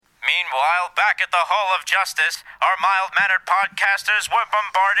Meanwhile, back at the Hall of Justice, our mild-mannered podcasters were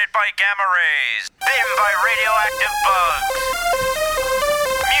bombarded by gamma rays, bitten by radioactive bugs,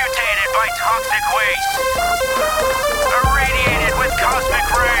 mutated by toxic waste, irradiated with cosmic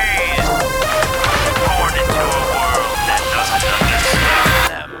rays, born into a world that doesn't understand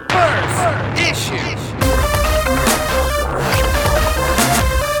them. First issue.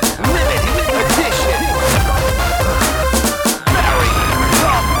 Limited edition. Barry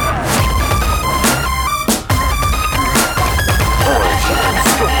Origin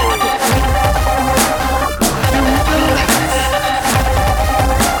story.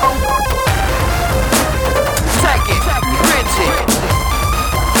 Second printing.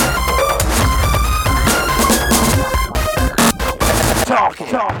 Talking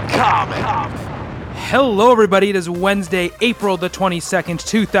comic. Hello, everybody. It is Wednesday, April the 22nd,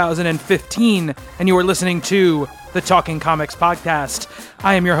 2015, and you are listening to the Talking Comics Podcast.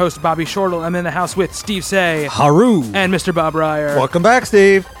 I am your host, Bobby Shortle. I'm in the house with Steve Say. Haru. And Mr. Bob Ryer. Welcome back,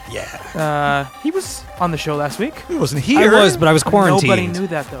 Steve. Yeah. He was on the show last week. He wasn't I here. was, but I was quarantined. Nobody knew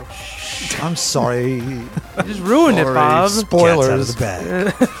that, though. I'm sorry. You just ruined it, Bob. Spoilers. Cats out of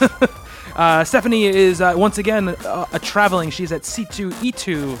the bag. Stephanie is, once again, traveling. She's at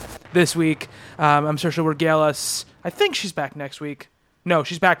C2E2 this week. I'm sure she'll regale us. I think she's back next week. No,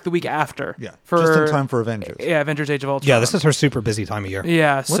 she's back the week after. Yeah, just in time for Avengers. Yeah, Avengers Age of Ultron. Yeah, this is her super busy time of year.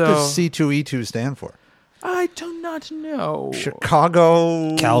 Yeah, What so... does C2E2 stand for? I do not know.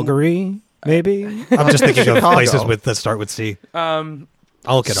 Chicago. Calgary, maybe? I'm just thinking of Chicago. places that start with C. I'll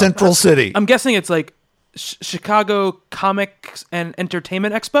look it up. Central City. I'm guessing it's like Chicago Comics and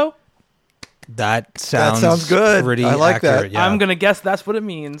Entertainment Expo. That sounds good. Pretty I like that. accurate, yeah. I'm going to guess that's what it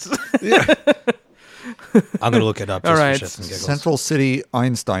means. I'm going to look it up just All right. for shits and giggles. Central City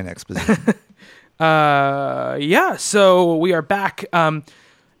Einstein Exposition. Yeah, so we are back. And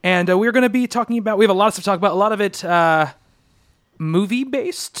we're going to be talking about, we have a lot of stuff to talk about. A lot of it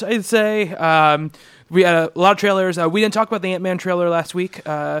movie-based, I'd say. We had a lot of trailers. We didn't talk about the Ant-Man trailer last week.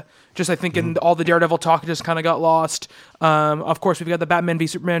 Just, I think, in all the Daredevil talk just kind of got lost. Of course, we've got the Batman v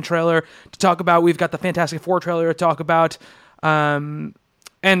Superman trailer to talk about. We've got the Fantastic Four trailer to talk about. And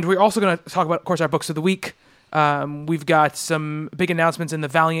we're also going to talk about, of course, our books of the week. We've got some big announcements in the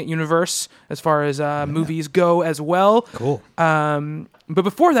Valiant universe as far as movies go as well. Cool. But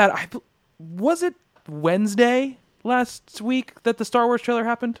before that, was it Wednesday last week that the Star Wars trailer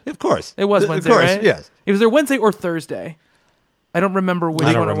happened? Of course. It was Wednesday, Of course, right? yes. It was either Wednesday or Thursday. I don't remember which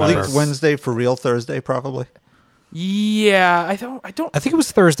I don't one it remember. was. Leaked Wednesday for real Thursday, probably. Yeah, I don't. I think it was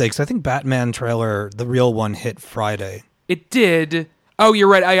Thursday, because I think Batman trailer, the real one, hit Friday. It did. Oh, you're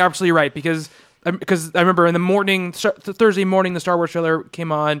right. You're absolutely right because I remember in the morning, Thursday morning, the Star Wars trailer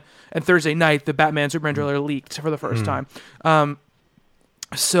came on, and Thursday night the Batman Superman trailer leaked for the first time.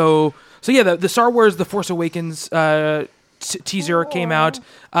 So yeah, the Star Wars The Force Awakens teaser came out.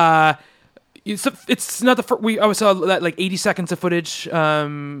 It's not the first. I saw that like 80 seconds of footage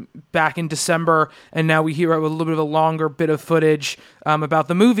back in December, and now we hear a little bit of a longer bit of footage about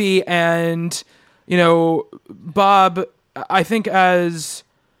the movie. And Bob, I think as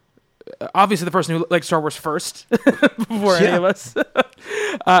obviously the person who liked Star Wars first before any of us,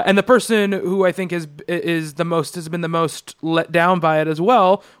 and the person who I think has been the most let down by it as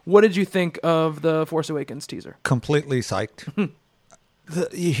well. What did you think of the Force Awakens teaser? Completely psyched.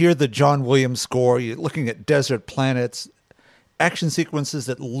 You hear the John Williams score. You're looking at desert planets, action sequences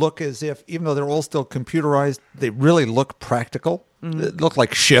that look as if, even though they're all still computerized, they really look practical. They look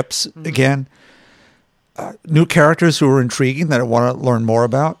like ships again. New characters who are intriguing that I want to learn more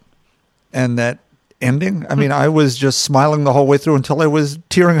about. And that ending, I mean, I was just smiling the whole way through until I was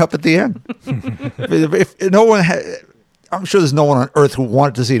tearing up at the end. if no one I'm sure there's no one on earth who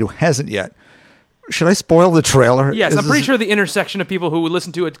wanted to see it who hasn't yet. Should I spoil the trailer? Yes, I'm pretty sure the intersection of people who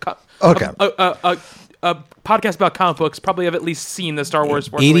listen to a podcast about comic books probably have at least seen the Star Wars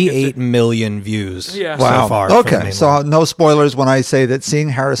Force 88 million views so far. Wow. for the Okay, main so one. no spoilers when I say that seeing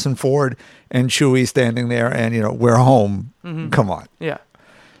Harrison Ford and Chewie standing there and, we're home. Come on. Yeah.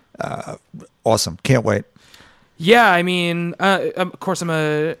 Awesome. Can't wait. Yeah, I mean, of course, I'm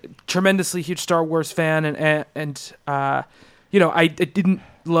a tremendously huge Star Wars fan, and I didn't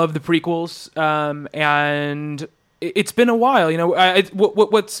love the prequels, and it's been a while.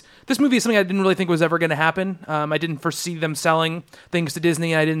 What's this movie is something I didn't really think was ever going to happen. I didn't foresee them selling things to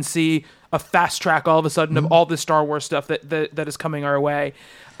Disney. I didn't see a fast track all of a sudden of all this Star Wars stuff that is coming our way.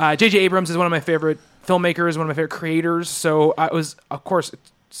 J.J. Abrams is one of my favorite filmmakers, one of my favorite creators. So I was, of course,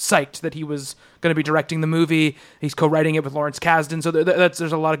 psyched that he was going to be directing the movie. He's co-writing it with Lawrence Kasdan. So there's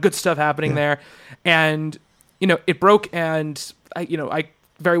a lot of good stuff happening there. And, it broke, and I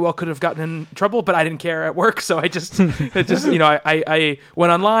very well could have gotten in trouble, but I didn't care at work, so I just I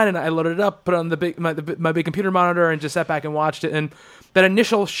went online and I loaded it up, put it on my big computer monitor, and just sat back and watched it. And that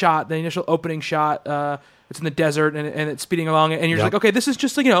initial shot, the initial opening shot, it's in the desert and it's speeding along, and you're just like, okay, this is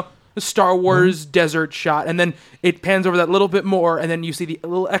just like a Star Wars desert shot, and then it pans over that little bit more, and then you see the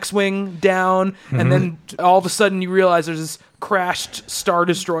little X-wing down, and then all of a sudden you realize there's this crashed Star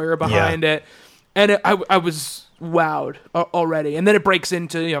Destroyer behind it, and I was wowed already. And then it breaks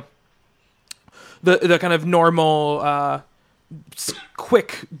into the kind of normal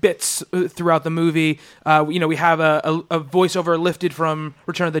quick bits throughout the movie. We have a voiceover lifted from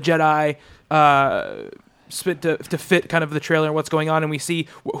Return of the Jedi, to fit kind of the trailer and what's going on, and we see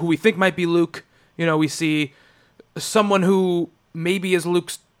who we think might be Luke. We see someone who maybe is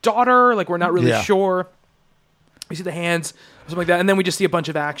Luke's daughter, like we're not really sure. We see the hands, something like that, and then we just see a bunch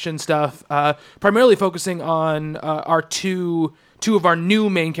of action stuff, primarily focusing on our two of our new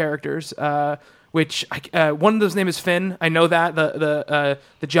main characters, which one of those name is Finn. I know that the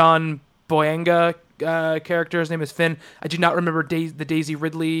John Boyega character's name is Finn. I do not remember the Daisy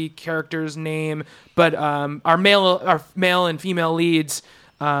Ridley character's name, but our male and female leads,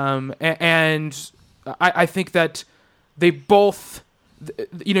 and I think that they both,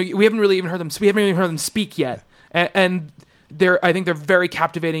 we haven't really even heard them. We haven't even heard them speak yet, and I think they're very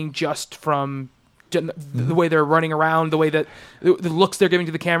captivating just from the way they're running around, the way that the looks they're giving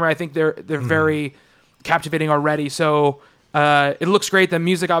to the camera. I think they're very captivating already. So. It looks great. The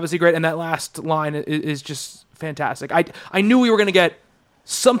music obviously great, and that last line is just fantastic. I knew we were going to get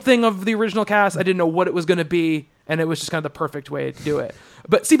something of the original cast. I didn't know what it was going to be, and it was just kind of the perfect way to do it.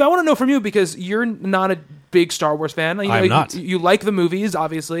 But Steve, I want to know from you, because you're not a big Star Wars fan. I'm not. You like the movies,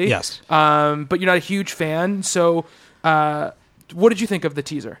 obviously. Yes. But you're not a huge fan. So, what did you think of the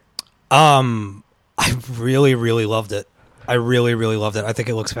teaser? I really, really loved it. I really, really loved it. I think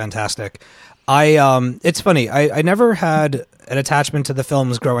it looks fantastic. It's funny. I never had an attachment to the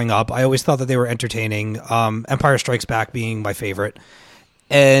films growing up. I always thought that they were entertaining. Empire Strikes Back being my favorite,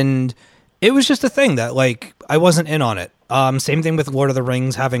 and it was just a thing that I wasn't in on it. Same thing with Lord of the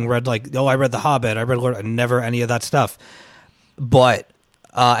Rings. Having read I read The Hobbit, I read Lord, never any of that stuff. But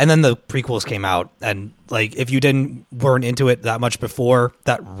and then the prequels came out, and if you weren't into it that much before,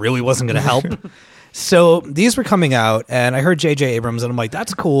 that really wasn't going to help. So these were coming out, and I heard J.J. Abrams, and I'm like,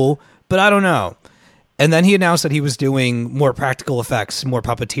 that's cool. But I don't know. And then he announced that he was doing more practical effects, more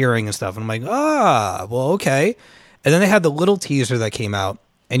puppeteering and stuff. And I'm like, well, okay. And then they had the little teaser that came out,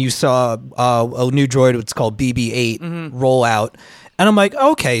 and you saw a new droid, it's called BB-8, roll out. And I'm like,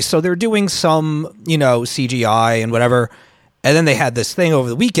 okay, so they're doing some, CGI and whatever. And then they had this thing over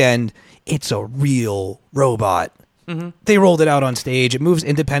the weekend. It's a real robot. They rolled it out on stage. It moves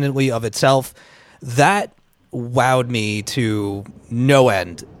independently of itself. That wowed me to no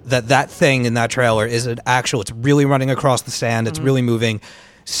end. That thing in that trailer is it's really running across the sand. It's really moving.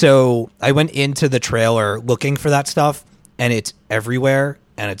 So I went into the trailer looking for that stuff, and it's everywhere,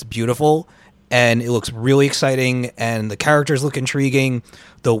 and it's beautiful, and it looks really exciting, and the characters look intriguing.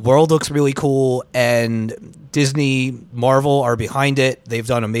 The world looks really cool, and Disney, Marvel are behind it. They've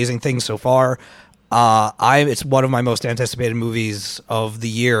done amazing things so far. It's one of my most anticipated movies of the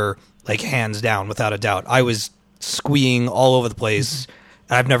year, hands down, without a doubt. I was squeeing all over the place.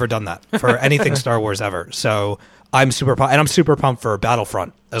 I've never done that for anything Star Wars ever. So I'm super pumped. And I'm super pumped for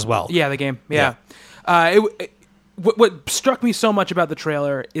Battlefront as well. Yeah, the game. Yeah. What struck me so much about the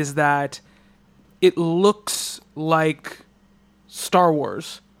trailer is that it looks like Star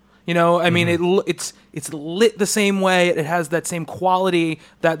Wars. I mean, it's lit the same way. It has that same quality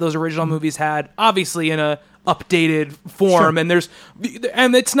that those original movies had, obviously in a updated form. Sure.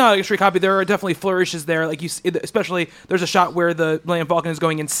 And it's not a straight copy. There are definitely flourishes there, especially there's a shot where the Millennium Falcon is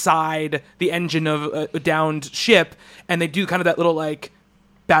going inside the engine of a downed ship, and they do kind of that little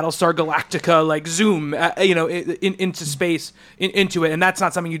Battlestar Galactica zoom into space into it, and that's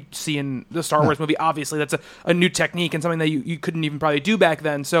not something you'd see in the Star Wars movie. Obviously, that's a new technique and something that you couldn't even probably do back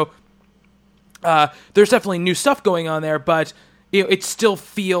then. So there's definitely new stuff going on there, but it still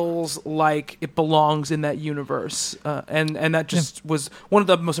feels like it belongs in that universe, and that just was one of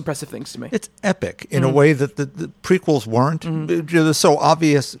the most impressive things to me. It's epic in a way that the prequels weren't. They're so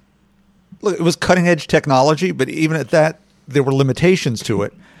obvious. Look, it was cutting edge technology, but even at that, there were limitations to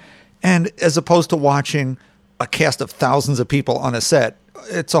it. And as opposed to watching a cast of thousands of people on a set,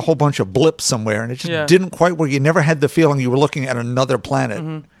 it's a whole bunch of blips somewhere, and it just didn't quite work. You never had the feeling you were looking at another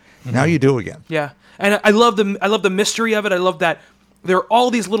planet. Now you do again. Yeah. And I love the mystery of it. I love that there are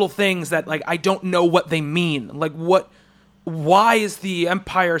all these little things that I don't know what they mean. Why is the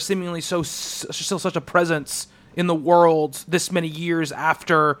Empire seemingly still such a presence in the world this many years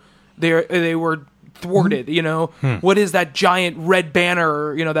after they were thwarted, you know? What is that giant red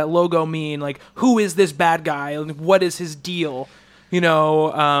banner, you know, that logo mean? Like, who is this bad guy? Like, what is his deal? You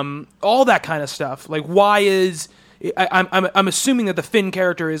know, all that kind of stuff. Like, why is... I'm assuming that the Finn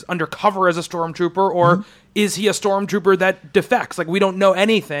character is undercover as a stormtrooper, or is he a stormtrooper that defects? Like, we don't know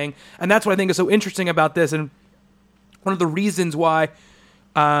anything, and that's what I think is so interesting about this, and one of the reasons why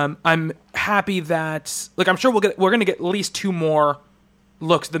I'm happy that, like, I'm sure we're going to get at least 2 more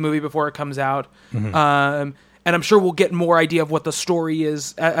looks at the movie before it comes out, and I'm sure we'll get more idea of what the story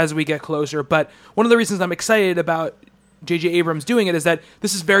is as we get closer. But one of the reasons I'm excited about J.J. Abrams doing it is that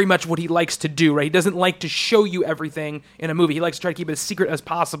this is very much what he likes to do, right? He doesn't like to show you everything in a movie. He likes to try to keep it as secret as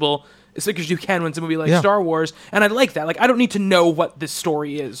possible, as secret as you can when it's a movie like Star Wars. And I like that. Like, I don't need to know what this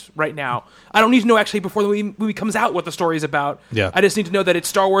story is right now. I don't need to know actually before the movie comes out what the story is about. Yeah. I just need to know that it's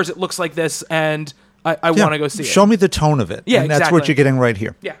Star Wars, it looks like this, and I want to go see it. Show me the tone of it. Yeah, and that's exactly. what you're getting right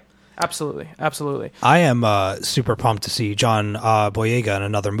here. Yeah, absolutely. Absolutely. I am super pumped to see John Boyega in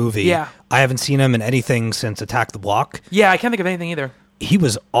another movie. Yeah. I haven't seen him in anything since Attack the Block. Yeah, I can't think of anything either. He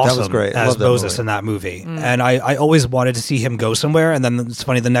was awesome great. I as love that Moses movie. in that movie. And I always wanted to see him go somewhere. And then it's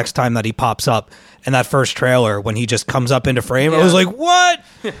funny, the next time that he pops up in that first trailer, when he just comes up into frame, I was like, what?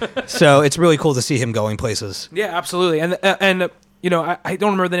 So it's really cool to see him going places. Yeah, absolutely. And you know, I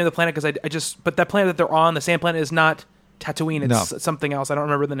don't remember the name of the planet because but that planet that they're on, the sand planet, is not Tatooine. It's something else. I don't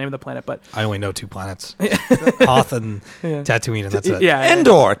remember the name of the planet, but I only know 2 planets. Hoth and Tatooine, and that's it. yeah.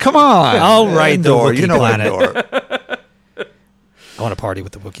 Endor, come on. All right, the Endor, Wookiee you know planet. Endor. I want to party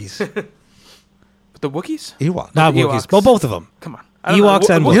with the Wookiees. The Wookiees? Ewok. Not The Wookiees. Ewoks. Well, both of them. Come on. Ewoks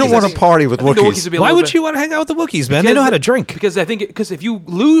and You don't Wookiees. want to party with I think the Wookiees. Wookiees would be a Why little would bit- you want to hang out with the Wookiees, man? They know how to drink. Because I think if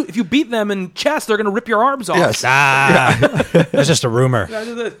you beat them in chess, they're going to rip your arms off. Yes. That's just a rumor.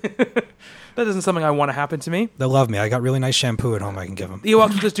 That isn't something I want to happen to me. They'll love me. I got really nice shampoo at home I can give them. The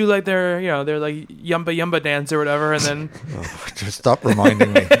Ewoks would just do like their like yumba yumba dance or whatever, and then Just stop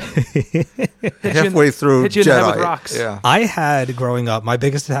reminding me. hit Halfway through hit you in the head Jedi. with rocks. Yeah. I had, growing up, my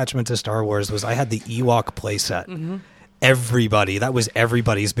biggest attachment to Star Wars was I had the Ewok playset. Everybody. That was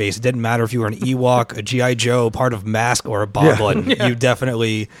everybody's base. It didn't matter if you were an Ewok, a G.I. Joe, part of Mask, or a Boblin. You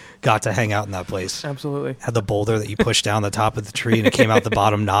definitely got to hang out in that place. Absolutely. Had the boulder that you pushed down the top of the tree and it came out the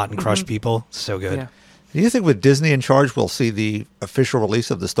bottom knot and crushed people. So good. Yeah. Do you think with Disney in charge, we'll see the official release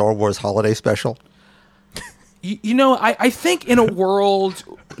of the Star Wars holiday special? You know, I think in a world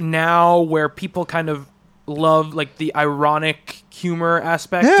now where people kind of love like the ironic humor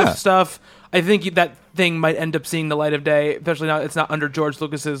aspect of stuff, I think that thing might end up seeing the light of day, especially now it's not under George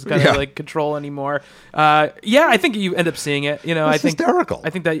Lucas's kind of like control anymore. I think you end up seeing it. You know, That's I think hysterical. I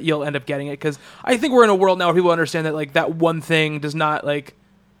think that you'll end up getting it because I think we're in a world now where people understand that like that one thing does not like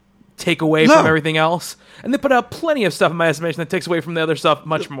take away from everything else, and they put out plenty of stuff in my estimation that takes away from the other stuff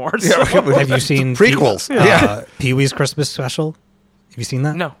much more. So. Have you seen Prequels. Pee-wee's Christmas special? Have you seen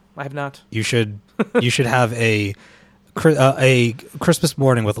that? No, I have not. You should have a Christmas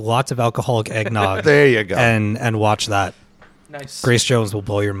morning with lots of alcoholic eggnog. There you go. And watch that. Nice. Grace Jones will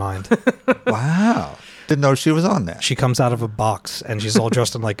blow your mind. Wow. Didn't know she was on that. She comes out of a box and she's all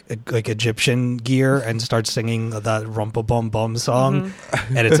dressed in like Egyptian gear and starts singing that Rumpa Bum Bum song,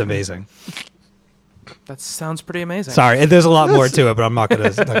 and it's amazing. That sounds pretty amazing. Sorry, there's a lot more to it, but I'm not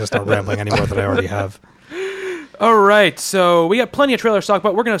gonna start rambling any more than I already have. All right, so we got plenty of trailers to talk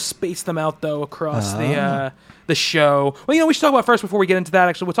about. We're going to space them out though across the show. Well, you know, we should talk about first before we get into that.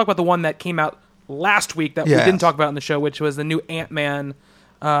 Actually, we'll talk about the one that came out last week that we didn't talk about in the show, which was the new Ant-Man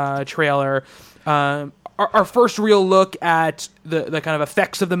trailer. Our first real look at the kind of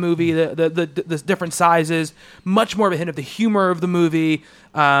effects of the movie, the different sizes, much more of a hint of the humor of the movie,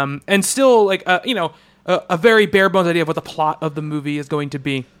 and still like a very bare bones idea of what the plot of the movie is going to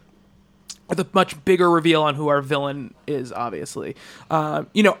be. With a much bigger reveal on who our villain is, obviously. I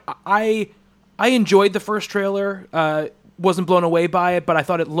enjoyed the first trailer. Wasn't blown away by it, but I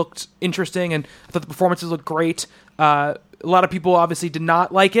thought it looked interesting, and I thought the performances looked great. A lot of people obviously did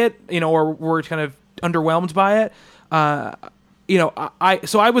not like it, or were kind of underwhelmed by it.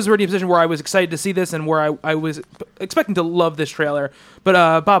 So I was already in a position where I was excited to see this, and where I was expecting to love this trailer.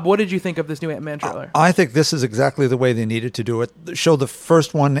 But Bob, what did you think of this new Ant-Man trailer? I think this is exactly the way they needed to do it. Show the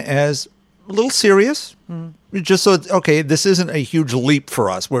first one as a little serious, just so this isn't a huge leap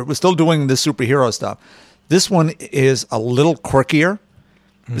for us. We're still doing the superhero stuff. This one is a little quirkier.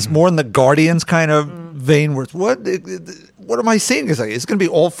 It's more in the Guardians kind of vein. Where it's, what am I seeing? It's going to be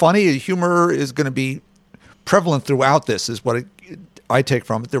all funny. Humor is going to be prevalent throughout. This is what I take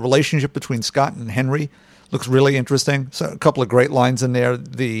from it. The relationship between Scott and Henry looks really interesting. So a couple of great lines in there.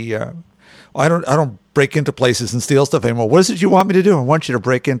 I don't break into places and steal stuff anymore. What is it you want me to do? I want you to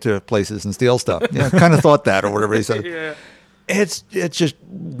break into places and steal stuff. Yeah, kind of thought that, or whatever he said. Yeah. It's just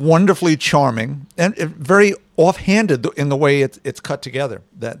wonderfully charming and very offhanded in the way it's cut together,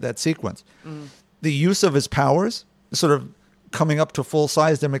 that sequence. The use of his powers, sort of coming up to full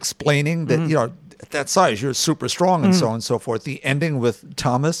size, them explaining that, at that size, you're super strong and so on and so forth. The ending with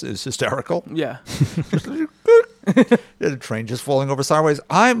Thomas is hysterical. Yeah. The train just falling over sideways.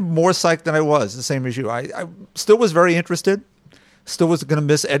 I'm more psyched than I was, the same as you. I still was very interested. Still was going to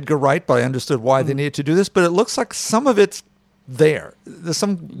miss Edgar Wright, but I understood why they needed to do this. But it looks like some of it's there. There's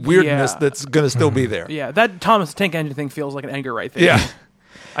some weirdness Yeah. that's going to still be there. Yeah. That Thomas the Tank Engine thing feels like an Edgar Wright thing. Yeah.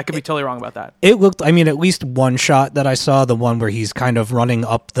 I could be totally wrong about that. It looked, I mean, at least one shot that I saw, the one where he's kind of running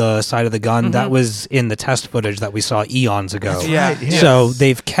up the side of the gun, that was in the test footage that we saw eons ago. Yeah. Right, yeah. So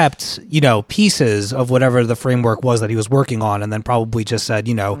they've kept, pieces of whatever the framework was that he was working on, and then probably just said,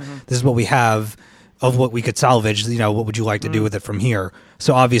 this is what we have of what we could salvage. What would you like to do with it from here?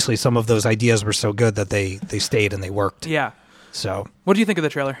 So obviously some of those ideas were so good that they stayed and they worked. Yeah. So What do you think of the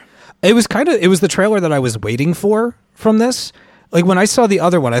trailer? it was the trailer that I was waiting for from this. Like when I saw the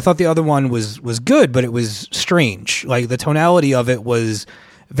other one, I thought the other one was good, but it was strange. Like the tonality of it was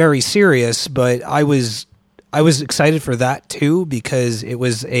very serious, but I was excited for that too, because it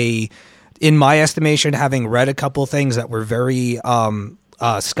was in my estimation, having read a couple things that were very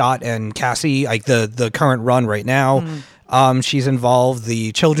Scott and Cassie, like the current run right now. She's involved.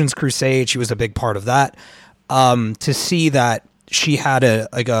 The Children's Crusade, she was a big part of that. To see that she had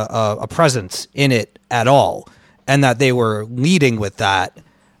a presence in it at all, and that they were leading with that,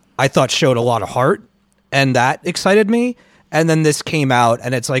 I thought showed a lot of heart, and that excited me. And then this came out,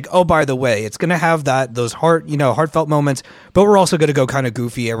 and it's like, oh, by the way, it's going to have those heartfelt moments, but we're also going to go kind of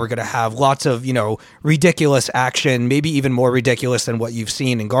goofy, and we're going to have lots of, ridiculous action, maybe even more ridiculous than what you've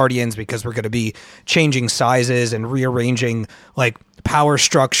seen in Guardians, because we're going to be changing sizes and rearranging like power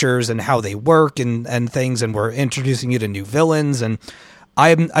structures and how they work and things, and we're introducing you to new villains. And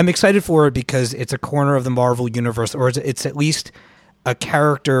I'm excited for it because it's a corner of the Marvel universe, or it's at least a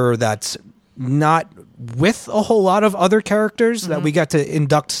character that's not with a whole lot of other characters, that we got to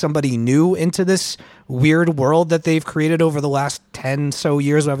induct somebody new into this weird world that they've created over the last 10 so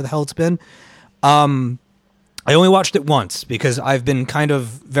years, whatever the hell it's been. I only watched it once because I've been kind of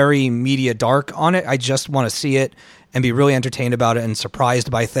very media dark on it. I just want to see it and be really entertained about it and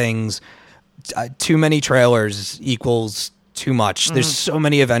surprised by things. Too many trailers equals too much. There's so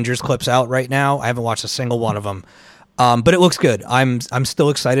many Avengers clips out right now. I haven't watched a single one of them. But it looks good. I'm still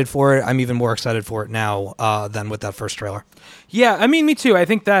excited for it. I'm even more excited for it now than with that first trailer. Yeah, I mean, me too. I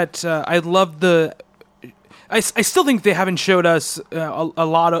think that I love I still think they haven't showed us a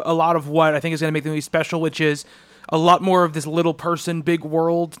lot of what I think is going to make the movie special, which is a lot more of this little person, big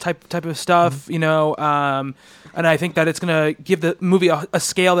world type of stuff, And I think that it's going to give the movie a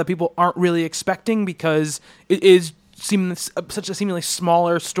scale that people aren't really expecting, because it is such a seemingly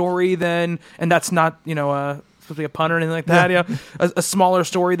smaller story and that's not supposed to be a pun or anything like that. A smaller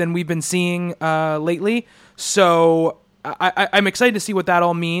story than we've been seeing lately. So I'm excited to see what that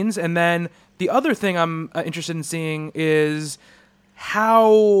all means. And then the other thing I'm interested in seeing is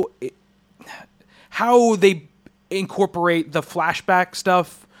how they incorporate the flashback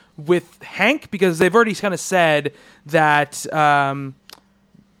stuff with Hank, because they've already kind of said that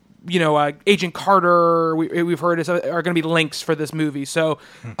Agent Carter, we've heard, are going to be links for this movie. So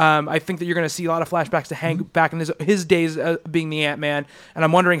I think that you're going to see a lot of flashbacks to Hank back in his days being the Ant-Man. And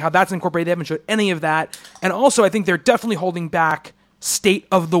I'm wondering how that's incorporated. They haven't showed any of that. And also, I think they're definitely holding back state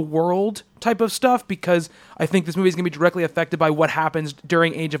of the world type of stuff, because I think this movie is going to be directly affected by what happens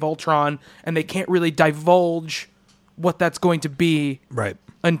during Age of Ultron. And they can't really divulge what that's going to be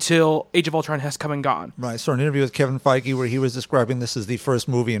until Age of Ultron has come and gone. Right. I saw an interview with Kevin Feige where he was describing this as the first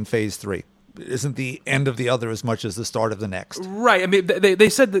movie in Phase 3. It isn't the end of the other as much as the start of the next. Right. I mean, they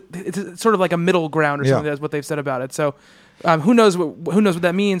said that it's sort of like a middle ground or something. That's what they've said about it. So who knows what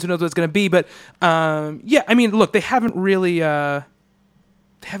that means? Who knows what it's going to be? But yeah, I mean, look, they haven't really done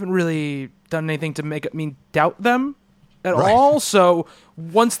anything to make me doubt them at all. So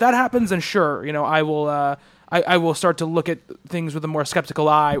once that happens, then sure, I will. I will start to look at things with a more skeptical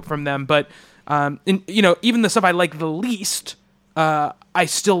eye from them. But, even the stuff I like the least, I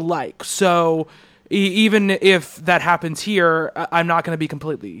still like. So even if that happens here, I'm not going to be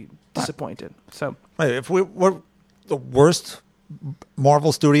completely disappointed. So if we're the worst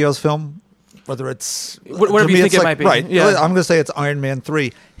Marvel Studios film, whether it's... Whatever you think it might be. Right. Yeah. I'm going to say it's Iron Man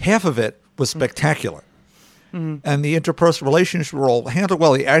 3. Half of it was spectacular. And the interpersonal relationships were all handled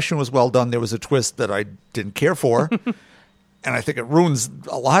well. The action was well done. There was a twist that I didn't care for. And I think it ruins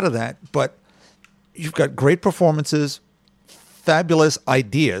a lot of that. But you've got great performances, fabulous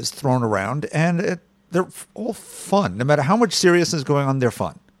ideas thrown around, and they're all fun. No matter how much seriousness is going on, they're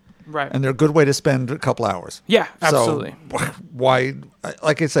fun. Right. And they're a good way to spend a couple hours. Yeah, absolutely. So why,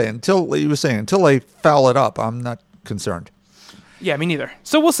 like I say, until they foul it up, I'm not concerned. Yeah, me neither.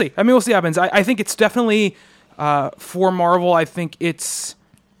 So we'll see. I mean, we'll see what happens. I think it's definitely, for Marvel, I think it's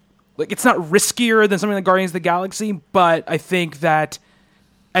not riskier than something like Guardians of the Galaxy, but I think that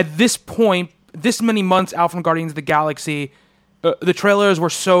at this point, this many months out from Guardians of the Galaxy, the trailers were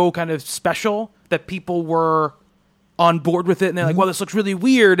so kind of special that people were on board with it, and they're like, "Well, this looks really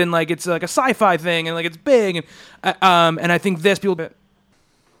weird, and like it's like a sci-fi thing, and like it's big." And I think this people.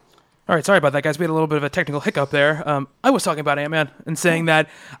 All right, sorry about that, guys. We had a little bit of a technical hiccup there. I was talking about Ant-Man and saying that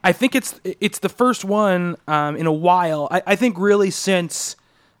I think it's the first one in a while. I think really since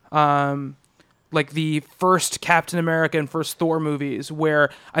like the first Captain America and first Thor movies, where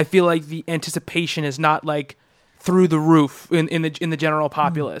I feel like the anticipation is not like through the roof in the general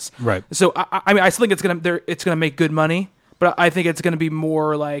populace. Right. So I mean, I still think it's gonna make good money, but I think it's gonna be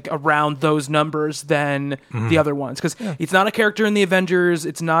more like around those numbers than the other ones, because it's not a character in the Avengers.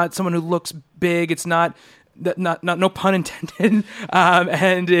 It's not someone who looks big. It's not no pun intended.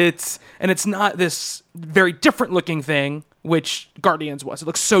 And it's not this very different looking thing, which Guardians was. It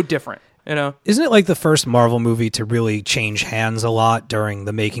looks so different. You know, Isn't it like the first Marvel movie to really change hands a lot during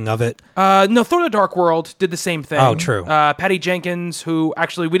the making of it? no, Thor: The Dark World did the same thing. Oh, true. Patty Jenkins, who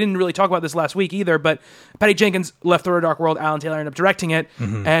actually we didn't really talk about this last week either, but Patty Jenkins left Thor: The Dark World. Alan Taylor ended up directing it,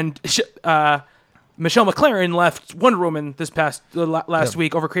 and Michelle McLaren left Wonder Woman this past last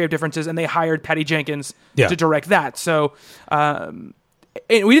week over creative differences, and they hired Patty Jenkins to direct that. So. And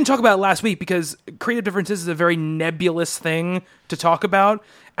we didn't talk about it last week because creative differences is a very nebulous thing to talk about,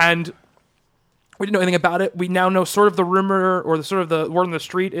 and we didn't know anything about it. We now know sort of the rumor or the word on the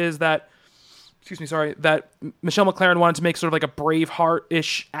street is that, that Michelle McLaren wanted to make sort of like a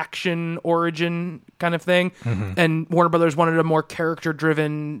Braveheart-ish action origin kind of thing, and Warner Brothers wanted a more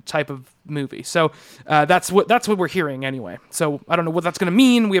character-driven type of movie. So that's what we're hearing anyway. So I don't know what that's going to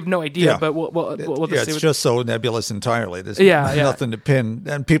mean. We have no idea, but we'll just see. It's just so nebulous entirely. There's Yeah. nothing to pin.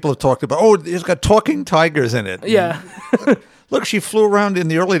 And people have talked about, it's got talking tigers in it. Yeah. Look, she flew around in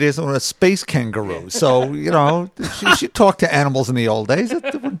the early days on a space kangaroo. So, she talked to animals in the old days. It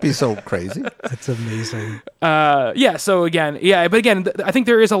wouldn't be so crazy. That's amazing. So again, but again, I think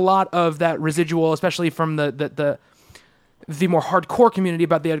there is a lot of that residual, especially from the more hardcore community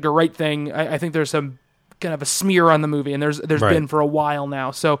about the Edgar Wright thing. I think there's some kind of a smear on the movie, and there's been for a while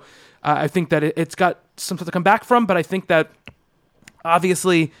now. So I think that it's got something to come back from, but I think that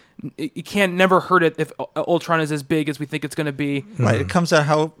obviously you can't never hurt it if Ultron is as big as we think it's going to be. Right. It comes out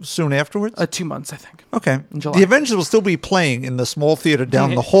how soon afterwards? 2 months, I think. Okay. In July. The Avengers will still be playing in the small theater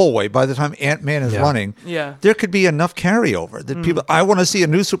down the hallway by the time Ant-Man is running. Yeah. There could be enough carryover that people, I want to see a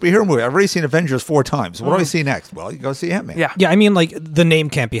new superhero movie. I've already seen Avengers 4 times. What do I see next? Well, you go see Ant-Man. Yeah. Yeah, I mean, like, the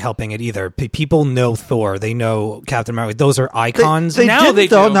name can't be helping it either. People know Thor. They know Captain America. Those are icons. They Now didn't, they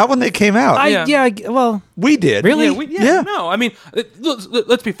though, do. not when they came out. Well, we did. Really? Yeah, no. I mean,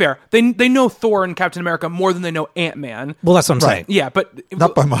 let's be fair. They know Thor and Captain America more than they know Ant-Man. well, that's what I'm saying. Yeah, but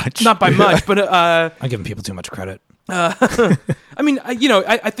Not by much. Not by much, but I'm giving people too much credit. I mean,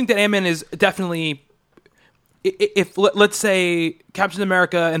 I think that Ant-Man is definitely. If let's say Captain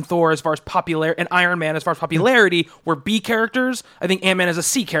America and Thor, as far as popularity, and Iron Man, as far as popularity, were B characters, I think Ant-Man is a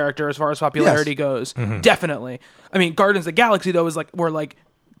C character as far as popularity goes. Definitely. I mean, Guardians of the Galaxy though were like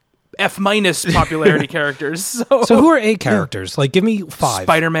F- popularity characters. So So who are A characters? Like, give me 5.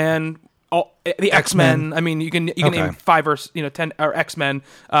 Spider-Man, the X-Men. I mean, you can name 5 or 10 or X-Men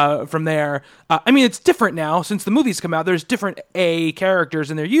from there. I mean, it's different now since the movies come out. There's different A characters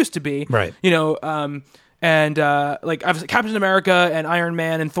than there used to be. Right. And like obviously Captain America and Iron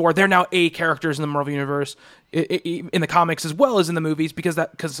Man and Thor, they're now A characters in the Marvel Universe, in the comics as well as in the movies because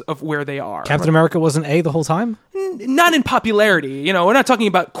of where they are. Captain America wasn't A the whole time? Not in popularity. We're not talking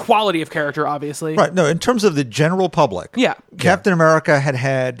about quality of character, obviously. Right. No, in terms of the general public. Yeah. Captain America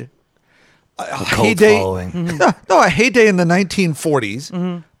had a cult heyday. following. No, a heyday in the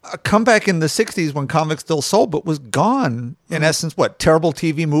 1940s. A comeback in the 60s when comics still sold, but was gone. In essence, terrible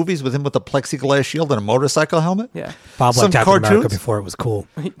TV movies with him with a plexiglass shield and a motorcycle helmet? Yeah. Bob Some loved Captain America cartoons? before it was cool.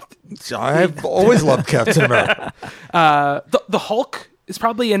 I've always loved Captain America. The Hulk is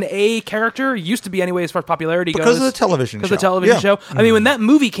probably an A character. Used to be anyway as far as popularity goes. Because of the television show. Because of the television Yeah. show. I mean, when that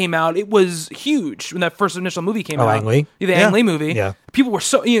movie came out, it was huge. When that first initial movie came out. Ang Lee? The Ang Lee movie. Yeah. People were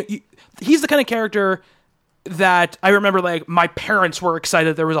so... he's the kind of character that I remember like my parents were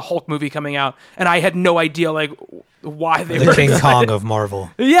excited there was a Hulk movie coming out, and I had no idea like why they The were King excited. Kong of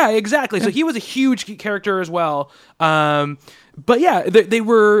Marvel. Yeah, exactly. So he was a huge character as well. But yeah, they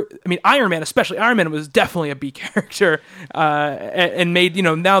were. I mean, Iron Man, especially Iron Man, was definitely a B character, and made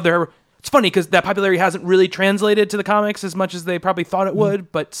now they're. It's funny because that popularity hasn't really translated to the comics as much as they probably thought it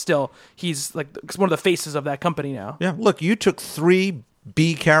would, but still, he's like one of the faces of that company now. Yeah, look, you took 3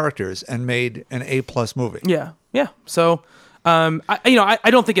 B characters and made an A+ movie. Yeah. So, I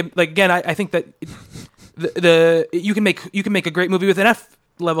don't think it, like again, I think that the you can make a great movie with an F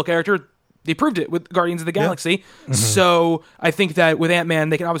level character. They proved it with Guardians of the Galaxy. Mm-hmm. So I think that with Ant-Man,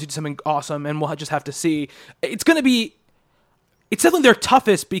 they can obviously do something awesome, and we'll just have to see. It's definitely their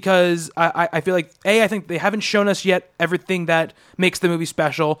toughest because I feel like I think they haven't shown us yet everything that makes the movie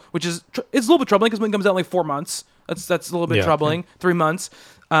special, which is it's a little bit troubling because when it comes out in like 4 months, that's a little bit troubling. 3 months,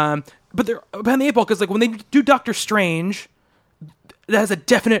 but they're behind the 8 ball because like when they do Doctor Strange, that has a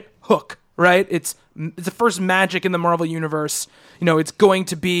definite hook, right? It's the first magic in the Marvel universe. It's going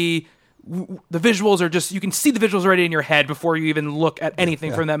to be. The visuals are just, you can see the visuals already in your head before you even look at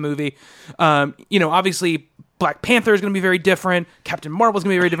anything from that movie. Obviously Black Panther is going to be very different. Captain Marvel is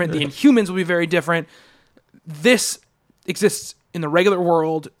going to be very different. The Inhumans will be very different. This exists in the regular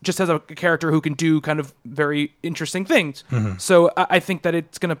world just as a character who can do kind of very interesting things. Mm-hmm. So I think that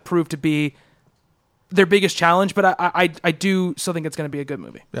it's going to prove to be their biggest challenge, but I do still think it's going to be a good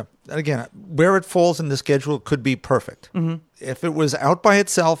movie. Yeah. And again, where it falls in the schedule could be perfect. Mm-hmm. If it was out by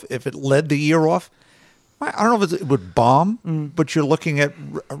itself, if it led the year off, I don't know if it would bomb, but you're looking at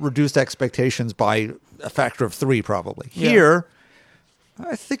reduced expectations by a factor of 3 probably. Yeah. Here,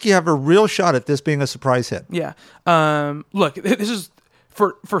 I think you have a real shot at this being a surprise hit. Yeah. Look, this is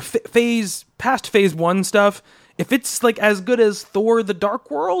for past phase 1 stuff. If it's like as good as Thor: The Dark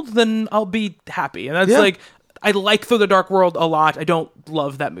World, then I'll be happy. And that's like, I like Thor: The Dark World a lot. I don't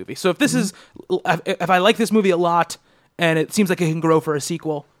love that movie. So if this is, if I like this movie a lot and it seems like it can grow for a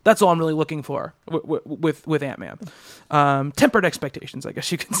sequel, that's all I'm really looking for with Ant-Man. Tempered expectations, I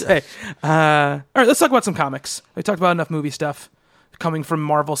guess you could say. All right, let's talk about some comics. We talked about enough movie stuff coming from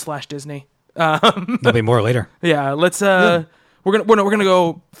Marvel/Disney. There'll be more later. Yeah, let's. We're gonna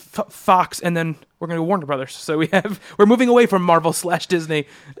go Fox, and then we're gonna go Warner Brothers. So we're moving away from Marvel/Disney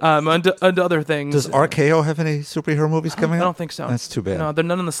onto other things. Does RKO have any superhero movies coming up? I don't think so. That's too bad. No, they're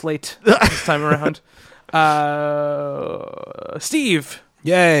none on the slate this time around. Steve,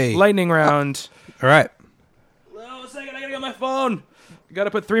 Yay! lightning round. All right. Oh, a second, I gotta get my phone. You gotta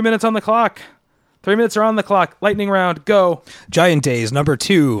put 3 minutes on the clock. 3 minutes are on the clock. Lightning round, go. Giant Days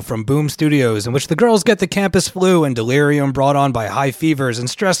 #2 from Boom Studios, in which the girls get the campus flu and delirium brought on by high fevers and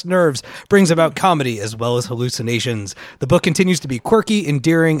stressed nerves brings about comedy as well as hallucinations. The book continues to be quirky,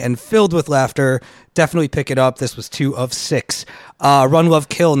 endearing, and filled with laughter. Definitely pick it up. This was 2 of 6. Run, Love,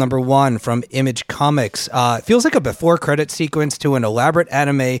 Kill #1 from Image Comics. It feels like a before credit sequence to an elaborate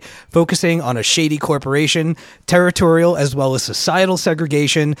anime focusing on a shady corporation, territorial as well as societal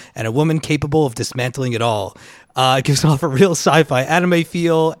segregation, and a woman capable of dismantling it all. It gives off a real sci-fi anime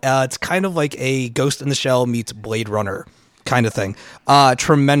feel. It's kind of like a Ghost in the Shell meets Blade Runner kind of thing.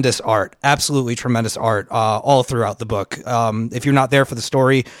 Tremendous art, absolutely tremendous art all throughout the book. If you're not there for the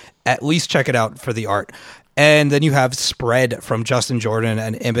story, at least check it out for the art. And then you have Spread from Justin Jordan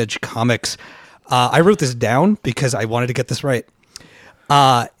and Image Comics. I wrote this down because I wanted to get this right.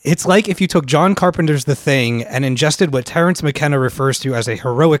 It's like if you took John Carpenter's The Thing and ingested what Terrence McKenna refers to as a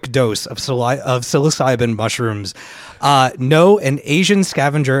heroic dose of psilocybin mushrooms. An Asian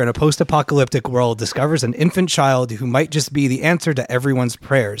scavenger in a post-apocalyptic world discovers an infant child who might just be the answer to everyone's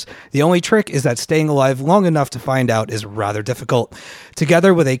prayers. The only trick is that staying alive long enough to find out is rather difficult.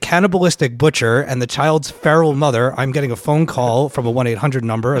 Together with a cannibalistic butcher and the child's feral mother, I'm getting a phone call from a 1-800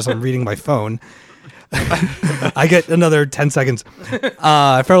 number as I'm reading my phone. I get another 10 seconds.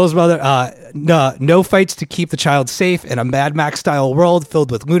 Farrell's mother, no fights to keep the child safe in a Mad Max-style world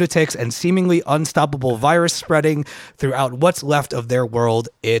filled with lunatics and seemingly unstoppable virus spreading throughout what's left of their world.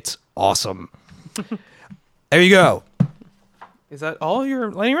 It's awesome. There you go. Is that all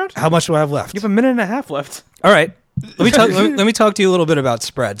your lightning round? How much do I have left? You have a minute and a half left. All right. Let me talk to you a little bit about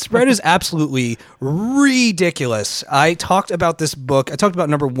Spread. Spread is absolutely ridiculous. I talked about this book. I talked about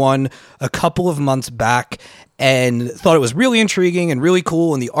 #1 a couple of months back and thought it was really intriguing and really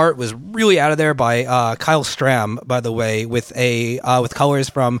cool, and the art was really out of there by Kyle Stram, by the way, with colors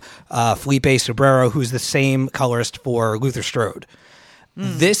from Felipe Sobrero, who's the same colorist for Luther Strode.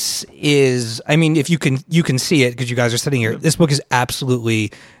 This is, I mean, if you can see it because you guys are sitting here. This book is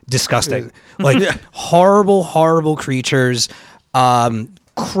absolutely disgusting. Like horrible creatures,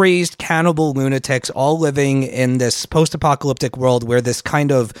 crazed cannibal lunatics all living in this post-apocalyptic world where this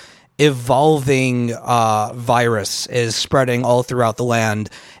kind of evolving virus is spreading all throughout the land,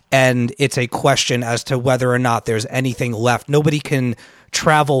 and it's a question as to whether or not there's anything left. Nobody can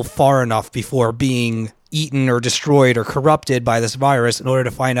travel far enough before being eaten or destroyed or corrupted by this virus in order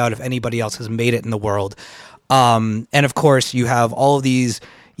to find out if anybody else has made it in the world. And of course, you have all of these,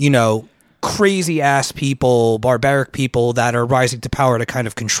 crazy ass people, barbaric people that are rising to power to kind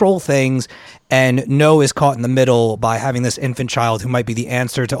of control things. And No is caught in the middle by having this infant child who might be the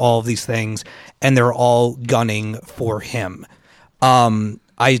answer to all of these things. And they're all gunning for him.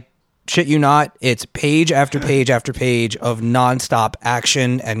 I shit you not, it's page after page after page of nonstop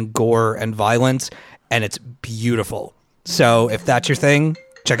action and gore and violence. And it's beautiful. So if that's your thing,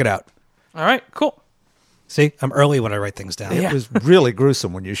 check it out. All right, cool. See, I'm early when I write things down. It was really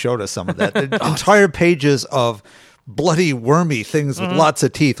gruesome when you showed us some of that. The entire pages of bloody, wormy things with lots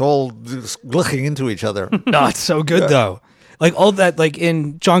of teeth all just looking into each other. No, it's so good though. Like all that, like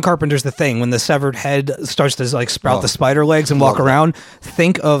in John Carpenter's The Thing, when the severed head starts to like sprout the spider legs and walk around.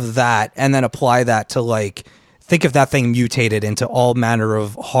 Think of that, and then apply that to think if that thing mutated into all manner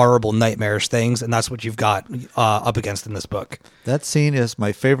of horrible, nightmarish things, and that's what you've got up against in this book. That scene is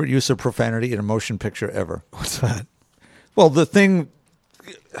my favorite use of profanity in a motion picture ever. What's that? Well, the thing...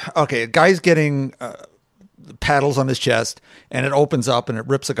 Okay, a guy's getting paddles on his chest, and it opens up, and it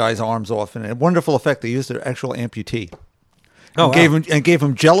rips a guy's arms off. And a wonderful effect, they used an actual amputee. Oh, Gave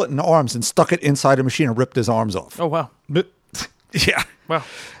him gelatin arms and stuck it inside a machine and ripped his arms off. Oh, wow. Yeah. Wow.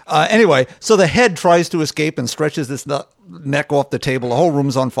 Anyway, so the head tries to escape and stretches this neck off the table. The whole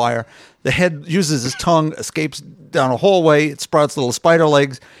room's on fire. The head uses his tongue, escapes down a hallway. It sprouts little spider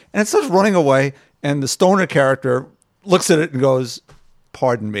legs, and it starts running away. And the stoner character looks at it and goes,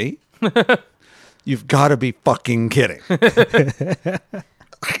 "Pardon me? You've got to be fucking kidding."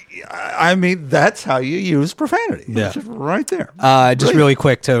 I mean, that's how you use profanity. Yeah. It's just right there. Just really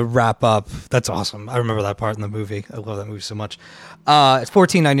quick to wrap up. That's awesome. I remember that part in the movie. I love that movie so much. It's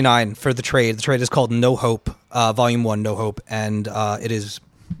 $14.99 for the trade. The trade is called No Hope, Volume 1, No Hope, and it is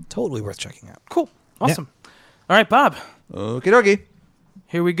totally worth checking out. Cool. Awesome. All right, Bob. Okie dokie.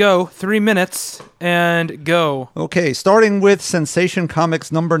 Here we go. 3 minutes and go. Okay, starting with Sensation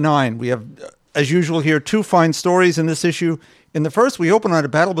Comics number 9. We have, as usual here, 2 fine stories in this issue. In the first, we open on a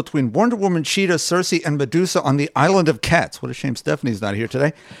battle between Wonder Woman, Cheetah, Circe, and Medusa on the Island of Cats. What a shame Stephanie's not here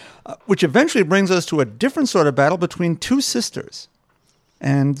today. Which eventually brings us to a different sort of battle between 2 sisters.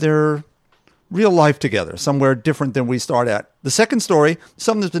 And they're real life together, somewhere different than we start at. The second story,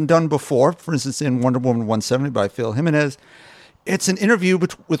 something that's been done before, for instance, in Wonder Woman 170 by Phil Jimenez. It's an interview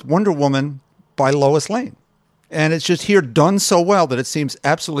with Wonder Woman by Lois Lane. And it's just here done so well that it seems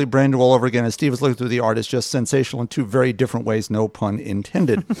absolutely brand new all over again. As Steve was looking through the art, it's just sensational in 2 very different ways, no pun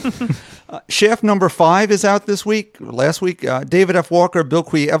intended. Shaft number 5 is out this week, last week. David F. Walker, Bill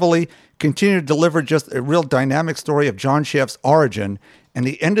Quay-Everly continue to deliver just a real dynamic story of John Shaft's origin. And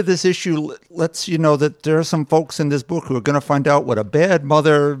the end of this issue lets you know that there are some folks in this book who are going to find out what a bad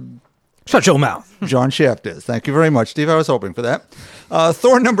mother... Shut your mouth. John Shaft is. Thank you very much, Steve. I was hoping for that.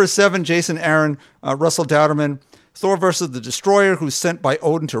 Thor number 7, Jason Aaron, Russell Dowderman. Thor versus the Destroyer, who's sent by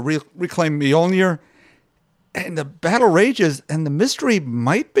Odin to reclaim Mjolnir. And the battle rages, and the mystery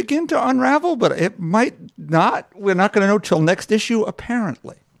might begin to unravel, but it might not. We're not going to know till next issue,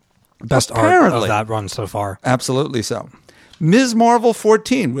 apparently. Best art of that run so far. Absolutely so. Ms. Marvel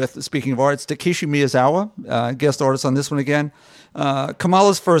 14 with, speaking of arts, Takeshi Miyazawa, guest artist on this one again.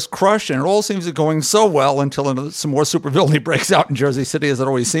 Kamala's first crush, and it all seems to be going so well until some more supervillainy breaks out in Jersey City, as it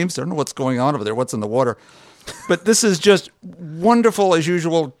always seems. I don't know what's going on over there, what's in the water. But this is just wonderful, as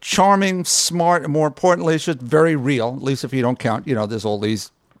usual, charming, smart, and more importantly, it's just very real, at least if you don't count, there's all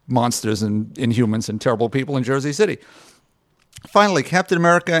these monsters and Inhumans and terrible people in Jersey City. Finally, Captain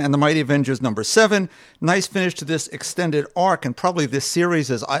America and the Mighty Avengers number 7. Nice finish to this extended arc, and probably this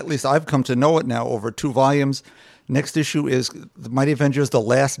series, as at least I've come to know it now, over 2 volumes. Next issue is The Mighty Avengers, The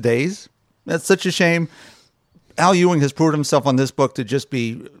Last Days. That's such a shame. Al Ewing has proved himself on this book to just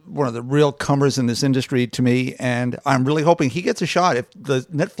be one of the real comers in this industry to me, and I'm really hoping he gets a shot. If the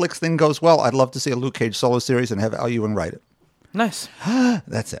Netflix thing goes well, I'd love to see a Luke Cage solo series and have Al Ewing write it. Nice.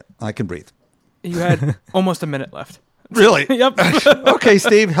 That's it. I can breathe. You had almost a minute left. Really? Yep. Okay,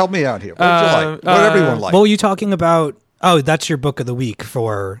 Steve, help me out here. What did you like? What everyone liked? What were you talking about? Oh, that's your book of the week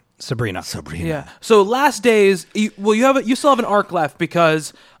for Sabrina. Yeah. So Last Days, you still have an arc left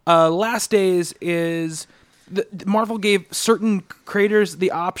because Last Days is Marvel gave certain creators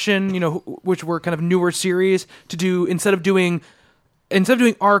the option, which were kind of newer series to do, instead of doing instead of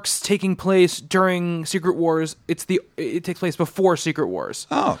doing arcs taking place during Secret Wars, it takes place before Secret Wars.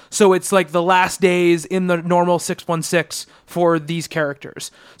 Oh. So it's like the last days in the normal 616 for these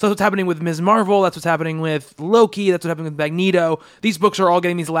characters. So that's what's happening with Ms. Marvel, that's what's happening with Loki, that's what's happening with Magneto. These books are all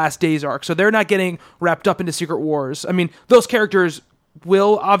getting these last days arcs. So they're not getting wrapped up into Secret Wars. I mean, those characters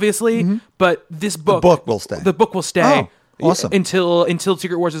will obviously, but this book... The book will stay. The book will stay. Oh, awesome. Until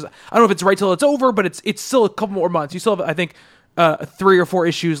Secret Wars is... I don't know if it's right till it's over, but it's still a couple more months. You still have, I think... 3 or 4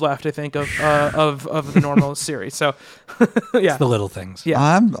 issues left, I think, of the normal series. So, yeah, It's the little things. Yeah.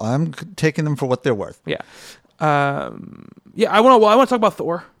 I'm taking them for what they're worth. yeah, yeah. I want to talk about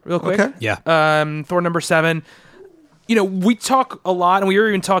Thor real quick. Okay. Yeah. Thor number 7. You know, we talk a lot, and we were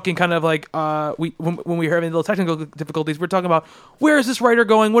even talking kind of like when we were having little technical difficulties. We're talking about where is this writer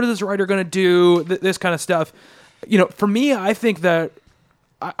going? What is this writer going to do? This kind of stuff. You know, for me, I think that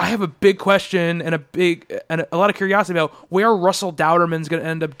I have a big question and a lot of curiosity about where Russell Dauterman's going to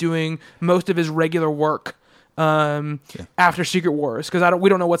end up doing most of his regular work after Secret Wars, because we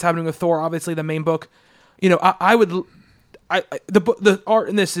don't know what's happening with Thor. Obviously, the main book. You know, the art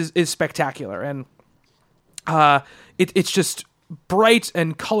in this is spectacular, and it's just bright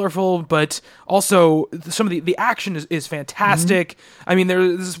and colorful, but also some of the action is fantastic. I mean,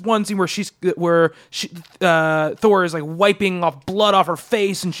 there's this one scene where Thor is like wiping off blood off her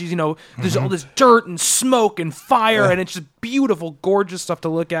face, and she's, there's all this dirt and smoke and fire, and it's just beautiful, gorgeous stuff to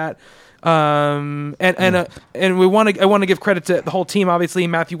look at. And I want to give credit to the whole team. Obviously,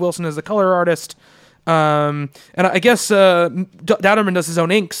 Matthew Wilson is the color artist. And I guess Dauterman does his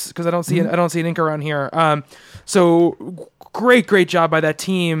own inks, because I don't see an ink around here. So great job by that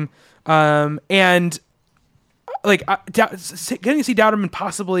team. And like getting to see Dauterman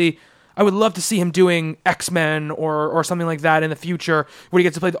possibly, I would love to see him doing X-Men or something like that in the future, where he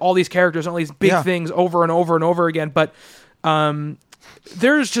gets to play all these characters, all these big things over and over and over again. But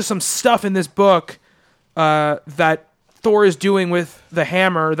there's just some stuff in this book that Thor is doing with the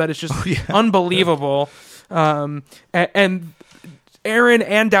hammer that is just unbelievable. And Aaron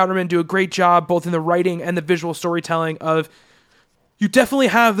and Dauterman do a great job both in the writing and the visual storytelling of, you definitely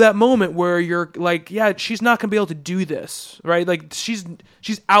have that moment where you're like, yeah, she's not going to be able to do this, right? Like she's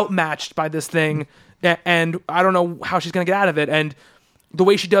outmatched by this thing, and I don't know how she's going to get out of it. And the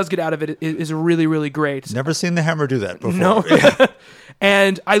way she does get out of it is really, really great. Never seen the hammer do that before. No.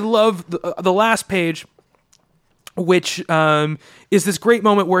 And I love the last page, which is this great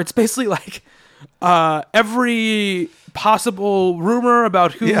moment where it's basically like every possible rumor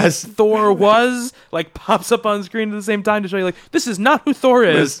about who Thor was like pops up on screen at the same time to show you, like, this is not who Thor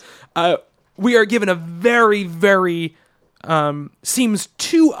is. We are given a very, very seems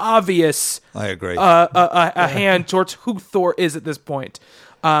too obvious. I agree. A hand towards who Thor is at this point.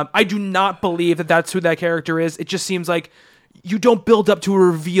 I do not believe that that's who that character is. It just seems like you don't build up to a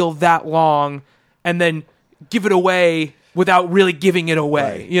reveal that long and then give it away without really giving it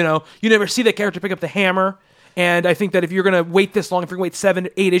away. Right. You know, you never see that character pick up the hammer. And I think that if you're going to wait this long, if you're going to wait 7,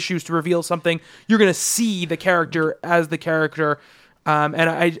 8 issues to reveal something, you're going to see the character as the character.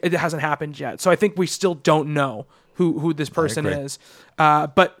 And it hasn't happened yet. So I think we still don't know who this person is.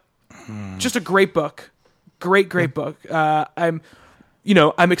 But just a great book. Great book. I'm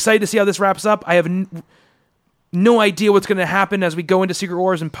excited to see how this wraps up. I have no idea what's going to happen as we go into Secret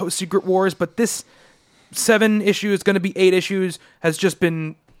Wars and post-Secret Wars, but this 7 issues is going to be 8 issues has just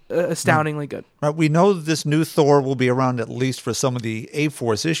been astoundingly good. Right, we know this new Thor will be around at least for some of the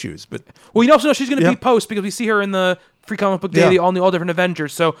A-Force issues, but we also know she's going to be post, because we see her in the Free Comic Book Daily, all different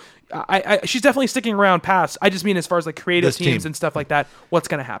Avengers. So she's definitely sticking around past. I just mean as far as like creative This teams team. and stuff like that, what's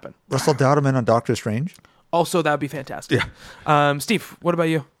going to happen. Russell Dauterman on Doctor Strange. Also, that would be fantastic. Yeah. Steve, what about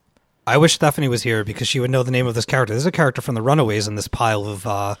you? I wish Stephanie was here because she would know the name of this character. There's a character from the Runaways in this pile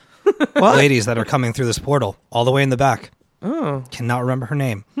of ladies that are coming through this portal, all the way in the back. Oh. Cannot remember her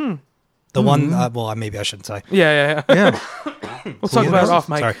name. The one, well, maybe I shouldn't say. Yeah. We'll talk about it off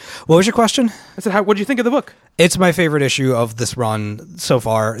mic. Sorry. What was your question? I said, what did you think of the book? It's my favorite issue of this run so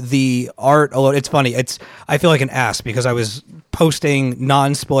far. The art alone, it's funny. I feel like an ass because I was posting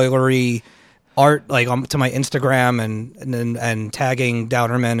non-spoilery art like to my Instagram and tagging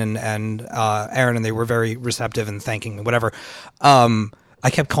Dauterman and Aaron, and they were very receptive and thanking me, whatever. I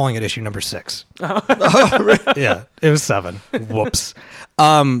kept calling it issue number 6. Yeah, it was 7. Whoops.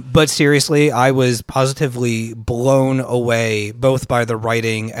 But seriously, I was positively blown away both by the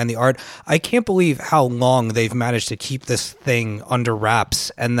writing and the art. I can't believe how long they've managed to keep this thing under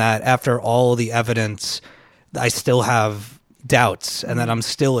wraps, and that after all the evidence, I still have doubts, and that I'm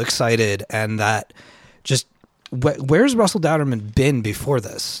still excited, and that just where's Russell Dauterman been before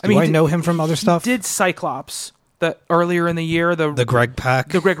this? Do I know him from other stuff? He did Cyclops. that earlier in the year. The Greg Pak.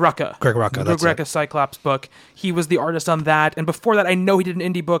 The Greg Rucka. Greg Rucka, The that's Greg it. Rucka Cyclops book. He was the artist on that. And before that, I know he did an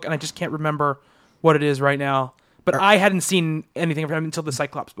indie book, and I just can't remember what it is right now. But I hadn't seen anything from him until the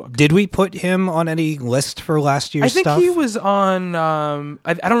Cyclops book. Did we put him on any list for last year's I think stuff? he was on.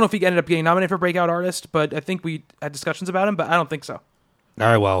 I don't know if he ended up getting nominated for Breakout Artist, but I think we had discussions about him. But I don't think so. All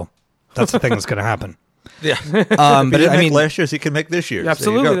right, well, that's the thing that's going to happen. Yeah. But But I mean, last year's, he can make this year's. There you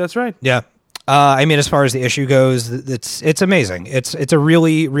Absolutely, go. that's right. yeah. I mean, as far as the issue goes, it's amazing. It's a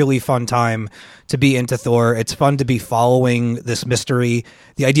really, really fun time to be into Thor. It's fun to be following this mystery.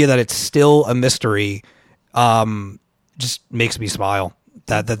 The idea that it's still a mystery just makes me smile.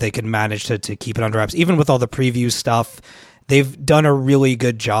 That they can manage to keep it under wraps, even with all the preview stuff. They've done a really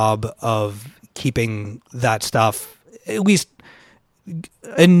good job of keeping that stuff at least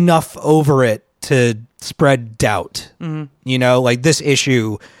enough over it to spread doubt. Mm-hmm. You know, like this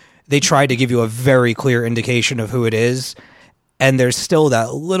issue, they tried to give you a very clear indication of who it is, and there's still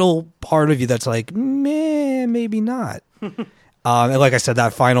that little part of you that's like, meh, maybe not. And like I said,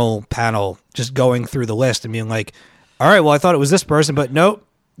 that final panel, just going through the list and being like, all right, well, I thought it was this person, but nope,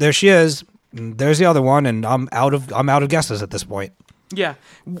 there she is. There's the other one, and I'm out of guesses at this point. Yeah.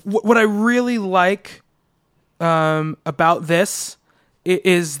 What I really like about this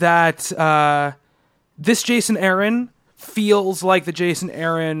is that this Jason Aaron feels like the Jason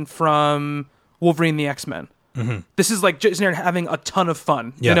Aaron from Wolverine and the X-Men. Mm-hmm. This is like Jason Aaron having a ton of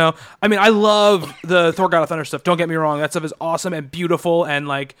fun. Yeah. You know, I mean, I love the Thor: God of Thunder stuff. Don't get me wrong; that stuff is awesome and beautiful and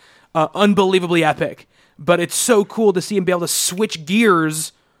like unbelievably epic. But it's so cool to see him be able to switch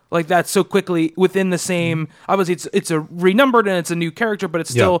gears like that so quickly within the same. Obviously, it's a renumbered and it's a new character, but it's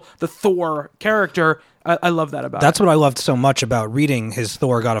still the Thor character. I love that about That's it. what I loved so much about reading his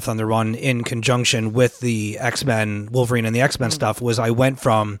Thor: God of Thunder run in conjunction with the X-Men, Wolverine and the X-Men stuff, was I went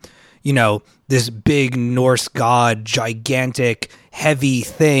from, you know, this big Norse god, gigantic, heavy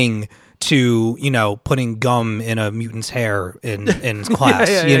thing to, you know, putting gum in a mutant's hair in class,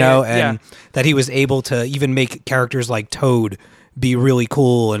 and that he was able to even make characters like Toad be really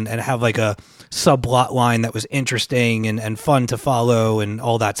cool and have like a subplot line that was interesting and fun to follow and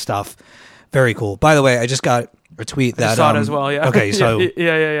all that stuff. Very cool. By the way, I just got a tweet that I saw it as well. Yeah. Okay, so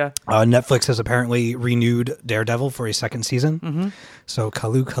yeah. Netflix has apparently renewed Daredevil for a second season. Mm-hmm. So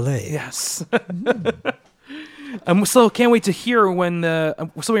Kalu Kalei. Yes. So can't wait to hear when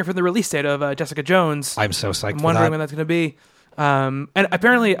we're still waiting for the release date of Jessica Jones. I'm so psyched. I'm for wondering that. when that's going to be. And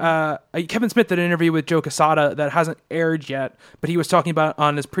apparently, Kevin Smith did an interview with Joe Quesada that hasn't aired yet, but he was talking about it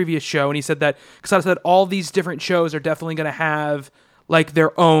on his previous show, and he said that Quesada said all these different shows are definitely going to have like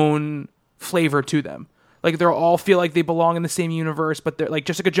their own flavor to them. Like they'll all feel like they belong in the same universe, but they're like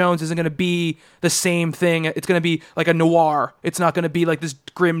Jessica Jones isn't going to be the same thing. It's going to be like a noir. It's not going to be like this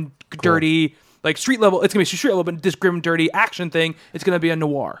grim, dirty, like street level. It's going to be street level, but this grim, dirty action thing. It's going to be a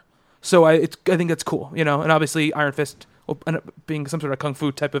noir. So I think that's cool, you know. And obviously, Iron Fist will end up being some sort of kung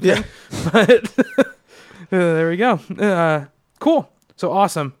fu type of thing. But there we go. Cool. So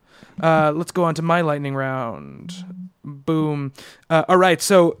awesome. Let's go on to my lightning round. Boom. All right,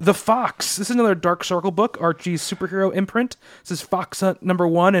 so The Fox. This is another Dark Circle book, Archie's superhero imprint. This is Fox number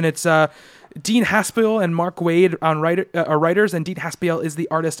 1, and it's Dean Haspiel and Mark Waid are writers, and Dean Haspiel is the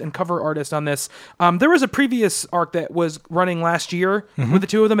artist and cover artist on this. There was a previous arc that was running last year with the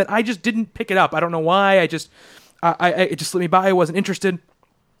two of them, and I just didn't pick it up. I don't know why. It just slipped me by. I wasn't interested.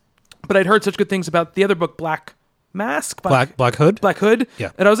 But I'd heard such good things about the other book, Black Hood.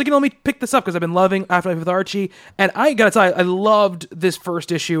 Yeah. And I was like, let me pick this up because I've been loving Afterlife with Archie. And I gotta tell you, I loved this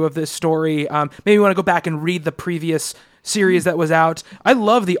first issue of this story. Maybe want to go back and read the previous series that was out. I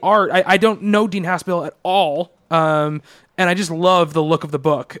love the art. I don't know Dean Haspiel at all. And I just love the look of the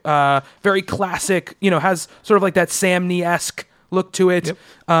book. Very classic, has sort of like that Sam Neill-esque look to it. Yep.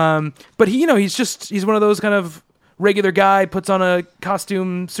 But he's one of those kind of regular guy, puts on a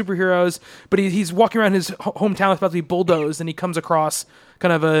costume, superheroes, but he's walking around his hometown that's about to be bulldozed, and he comes across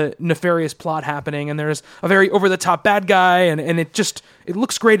kind of a nefarious plot happening, and there's a very over-the-top bad guy, and it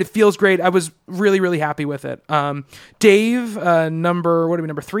looks great, it feels great. I was really, really happy with it. Dave,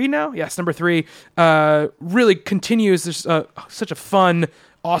 number 3 now? Yes, number 3, really continues this such a fun,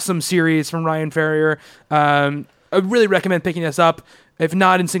 awesome series from Ryan Ferrier. I really recommend picking this up. If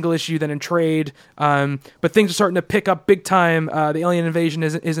not in single issue, then in trade. But things are starting to pick up big time. The alien invasion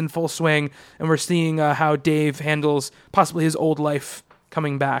is in full swing, and we're seeing how Dave handles possibly his old life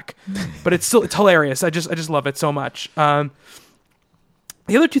coming back. But it's hilarious. I just love it so much.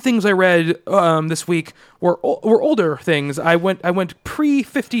 The other two things I read this week were older things. I went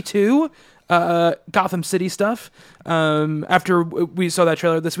pre-52 Gotham City stuff. After we saw that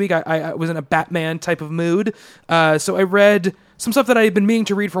trailer this week, I was in a Batman type of mood. So I read some stuff that I had been meaning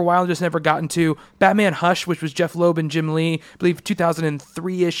to read for a while and just never gotten to. Batman Hush, which was Jeff Loeb and Jim Lee, I believe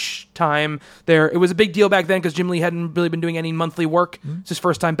 2003-ish time there. It was a big deal back then because Jim Lee hadn't really been doing any monthly work. It's his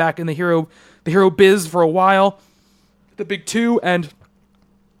first time back in the hero biz for a while. The big two, and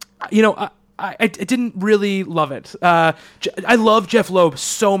I didn't really love it. I love Jeff Loeb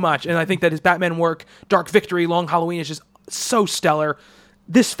so much, and I think that his Batman work, Dark Victory, Long Halloween, is just so stellar.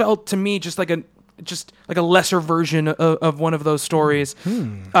 This felt to me just like a lesser version of one of those stories.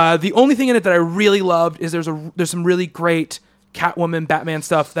 The only thing in it that I really loved is there's some really great Catwoman Batman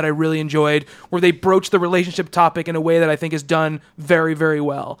stuff that I really enjoyed, where they broach the relationship topic in a way that I think is done very, very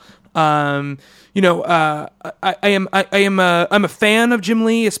well. I'm a fan of Jim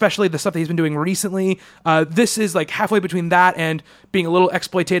Lee, especially the stuff that he's been doing recently. This is like halfway between that and being a little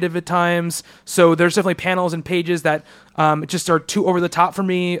exploitative at times. So there's definitely panels and pages that just are too over the top for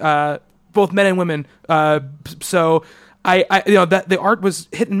me, both men and women. So that the art was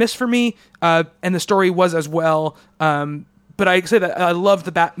hit and miss for me, and the story was as well. But I say that I love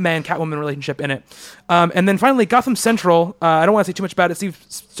the Batman-Catwoman relationship in it. And then finally, Gotham Central. I don't want to say too much about it. Steve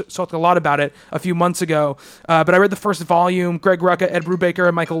talked a lot about it a few months ago. But I read the first volume, Greg Rucka, Ed Brubaker,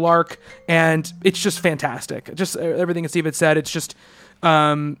 and Michael Lark, and it's just fantastic. Just everything that Steve had said. It's just,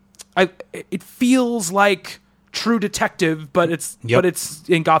 it feels like True Detective, but it's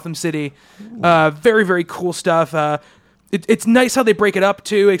in Gotham City. Very, very cool stuff. It's nice how they break it up,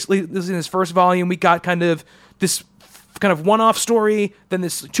 too. This is in his first volume. We got kind of this kind of one-off story, then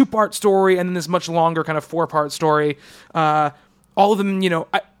this two-part story, and then this much longer kind of four-part story. All of them,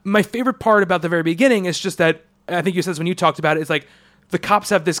 my favorite part about the very beginning is just that, I think you said this when you talked about it, is like the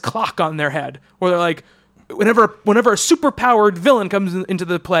cops have this clock on their head where they're like, whenever a super-powered villain comes into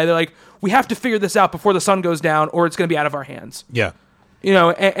the play, they're like, we have to figure this out before the sun goes down or it's going to be out of our hands. Yeah.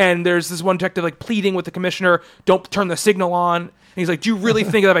 And there's this one detective like pleading with the commissioner, don't turn the signal on. And he's like, do you really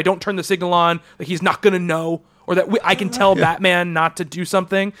think that if I don't turn the signal on, like he's not going to know? Or that I can tell Batman not to do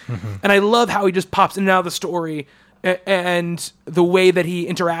something. Mm-hmm. And I love how he just pops in and out of the story and the way that he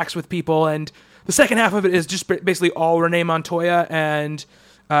interacts with people. And the second half of it is just basically all Renee Montoya, and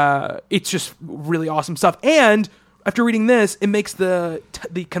it's just really awesome stuff. And after reading this, it makes the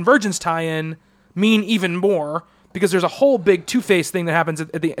Convergence tie-in mean even more, because there's a whole big Two-Face thing that happens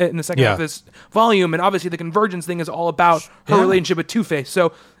in the second half of this volume, and obviously the Convergence thing is all about her relationship with Two-Face.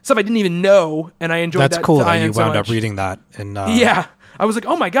 So stuff I didn't even know, and I enjoyed that. That's cool that you so wound much. up reading that. And I was like,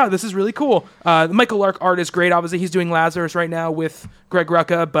 oh my god, this is really cool. The Michael Lark art is great. Obviously, he's doing Lazarus right now with Greg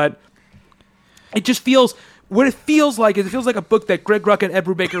Rucka, but it just feels what it feels like is it feels like a book that Greg Rucka and Ed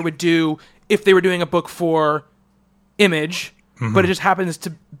Brubaker would do if they were doing a book for Image. Mm-hmm. But it just happens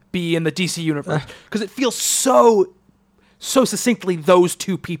to be in the DC universe because it feels so succinctly those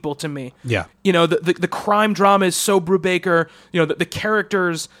two people to me. Yeah, the crime drama is so Brubaker. The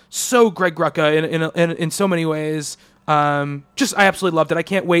characters so Greg Rucka in so many ways. Just I absolutely loved it. I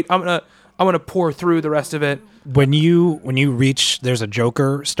can't wait. I'm gonna pour through the rest of it. When you reach, there's a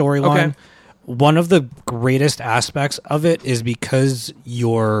Joker storyline. Okay. One of the greatest aspects of it is because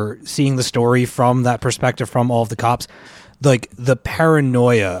you're seeing the story from that perspective, from all of the cops. Like the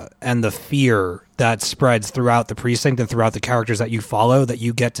paranoia and the fear that spreads throughout the precinct and throughout the characters that you follow, that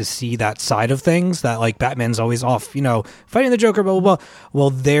you get to see that side of things, that like Batman's always off, fighting the Joker, blah, blah, blah. Well,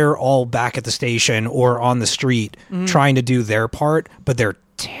 they're all back at the station or on the street trying to do their part, but they're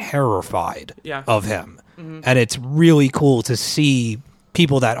terrified of him. Mm-hmm. And it's really cool to see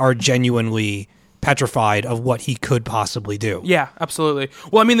people that are genuinely petrified of what he could possibly do. Yeah, absolutely.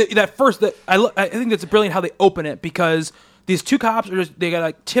 Well, I mean, I think that's brilliant how they open it, because these two cops they got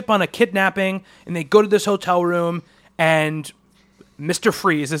a tip on a kidnapping, and they go to this hotel room, and Mr.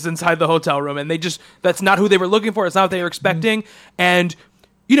 Freeze is inside the hotel room, and that's not who they were looking for. It's not what they were expecting. Mm-hmm. And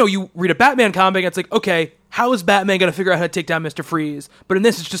you read a Batman comic, and it's like, okay, how is Batman going to figure out how to take down Mr. Freeze? But in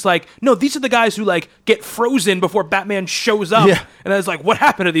this, it's just like, no, these are the guys who like get frozen before Batman shows up. Yeah. And it's like, what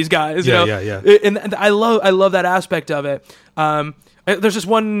happened to these guys? Yeah. And I love that aspect of it. There's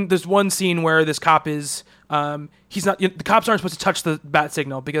one scene where this cop is, he's not, the cops aren't supposed to touch the bat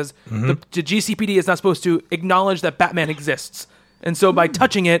signal because the GCPD is not supposed to acknowledge that Batman exists. And so by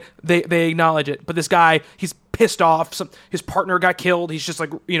touching it, they acknowledge it. But this guy, he's pissed off. His partner got killed. He's just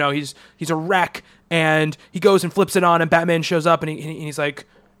like, he's a wreck. And he goes and flips it on, and Batman shows up, and he's like,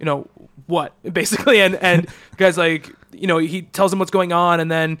 what? Basically, and the guy's like, he tells him what's going on, and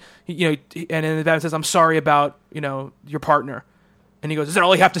then, and then Batman says, I'm sorry about, your partner. And he goes, "Is that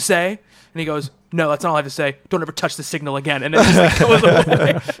all you have to say?" And he goes, "No, that's not all I have to say. Don't ever touch the signal again." And it just like, goes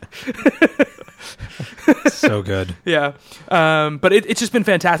away. So good. Yeah. But it's just been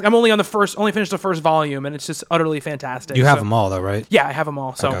fantastic. I'm only finished the first volume, and it's just utterly fantastic. You have them all, though, right? Yeah, I have them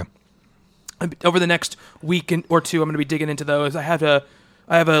all. So Okay. over the next week or two, I'm going to be digging into those. I have a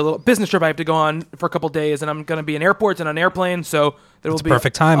little business trip I have to go on for a couple days, and I'm going to be in airports and on airplanes, so there will It's be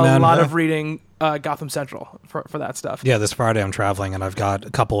perfect time, a man. lot Yeah. of reading Gotham Central for that stuff. Yeah, this Friday I'm traveling, and I've got a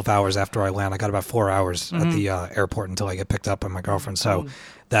couple of hours after I land. I got about 4 hours Mm-hmm. at the airport until I get picked up by my girlfriend. So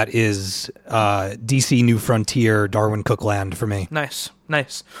that is DC New Frontier, Darwin Cook land for me. Nice.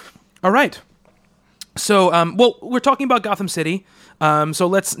 All right. So, well, we're talking about Gotham City, so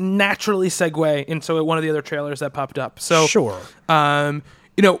let's naturally segue into one of the other trailers that popped up. So, Sure.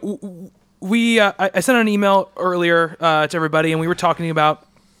 you know, I sent out an email earlier to everybody, and we were talking about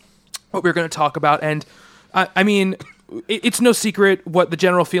what we were going to talk about. And I mean, it's no secret what the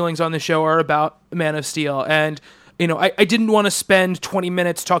general feelings on the show are about Man of Steel. And, you know, I didn't want to spend 20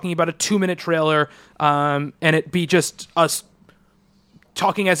 minutes talking about a 2-minute trailer and it be just us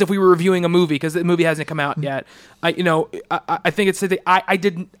talking as if we were reviewing a movie, because the movie hasn't come out yet. I think it's I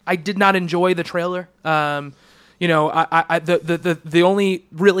did not enjoy the trailer. You know, the only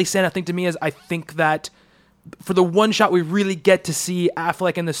really standout thing to me is I think that for the one shot we really get to see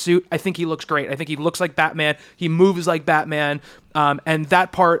Affleck in the suit, I think he looks great. I think he looks like Batman. He moves like Batman, and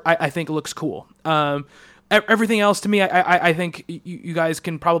that part I think looks cool. Everything else to me, I think you guys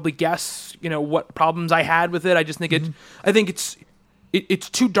can probably guess, you know, what problems I had with it. I just think it's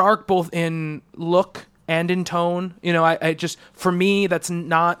too dark both in look and in tone. You know, I just, for me, that's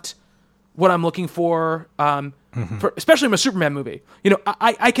not what I'm looking for. Especially in a Superman movie. You know,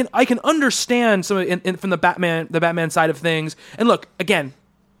 I can understand some of from the Batman side of things. And look, again,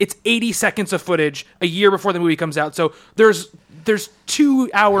 it's 80 seconds of footage a year before the movie comes out. So there's 2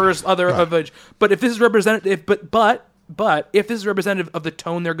 hours of footage. But if this is representative, but if this is representative of the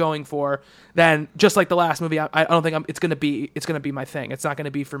tone they're going for, then just like the last movie, I don't think it's gonna be my thing. It's not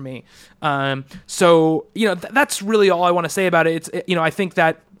gonna be for me. So you know, that's really all I want to say about it. You know, I think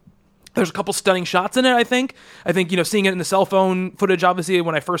that there's a couple stunning shots in it. I think, you know, seeing it in the cell phone footage, obviously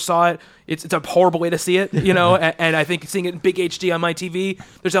when I first saw it, it's a horrible way to see it, you know, and I think seeing it in big HD on my TV,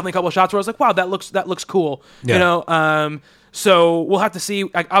 there's definitely a couple of shots where I was like, wow, that looks cool. Yeah. You know, so we'll have to see.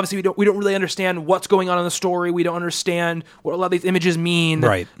 Obviously, we don't really understand what's going on in the story. We don't understand what a lot of these images mean.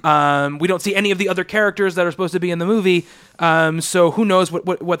 Right. We don't see any of the other characters that are supposed to be in the movie. So who knows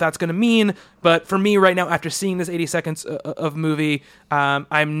what that's going to mean? But for me right now, after seeing this 80 seconds of movie,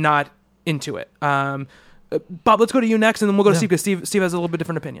 I'm not into it. Bob, let's go to you next, and then we'll go to Steve, because Steve has a little bit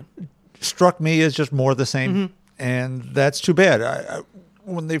different opinion. Struck me as just more of the same, and that's too bad.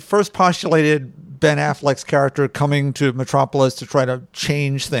 When they first postulated Ben Affleck's character coming to Metropolis to try to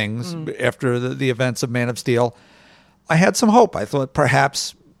change things after the events of Man of Steel, I had some hope. I thought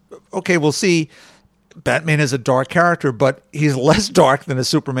perhaps, okay, we'll see. Batman is a dark character, but he's less dark than a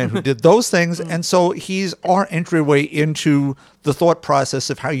Superman who did those things. And so he's our entryway into the thought process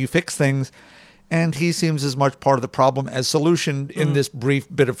of how you fix things. And he seems as much part of the problem as solution in this brief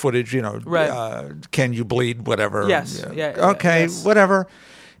bit of footage, you know, Right. Can you bleed, whatever. Yes. Yeah. Yeah. Okay, yes. whatever.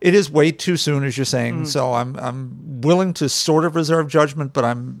 It is way too soon, as you're saying. So I'm willing to sort of reserve judgment, but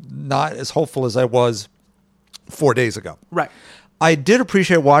I'm not as hopeful as I was 4 days ago. Right. I did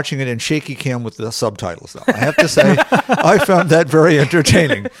appreciate watching it in shaky cam with the subtitles, though. I have to say, I found that very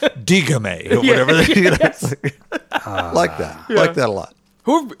entertaining. Digame, or whatever. Like that. Yeah. Like that a lot.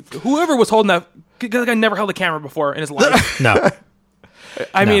 Whoever was holding that guy never held a camera before in his life. No.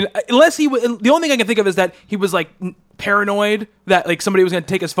 I mean, unless the only thing I can think of is that he was like paranoid that like somebody was going to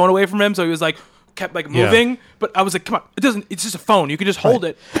take his phone away from him, so he was like kept like moving. Yeah. But I was like, come on, it's just a phone. You can just hold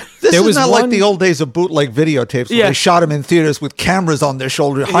it. This There is was not like one- the old days of bootleg videotapes where Yeah. they shot him in theaters with cameras on their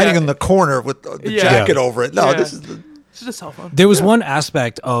shoulder, hiding Yeah. in the corner with the Yeah. jacket over it. No, Yeah. this is It's just a cell phone. There was one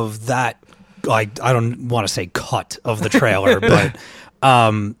aspect of that, like, I don't want to say cut of the trailer, but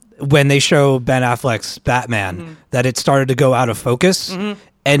when they show Ben Affleck's Batman, that it started to go out of focus.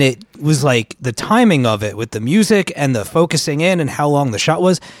 And it was like the timing of it with the music and the focusing in and how long the shot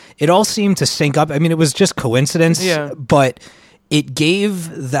was, it all seemed to sync up. I mean, it was just coincidence, but it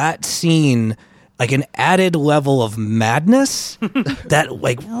gave that scene like an added level of madness that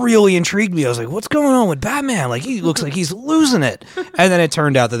like really intrigued me. I was like, what's going on with Batman? Like, he looks like he's losing it. And then it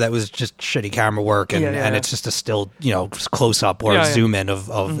turned out that was just shitty camera work and, and it's just a still, you know, close up or zoom in of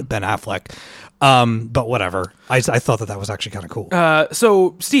Ben Affleck. But whatever. I thought that was actually kind of cool.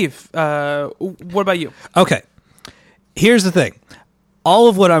 So, Steve, what about you? Okay. Here's the thing. all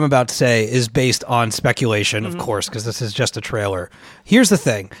of what I'm about to say is based on speculation, of course, because this is just a trailer. Here's the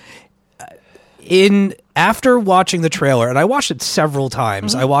thing. After watching the trailer, and I watched it several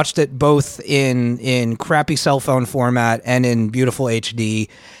times. I watched it both in crappy cell phone format and in beautiful HD.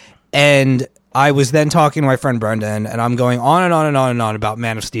 And I was then talking to my friend Brendan, and I'm going on and on and on and on about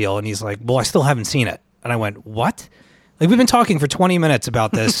Man of Steel, and he's like, well, I still haven't seen it. And I went, what? Like, we've been talking for 20 minutes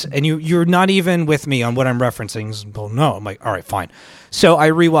about this, and you're not even with me on what I'm referencing. He's like, well, no. I'm like, all right, fine. So I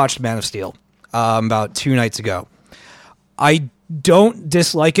rewatched Man of Steel about 2 nights ago. I don't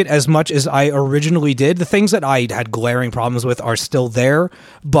dislike it as much as I originally did. The things that I had glaring problems with are still there,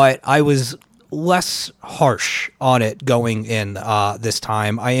 but I was less harsh on it going in this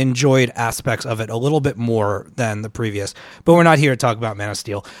time. I enjoyed aspects of it a little bit more than the previous, but we're not here to talk about Man of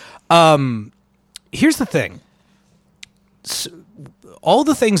Steel. Here's the thing. All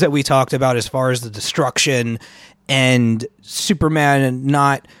the things that we talked about as far as the destruction and Superman, and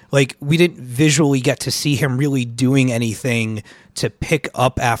not like we didn't visually get to see him really doing anything to pick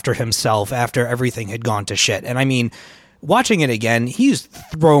up after himself after everything had gone to shit. And I mean, watching it again, he's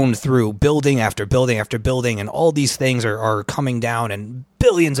thrown through building after building after building, and all these things are coming down, and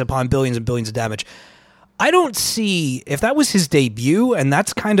billions upon billions and billions of damage. I don't see, if that was his debut and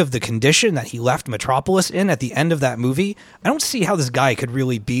that's kind of the condition that he left Metropolis in at the end of that movie, I don't see how this guy could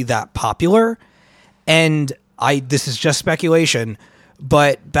really be that popular. And this is just speculation,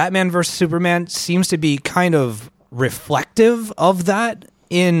 but Batman vs. Superman seems to be kind of reflective of that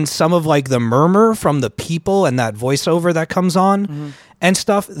in some of like the murmur from the people and that voiceover that comes on and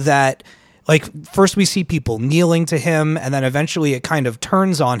stuff, that like first we see people kneeling to him, and then eventually it kind of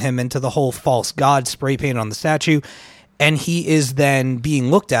turns on him into the whole false god spray paint on the statue. And he is then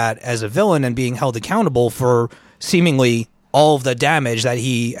being looked at as a villain and being held accountable for seemingly all of the damage that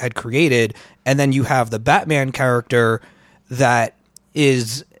he had created. And then you have the Batman character that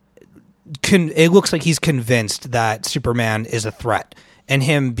is, it looks like he's convinced that Superman is a threat, and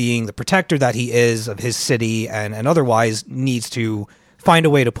him being the protector that he is of his city and otherwise needs to find a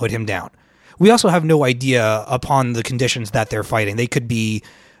way to put him down. We also have no idea upon the conditions that they're fighting. They could be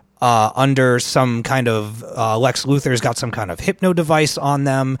under some kind of Lex Luthor's got some kind of hypno device on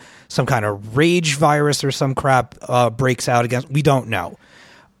them, some kind of rage virus or some crap breaks out against. We don't know.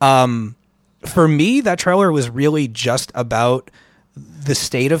 For me, that trailer was really just about the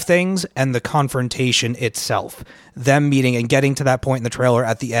state of things and the confrontation itself. Them meeting and getting to that point in the trailer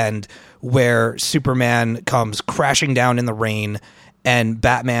at the end where Superman comes crashing down in the rain and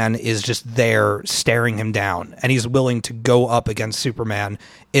Batman is just there staring him down, and he's willing to go up against Superman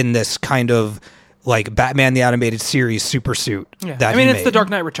in this kind of like Batman the Animated Series super suit. Yeah. That I mean, he it's made. the Dark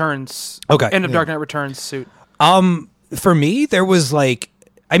Knight Returns. Okay. End of Dark Knight Returns suit. For me, there was like,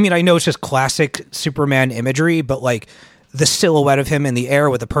 I mean, I know it's just classic Superman imagery, but like the silhouette of him in the air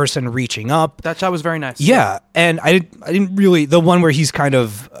with a person reaching up. That shot was very nice. Yeah, and I didn't really, the one where he's kind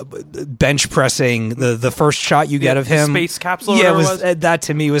of bench pressing, the first shot you get of him, space capsule. Yeah, Or whatever it was. that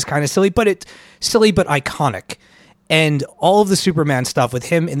to me was kind of silly, but iconic. And all of the Superman stuff with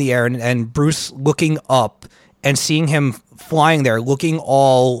him in the air and Bruce looking up and seeing him flying there, looking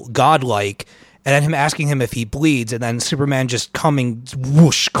all godlike, and then him asking him if he bleeds, and then Superman just coming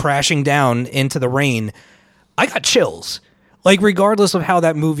whoosh crashing down into the rain. I got chills. Like, regardless of how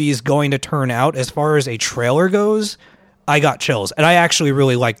that movie is going to turn out, as far as a trailer goes, I got chills. And I actually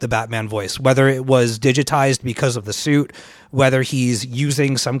really liked the Batman voice, whether it was digitized because of the suit, whether he's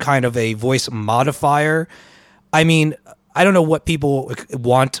using some kind of a voice modifier. I mean, I don't know what people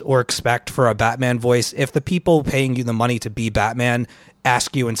want or expect for a Batman voice. If the people paying you the money to be Batman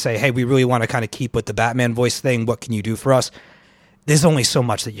ask you and say, hey, we really want to kind of keep with the Batman voice thing, what can you do for us? There's only so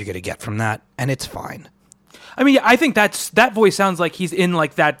much that you're going to get from that, and it's fine. I mean, I think that voice sounds like he's in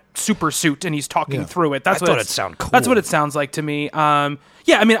like that super suit and he's talking through it. That's I thought it sounded cool. That's what it sounds like to me. Yeah,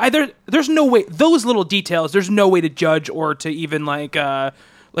 I mean, there's no way, those little details, there's no way to judge or to even like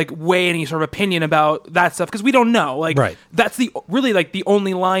weigh any sort of opinion about that stuff, because we don't know. Like, right. That's really like the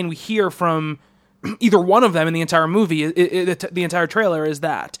only line we hear from either one of them in the entire movie, the entire trailer, is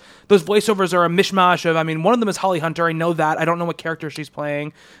that. Those voiceovers are a mishmash of, I mean, one of them is Holly Hunter, I know that. I don't know what character she's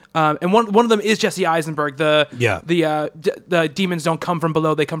playing. And one of them is Jesse Eisenberg. The demons don't come from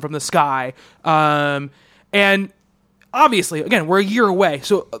below, they come from the sky. And obviously, again, we're a year away.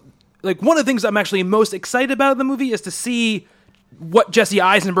 So, like, one of the things I'm actually most excited about in the movie is to see what Jesse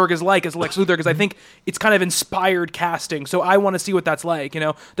Eisenberg is like as Lex Luthor, because I think it's kind of inspired casting. So I want to see what that's like. You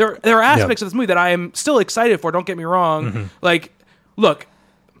know, there are aspects of this movie that I am still excited for. Don't get me wrong. Like, look,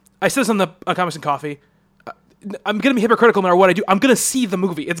 I said this on the Comics and Coffee. I'm going to be hypocritical no matter what I do. I'm going to see the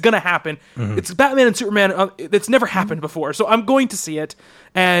movie. It's going to happen. It's Batman and Superman. It's never happened before. So I'm going to see it.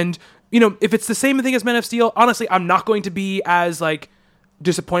 And, if it's the same thing as Man of Steel, honestly, I'm not going to be as, like,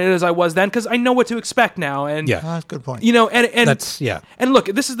 disappointed as I was then because I know what to expect now. And, That's a good point. and That's And look,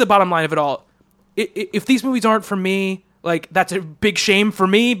 this is the bottom line of it all. If these movies aren't for me, like, that's a big shame for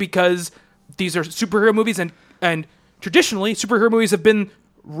me because these are superhero movies and traditionally superhero movies have been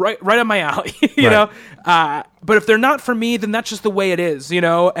right up my alley, you know. But if they're not for me, then that's just the way it is,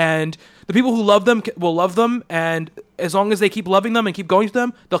 And the people who love them will love them, and as long as they keep loving them and keep going to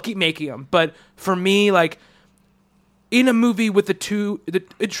them, they'll keep making them. But for me, like in a movie with in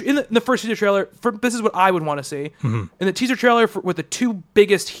the first teaser trailer, this is what I would want to see in the teaser trailer with the two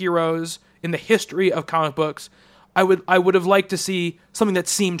biggest heroes in the history of comic books. I would have liked to see something that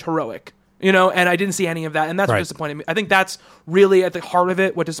seemed heroic. And I didn't see any of that, and that's what disappointed me. I think that's really at the heart of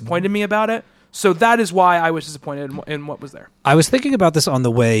it, what disappointed me about it. So that is why I was disappointed in what was there. I was thinking about this on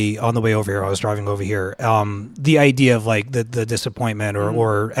the way over here. I was driving over here. The idea of like the disappointment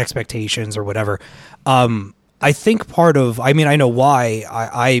or expectations or whatever. I think I know why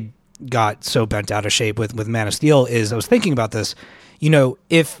I got so bent out of shape with Man of Steel is I was thinking about this.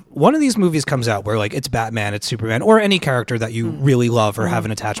 If one of these movies comes out where like it's Batman, it's Superman, or any character that you really love or have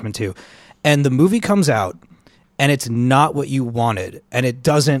an attachment to, and the movie comes out and it's not what you wanted and it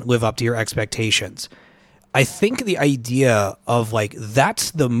doesn't live up to your expectations, I think the idea of like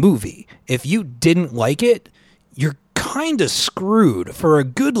that's the movie. If you didn't like it, you're kind of screwed for a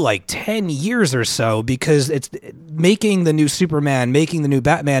good like 10 years or so because it's making the new Superman, making the new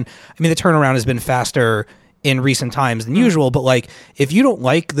Batman. I mean, the turnaround has been faster in recent times than usual, but like if you don't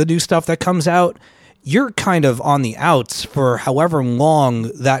like the new stuff that comes out, you're kind of on the outs for however long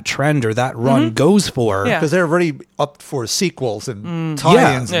that trend or that run goes for. Because they're already up for sequels and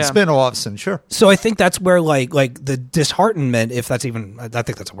tie-ins and spin-offs and sure. So I think that's where like the disheartenment, if that's even, I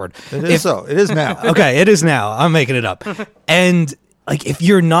think that's a word. It is now. Okay, it is now. I'm making it up. And like if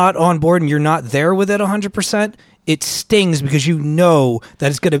you're not on board and you're not there with it 100%, it stings because you know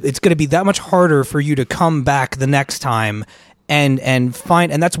that it's gonna be that much harder for you to come back the next time and find,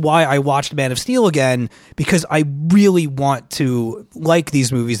 and that's why I watched Man of Steel again, because I really want to like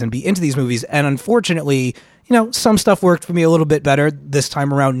these movies and be into these movies. And unfortunately, some stuff worked for me a little bit better this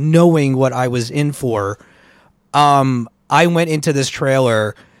time around, knowing what I was in for. I went into this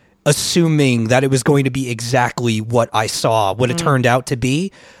trailer assuming that it was going to be exactly what I saw, what it turned out to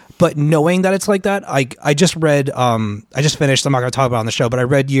be. But knowing that it's like that, I just read, I just finished, I'm not going to talk about it on the show, but I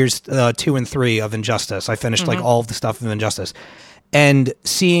read years 2 and 3 of Injustice. I finished like all of the stuff of Injustice. And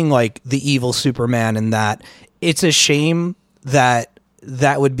seeing like the evil Superman in that, it's a shame that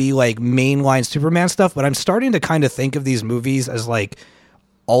would be like mainline Superman stuff, but I'm starting to kind of think of these movies as like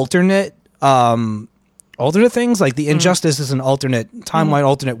alternate things. Like the Injustice is an alternate timeline,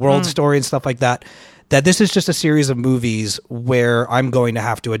 alternate world story and stuff like that. That this is just a series of movies where I'm going to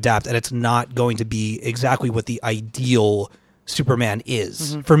have to adapt, and it's not going to be exactly what the ideal Superman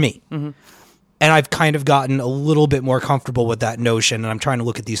is for me. And I've kind of gotten a little bit more comfortable with that notion, and I'm trying to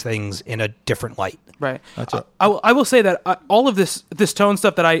look at these things in a different light. Right. I will say that all of this tone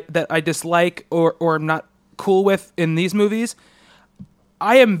stuff that I dislike or am not cool with in these movies,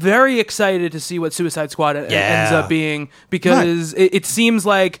 I am very excited to see what Suicide Squad ends up being, because it seems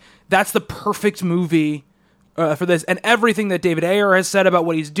like that's the perfect movie for this, and everything that David Ayer has said about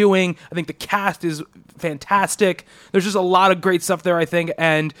what he's doing. I think the cast is fantastic. There's just a lot of great stuff there, I think,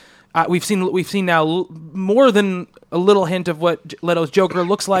 and we've seen now more than a little hint of what Leto's Joker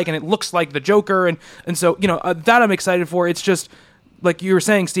looks like, and it looks like the Joker, and so that I'm excited for. It's just like you were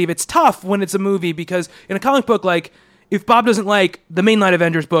saying, Steve. It's tough when it's a movie because in a comic book, like if Bob doesn't like the mainline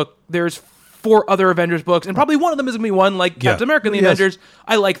Avengers book, there's 4 other Avengers books, and probably one of them is going to be one like Captain America and the Avengers.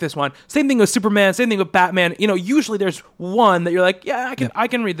 I like this one. Same thing with Superman, same thing with Batman. Usually there's one that you're like, I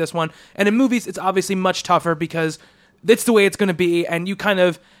can read this one. And in movies, it's obviously much tougher because it's the way it's going to be, and you kind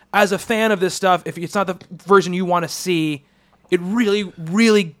of, as a fan of this stuff, if it's not the version you want to see, it really,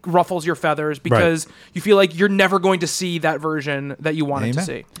 really ruffles your feathers because you feel like you're never going to see that version that you wanted to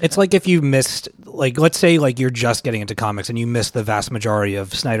see. It's like if you missed, like, let's say like you're just getting into comics and you missed the vast majority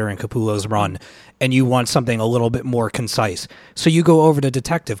of Snyder and Capullo's run and you want something a little bit more concise. So you go over to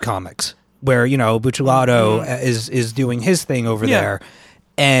Detective Comics where, Buccellato is doing his thing over there.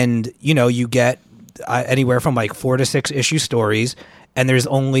 And, you get anywhere from like 4 to 6 issue stories. And there's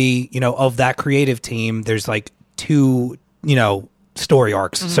only, of that creative team, there's like 2 story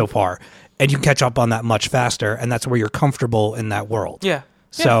arcs so far, and you can catch up on that much faster, and that's where you're comfortable in that world.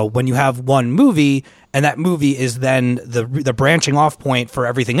 So when you have one movie, and that movie is then the branching off point for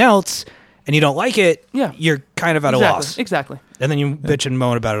everything else, and you don't like it, Yeah. you're kind of at a Exactly. loss. Exactly. And then you bitch and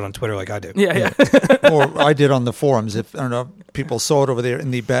moan about it on Twitter like I do. Yeah. Or I did on the forums. If I don't know, people saw it over there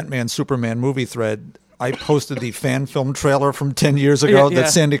in the Batman Superman movie thread. I posted the fan film trailer from 10 years ago Yeah. that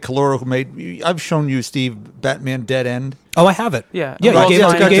Sandy Calora who made. I've shown you, Steve, Batman Dead End. Oh, I have it. Yeah. Yeah, World's you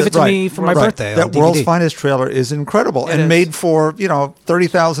gave Finest. it to me for my birthday. That on World's DVD. Finest trailer is incredible It and is. made for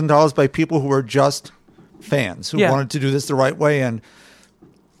 $30,000 by people who are just fans who Yeah. wanted to do this the right way. And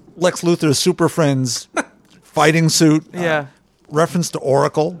Lex Luthor's Super Friends fighting suit, Yeah. reference to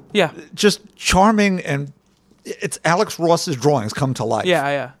Oracle, Yeah. just charming, and it's Alex Ross's drawings come to life.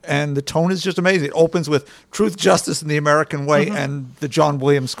 Yeah. And the tone is just amazing. It opens with truth, justice, and the American way, Mm-hmm. and the John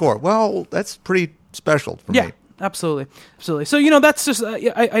Williams score. Well, that's pretty special for Yeah. me. Absolutely. So that's just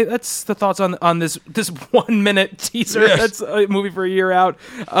that's the thoughts on this 1 minute teaser. Yes. That's a movie for a year out.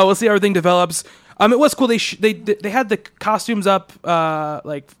 We'll see how everything develops. It was cool. They had the costumes up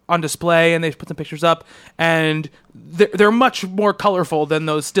like on display, and they put some pictures up, and they're much more colorful than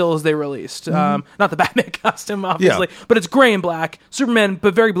those stills they released. Not the Batman costume, obviously, but it's gray and black. Superman,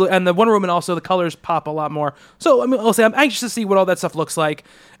 but very blue, and the Wonder Woman also. The colors pop a lot more. So I'll say I'm anxious to see what all that stuff looks like.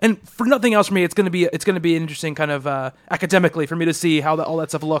 And for nothing else, for me, it's going to be an interesting kind of academically for me to see how all that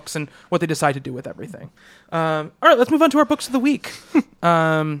stuff looks and what they decide to do with everything. All right, let's move on to our books of the week.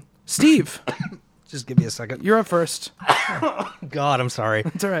 Steve. Just give me a second. You're up first. God, I'm sorry.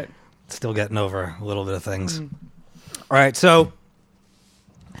 It's all right. Still getting over a little bit of things. All right, so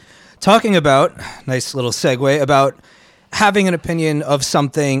talking about, nice little segue, about having an opinion of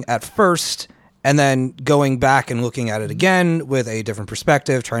something at first and then going back and looking at it again with a different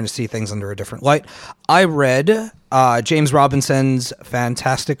perspective, trying to see things under a different light. I read James Robinson's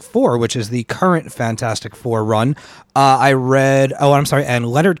Fantastic Four, which is the current Fantastic Four run. I read, and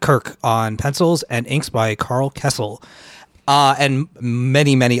Leonard Kirk on pencils and inks by Carl Kessel. And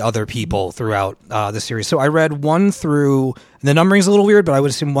many, many other people throughout the series. So I read 1 through, the numbering's a little weird, but I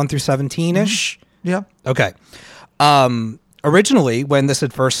would assume 1 through 17-ish. Yeah. Okay. Originally, when this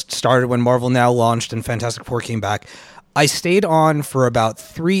had first started, when Marvel Now launched and Fantastic Four came back, I stayed on for about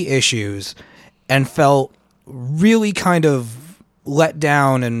 3 issues and felt really kind of let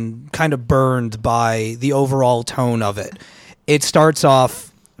down and kind of burned by the overall tone of it. It starts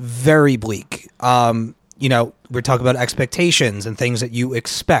off very bleak. We're talking about expectations and things that you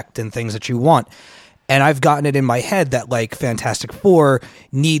expect and things that you want. And I've gotten it in my head that like Fantastic Four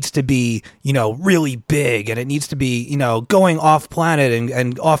needs to be, really big, and it needs to be, going off planet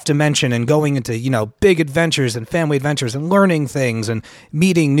and off dimension and going into, big adventures and family adventures and learning things and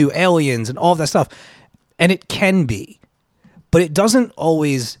meeting new aliens and all of that stuff. And it can be, but it doesn't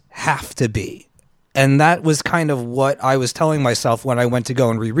always have to be. And that was kind of what I was telling myself when I went to go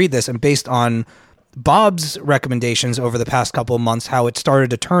and reread this, and based on Bob's recommendations over the past couple of months, how it started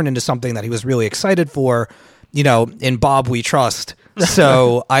to turn into something that he was really excited for, in Bob we trust.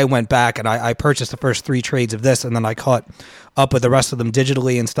 So I went back and I purchased the first 3 trades of this, and then I caught up with the rest of them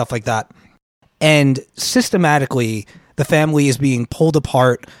digitally and stuff like that. And systematically, the family is being pulled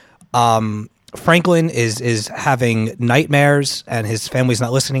apart. Franklin is having nightmares, and his family's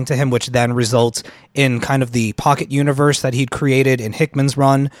not listening to him, which then results in kind of the pocket universe that he'd created in Hickman's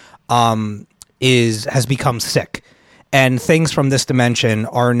run. Has become sick, and things from this dimension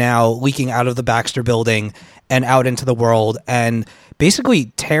are now leaking out of the Baxter building and out into the world, and basically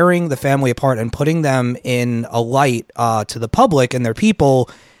tearing the family apart and putting them in a light to the public and their people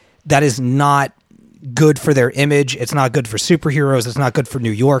that is not good for their image. It's not good for superheroes. It's not good for New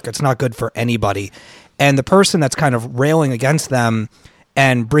York. It's not good for anybody. And the person that's kind of railing against them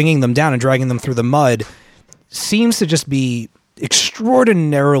and bringing them down and dragging them through the mud seems to just be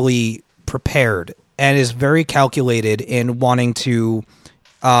extraordinarily prepared and is very calculated in wanting to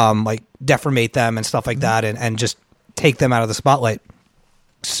deformate them and stuff like that, and just take them out of the spotlight.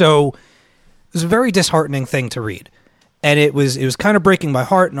 So it was a very disheartening thing to read, and it was kind of breaking my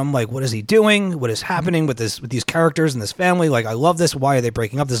heart. And I'm like, what is he doing? What is happening with these characters and this family? Like, I love this. Why are they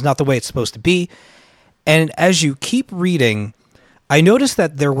breaking up? This is not the way it's supposed to be. And as you keep reading, I noticed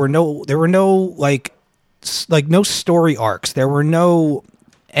that there were no like no story arcs. There were no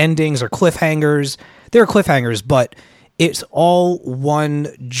endings or cliffhangers. There are cliffhangers, but it's all one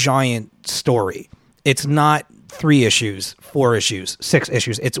giant story. It's not 3 issues, 4 issues, 6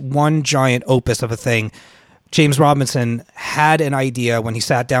 issues. It's one giant opus of a thing. James Robinson had an idea when he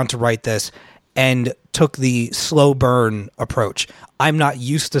sat down to write this and took the slow burn approach. I'm not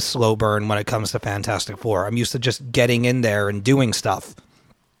used to slow burn when it comes to Fantastic Four. I'm used to just getting in there and doing stuff.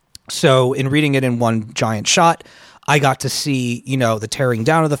 So in reading it in one giant shot, I got to see, the tearing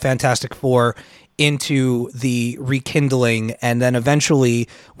down of the Fantastic Four into the rekindling, and then eventually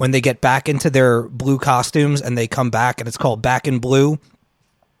when they get back into their blue costumes and they come back and it's called Back in Blue,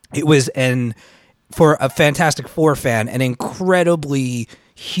 it was for a Fantastic Four fan, an incredibly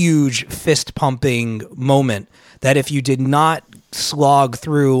huge fist pumping moment that if you did not slog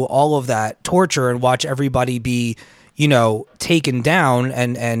through all of that torture and watch everybody be, taken down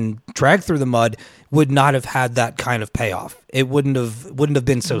and dragged through the mud, would not have had that kind of payoff. It wouldn't have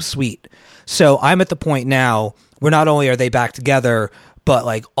been so sweet. So I'm at the point now where not only are they back together, but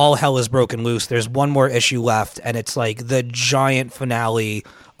like all hell is broken loose. There's one more issue left, and it's like the giant finale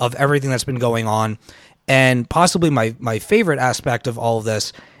of everything that's been going on. And possibly my favorite aspect of all of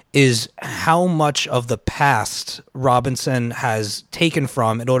this is how much of the past Robinson has taken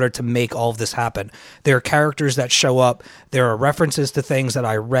from in order to make all of this happen. There are characters that show up. There are references to things that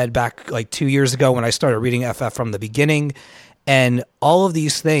I read back like 2 years ago when I started reading FF from the beginning. And all of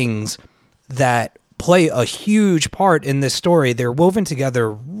these things that play a huge part in this story, they're woven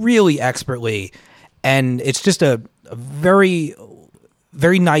together really expertly. And it's just a very,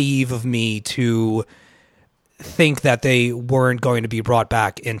 very naive of me to think that they weren't going to be brought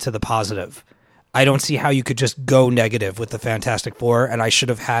back into the positive. I don't see how you could just go negative with the Fantastic Four, and I should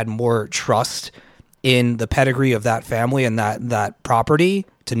have had more trust in the pedigree of that family and that property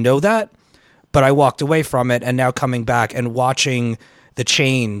to know that. But I walked away from it, and now coming back and watching the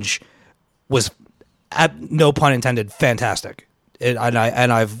change was, no pun intended, fantastic.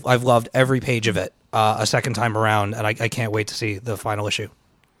 I've loved every page of it a second time around, and I can't wait to see the final issue.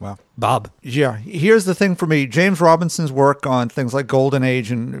 Wow. Bob. Yeah, here's the thing for me. James Robinson's work on things like Golden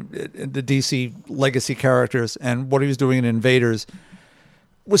Age and the DC legacy characters and what he was doing in Invaders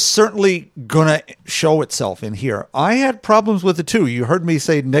was certainly going to show itself in here. I had problems with it too. You heard me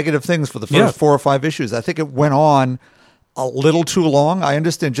say negative things for the first 4 or 5 issues. I think it went on a little too long. I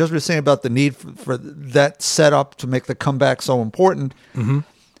understand just what you're saying about the need for that setup to make the comeback so important. Mm-hmm.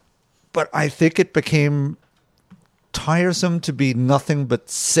 But I think it became tiresome to be nothing but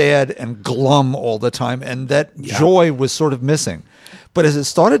sad and glum all the time, and that joy was sort of missing. But as it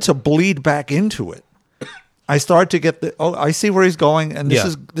started to bleed back into it, I started to get I see where he's going, and this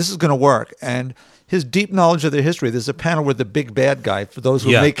is going to work. And his deep knowledge of the history. There's a panel with the big bad guy, for those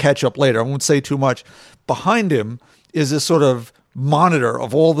who may catch up later. I won't say too much. Behind him is this sort of monitor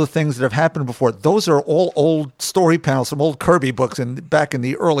of all the things that have happened before. Those are all old story panels from old Kirby books back in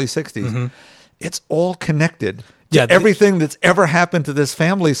the early 60s. Mm-hmm. It's all connected to everything that's ever happened to this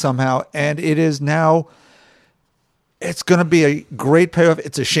family somehow, and it is now, it's going to be a great payoff.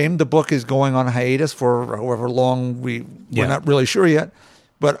 It's a shame the book is going on hiatus for however long we're not really sure yet.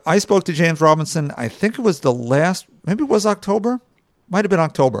 But I spoke to James Robinson, I think it was maybe it was October? Might have been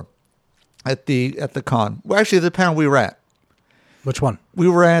October at the con. Well, actually, the panel we were at. Which one? We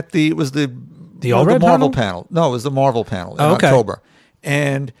were at the Marvel panel? No, it was the Marvel panel in October.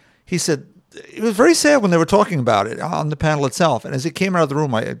 And he said, it was very sad when they were talking about it on the panel itself. And as he came out of the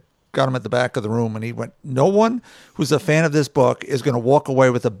room, I got him at the back of the room, and he went, no one who's a fan of this book is going to walk away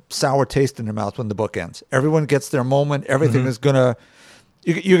with a sour taste in their mouth when the book ends. Everyone gets their moment. Everything is going to,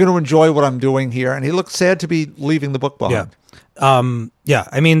 you're going to enjoy what I'm doing here. And he looked sad to be leaving the book behind. Yeah.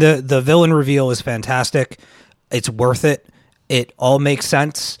 I mean, the villain reveal is fantastic. It's worth it. It all makes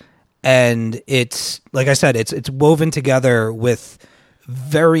sense. And it's, like I said, it's woven together with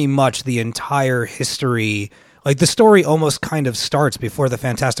very much the entire history. Like, the story almost kind of starts before the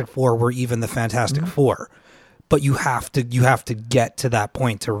Fantastic Four were even the Fantastic Four. But you have to get to that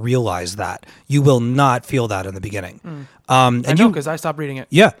point to realize that. You will not feel that in the beginning. And I know, because I stopped reading it.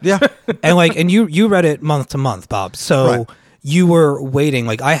 Yeah. and you read it month to month, Bob. So you were waiting.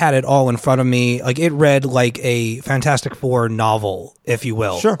 Like, I had it all in front of me. Like, it read like a Fantastic Four novel, if you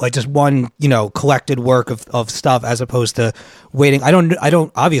will. Sure. Like, just one, collected work of stuff, as opposed to waiting. I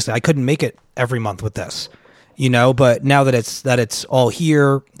don't obviously I couldn't make it every month with this. But now that it's all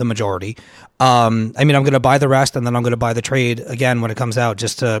here, the majority, I'm going to buy the rest, and then I'm going to buy the trade again when it comes out,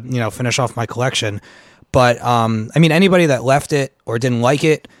 just to, finish off my collection. But, anybody that left it or didn't like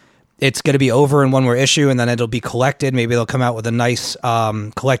it, it's going to be over in one more issue, and then it'll be collected. Maybe they'll come out with a nice,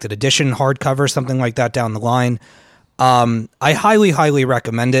 collected edition hardcover, something like that down the line. I highly, highly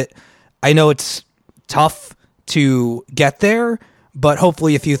recommend it. I know it's tough to get there, but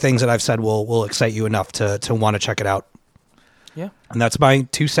hopefully a few things that I've said will excite you enough to want to check it out. Yeah. And that's my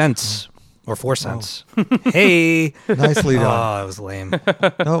 2 cents or 4 cents. Oh. Hey. Nicely done. Oh, that was lame.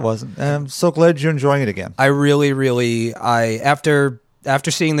 No, it wasn't. I'm so glad you're enjoying it again. I really, really, after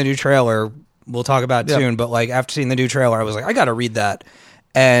seeing the new trailer, we'll talk about it soon, but like after seeing the new trailer, I was like, I got to read that.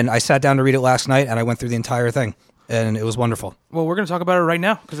 And I sat down to read it last night, and I went through the entire thing. and it was wonderful. Well, we're going to talk about it right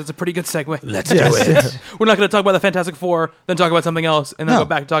now because it's a pretty good segue. Let's do it. We're not going to talk about the Fantastic Four, then talk about something else, and then No. go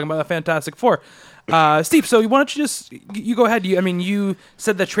back to talking about the Fantastic Four. Steve, so why don't you just you go ahead? You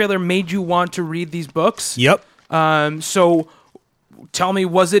said the trailer made you want to read these books. Yep. So tell me,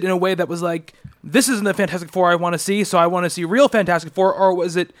 was it in a way that was like, this isn't the Fantastic Four I want to see, so I want to see real Fantastic Four, or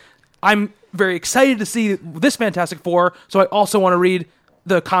was it, I'm very excited to see this Fantastic Four, so I also want to read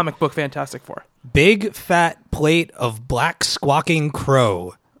the comic book Fantastic Four? Big fat plate of black squawking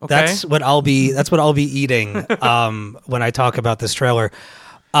crow. Okay. That's what I'll be eating when I talk about this trailer.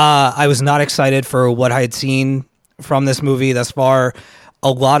 I was not excited for what I had seen from this movie thus far.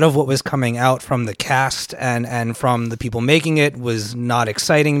 A lot of what was coming out from the cast and from the people making it was not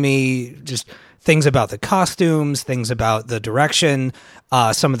exciting me. Just things about the costumes, things about the direction,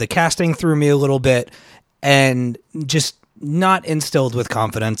 some of the casting threw me a little bit, and just not instilled with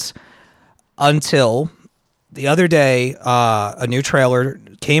confidence until the other day. A new trailer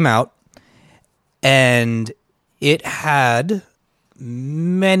came out, and it had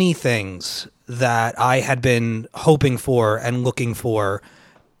many things that I had been hoping for and looking for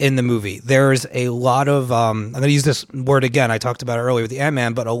in the movie. There's a lot of, I'm going to use this word again, I talked about it earlier with the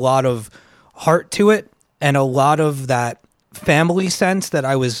Ant-Man, but a lot of heart to it and a lot of that family sense that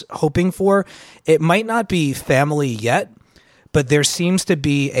I was hoping for. It might not be family yet, but there seems to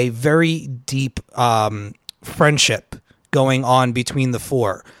be a very deep friendship going on between the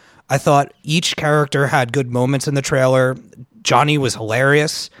four. I thought each character had good moments in the trailer. Johnny was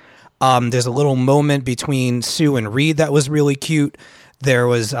hilarious. There's a little moment between Sue and Reed that was really cute. There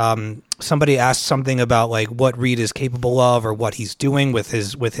was somebody asked something about like what Reed is capable of or what he's doing with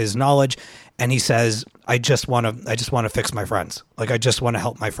his knowledge, and he says, "I just want to fix my friends. Like I just want to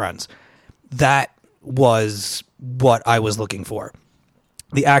help my friends." That was what I was looking for.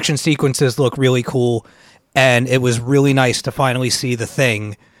 The action sequences look really cool, and it was really nice to finally see the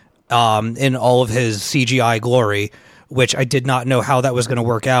Thing in all of his CGI glory, which I did not know how that was going to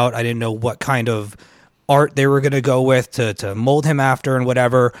work out. I didn't know what kind of art they were going to go with to mold him after and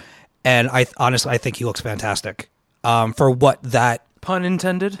whatever. And I honestly think he looks fantastic for what that... Pun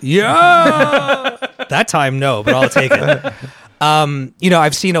intended? Yeah! That time, no, but I'll take it.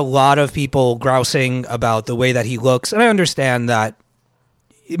 I've seen a lot of people grousing about the way that he looks, and I understand that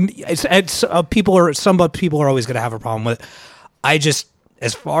some people are always going to have a problem with it. I just,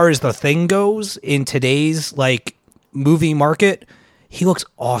 as far as the Thing goes, in today's like movie market, he looks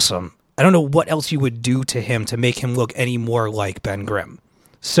awesome. I don't know what else you would do to him to make him look any more like Ben Grimm.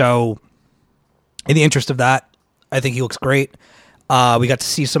 So, in the interest of that, I think he looks great. We got to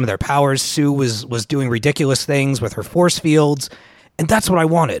see some of their powers. Sue was doing ridiculous things with her force fields, and that's what I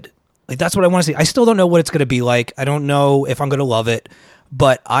wanted. Like that's what I want to see. I still don't know what it's going to be like. I don't know if I'm going to love it,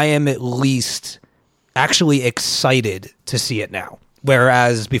 but I am at least actually excited to see it now.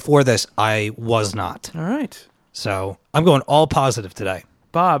 Whereas before this, I was not. All right. So I'm going all positive today.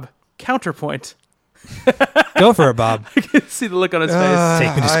 Bob, counterpoint. Go for it, Bob. I can see the look on his face.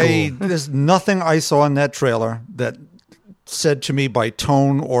 Take me to school. There's nothing I saw in that trailer that said to me by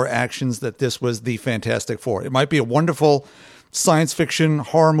tone or actions that this was the Fantastic Four. It might be a wonderful science fiction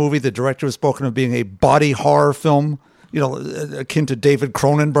horror movie. The director has spoken of being a body horror film, akin to David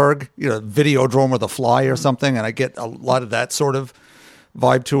Cronenberg, Videodrome or The Fly or something. And I get a lot of that sort of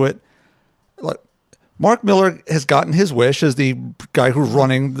vibe to it. Look, Mark Miller has gotten his wish as the guy who's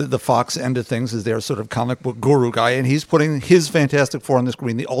running the Fox end of things, as their sort of comic book guru guy, and he's putting his Fantastic Four on the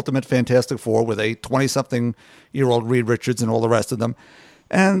screen, the ultimate Fantastic Four with a 20-something-year-old Reed Richards and all the rest of them.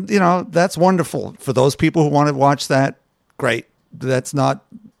 And, that's wonderful. For those people who want to watch that, great. There's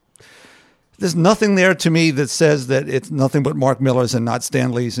nothing there to me that says that it's nothing but Mark Miller's and not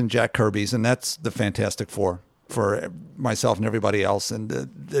Stan Lee's and Jack Kirby's, and that's the Fantastic Four for myself and everybody else. And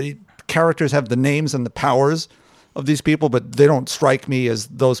the characters have the names and the powers of these people, but they don't strike me as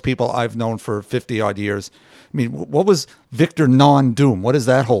those people I've known for 50-odd years. I mean, what was Victor Non-Doom? What is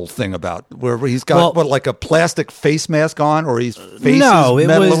that whole thing about? Where he's got, like a plastic face mask on, or he's metal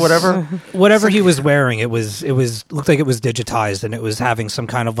or whatever? Whatever he was wearing, it looked like it was digitized, and it was having some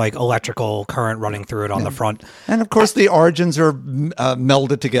kind of like electrical current running through it on the front. And of course, the origins are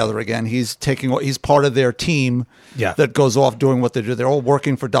melded together again. He's part of their team that goes off doing what they do. They're all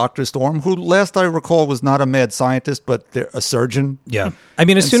working for Dr. Storm, who last I recall was not a mad scientist, but they're a surgeon. Yeah. I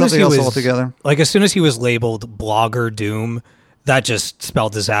mean, as soon as he was labeled Blogger Doom, that just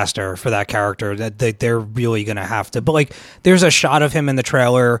spelled disaster for that character. That they're really going to have to. But like, there's a shot of him in the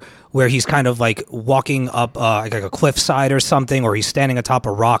trailer where he's kind of like walking up like a cliffside or something, or he's standing atop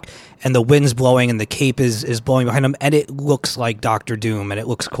a rock, and the wind's blowing and the cape is blowing behind him, and it looks like Doctor Doom, and it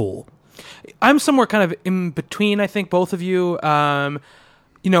looks cool. I'm somewhere kind of in between. I think both of you. There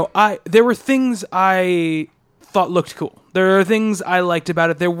were things I thought looked cool. There are things I liked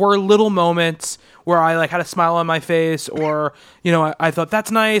about it. There were little moments where I like had a smile on my face, or I thought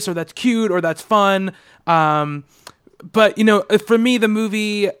that's nice, or that's cute, or that's fun. But for me, the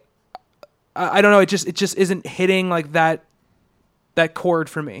movie, I don't know. It just isn't hitting like that chord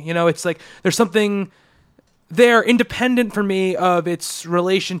for me. It's like there's something there independent for me of its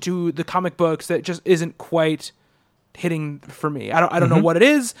relation to the comic books that just isn't quite hitting for me. I don't know what it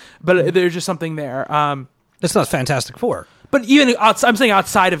is, but there's just something there. It's not Fantastic Four. But even I'm saying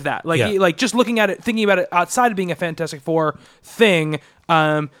outside of that, Yeah. like just looking at it, thinking about it outside of being a Fantastic Four thing,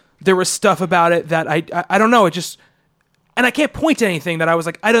 there was stuff about it that I don't know. It just, and I can't point to anything that I was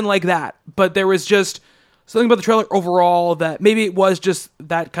like, I didn't like that. But there was just something about the trailer overall that maybe it was just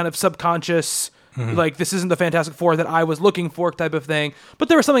that kind of subconscious, like this isn't the Fantastic Four that I was looking for type of thing. But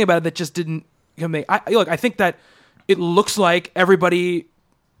there was something about it that just didn't come me. I think that it looks like everybody,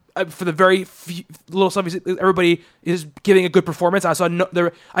 for the very few, little stuff, everybody is giving a good performance. I saw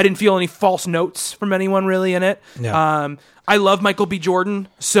I didn't feel any false notes from anyone really in it. Yeah. I love Michael B. Jordan,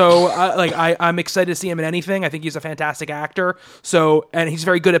 so I'm excited to see him in anything. I think he's a fantastic actor. So, and he's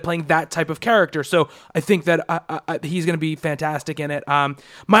very good at playing that type of character. So I think that he's going to be fantastic in it.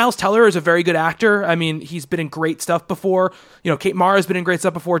 Miles Teller is a very good actor. I mean, he's been in great stuff before. Kate Mara's been in great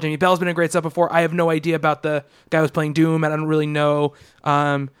stuff before. Jamie Bell's been in great stuff before. I have no idea about the guy who's playing Doom, and I don't really know.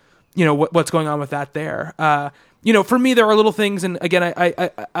 What's going on with that there. For me, there are little things, and again,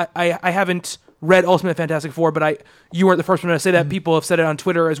 I haven't read Ultimate Fantastic Four, but you weren't the first one to say that. People have said it on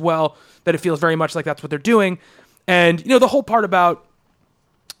Twitter as well, that it feels very much like that's what they're doing. And, the whole part about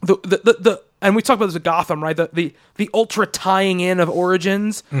the and we talked about this with Gotham, right? The ultra tying in of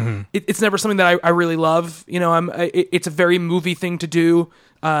origins. It's never something that I really love. It's a very movie thing to do.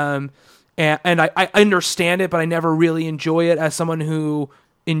 And I understand it, but I never really enjoy it as someone who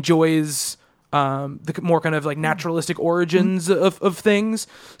enjoys the more kind of like naturalistic origins of things.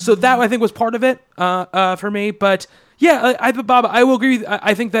 So that I think was part of it for me. But yeah, Bob, I will agree.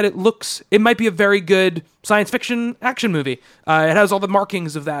 I think that it might be a very good science fiction action movie. It has all the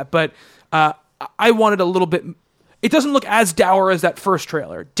markings of that, but I wanted a little bit. It doesn't look as dour as that first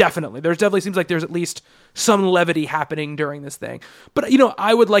trailer. Definitely, definitely seems like there's at least some levity happening during this thing. But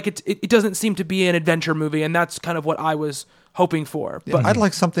I would like it. It doesn't seem to be an adventure movie, and that's kind of what I was hoping for. But I'd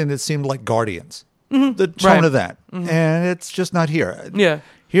like something that seemed like Guardians, the tone Right. of that, and it's just not here. Yeah.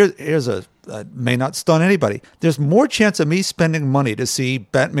 Here's a may not stun anybody. There's more chance of me spending money to see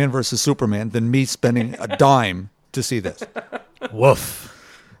Batman versus Superman than me spending a dime to see this. Woof.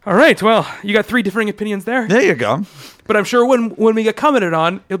 all right, well, you got 3 differing opinions there. There you go. But I'm sure when we get commented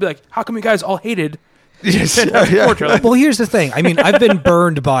on, it'll be like, how come you guys all hated Yes. Fantastic Yeah. Four trailer? Well, here's the thing. I mean, I've been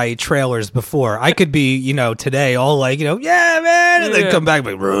burned by trailers before. I could be, today all like, yeah, man, and then Yeah. come back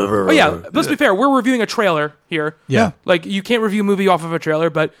like, Oh yeah, let's be fair. We're reviewing a trailer here. Yeah. Like you can't review a movie off of a trailer,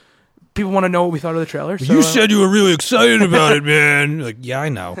 but people want to know what we thought of the trailer. So, You said you were really excited about it, man. Like, yeah, I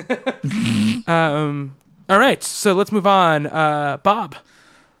know. all right, so let's move on. Bob.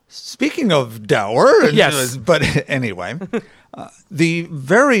 Speaking of dour, Yes. but anyway, the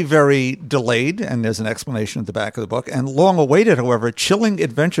very, very delayed, and there's an explanation at the back of the book, and long awaited, however, Chilling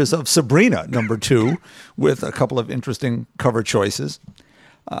Adventures of Sabrina, #2, with a couple of interesting cover choices.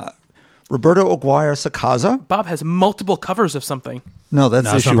 Roberto Aguirre Sacasa. Bob has multiple covers of something. No, that's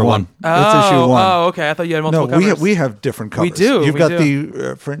No, it's issue number 1. one. That's issue 1. Oh, okay. I thought you had No, multiple covers. we have different covers. do, You've we got do.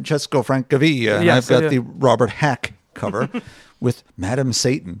 the Francesco Francavilla, and Yes, I've I got do. the Robert Hack cover with Madame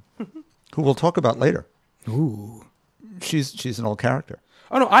Satan, who we'll talk about later. Ooh. She's an old character.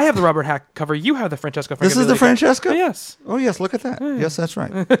 Oh no, I have the Robert Hack cover. You have the Francesco. This is the Francavilla cover. Francesca? Oh, yes. Oh, yes, look at that. Yes, that's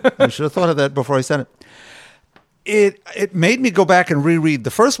right. I should have thought of that before I said it. It made me go back and reread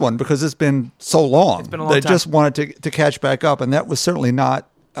the first one because it's been so long. It's been a long that I time. just wanted to catch back up, and that was certainly not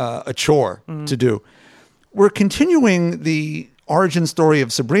a chore Mm-hmm. to do. We're continuing the origin story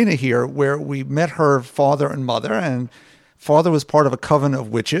of Sabrina here, where we met her father and mother, and father was part of a coven of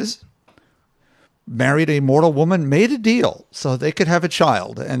witches, married a mortal woman, made a deal so they could have a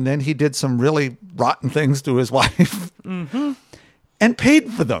child, and then he did some really rotten things to his wife and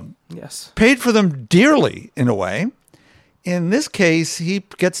paid for them. Yes. Paid for them dearly in a way. In this case,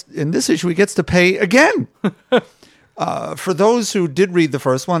 in this issue, he gets to pay again. For those who did read the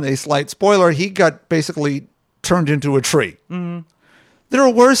first one, a slight spoiler, he got basically turned into a tree. There are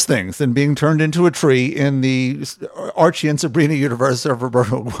worse things than being turned into a tree in the Archie and Sabrina universe of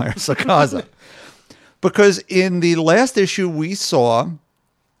Roberto Aguirre Sacasa. Because in the last issue, we saw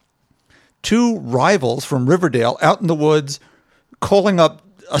 2 rivals from Riverdale out in the woods calling up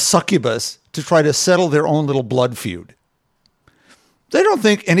a succubus to try to settle their own little blood feud. They don't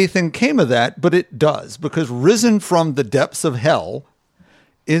think anything came of that, but it does, because risen from the depths of hell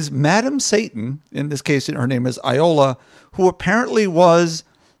is Madame Satan. In this case, her name is Iola, who apparently was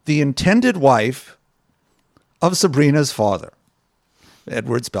the intended wife of Sabrina's father,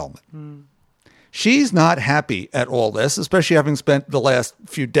 Edward Spellman. She's not happy at all this, especially having spent the last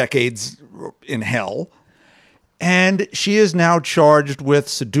few decades in hell. And she is now charged with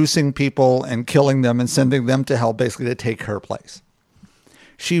seducing people and killing them and sending them to hell, basically to take her place.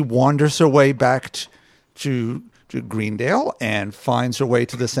 She wanders her way back to Greendale and finds her way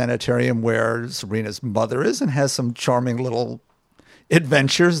to the sanitarium where Sabrina's mother is and has some charming little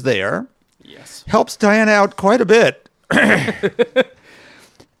adventures there. Yes. Helps Diana out quite a bit.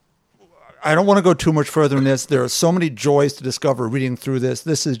 I don't want to go too much further in this. There are so many joys to discover reading through this.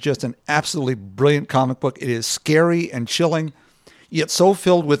 This is just an absolutely brilliant comic book. It is scary and chilling, yet so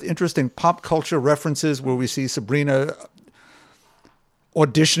filled with interesting pop culture references where we see Sabrina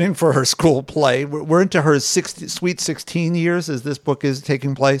auditioning for her school play. We're into her sweet 16 years as this book is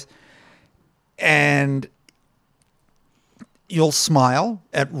taking place. And you'll smile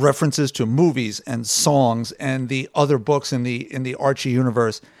at references to movies and songs and the other books in the Archie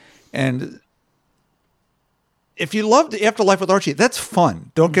universe. And if you loved Afterlife with Archie, that's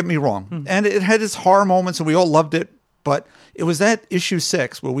fun. Don't get me wrong. And it had its horror moments and we all loved it. But it was that issue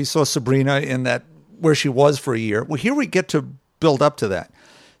 6 where we saw Sabrina in that, where she was for a year. Well, here we get to build up to that.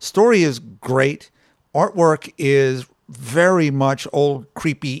 Story is great. Artwork is very much old,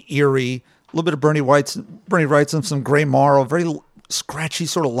 creepy, eerie. A little bit of Bernie Wrightson, some Gray Morrow, very scratchy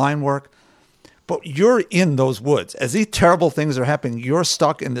sort of line work. But you're in those woods. As these terrible things are happening, you're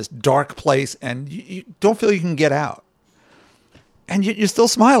stuck in this dark place and you don't feel you can get out. And you're still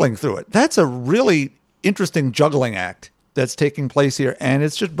smiling through it. That's a really interesting juggling act that's taking place here. And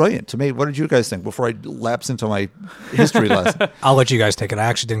it's just brilliant to me. What did you guys think before I lapse into my history lesson? I'll let you guys take it. I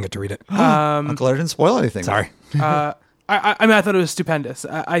actually didn't get to read it. I'm glad I didn't spoil anything. Sorry. I mean, I thought it was stupendous.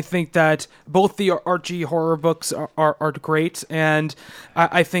 I think that both the Archie horror books are great. And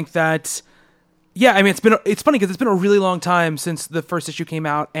I think that... Yeah, I mean, it's funny because it's been a really long time since the first issue came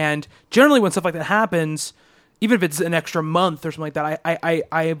out, and generally when stuff like that happens, even if it's an extra month or something like that,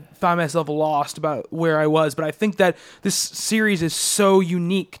 I find myself lost about where I was. But I think that this series is so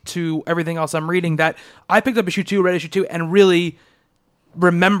unique to everything else I'm reading that I picked up issue 2, read issue 2, and really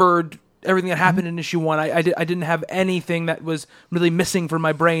remembered everything that happened in issue 1. I didn't have anything that was really missing from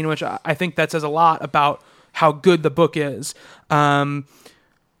my brain, which I think that says a lot about how good the book is.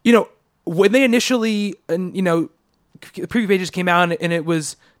 When they initially, the preview pages came out and it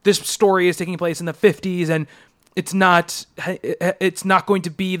was, this story is taking place in the 50s and it's not going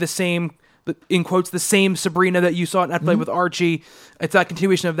to be the same, in quotes, the same Sabrina that you saw in Afterlife with Archie. It's that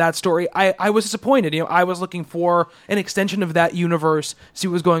continuation of that story. I was disappointed. I was looking for an extension of that universe, see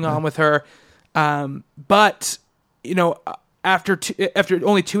what was going on with her. But after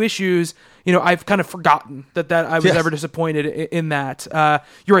only 2 issues, I've kind of forgotten that I was ever disappointed in that.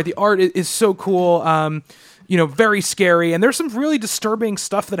 You're right. The art is so cool. Very scary. And there's some really disturbing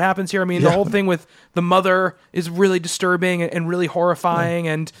stuff that happens here. I mean, the whole thing with the mother is really disturbing and really horrifying.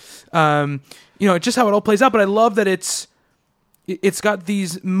 And, just how it all plays out. But I love that it's got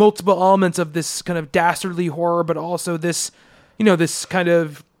these multiple elements of this kind of dastardly horror, but also this, this kind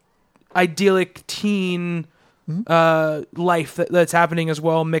of idyllic teen life that's happening as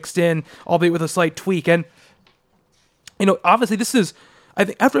well, mixed in, albeit with a slight tweak. And obviously this is, I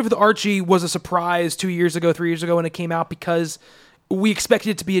think Afterlife with Archie was a surprise 3 years ago when it came out, because we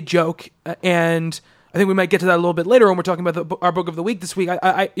expected it to be a joke, and I think we might get to that a little bit later when we're talking about our book of the week this week.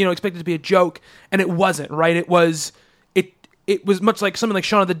 I expected it to be a joke, and it wasn't, right? It was much like something like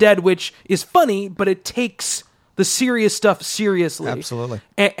Shaun of the Dead, which is funny, but it takes the serious stuff seriously. Absolutely.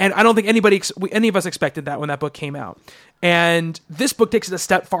 And I don't think any of us expected that when that book came out. And this book takes it a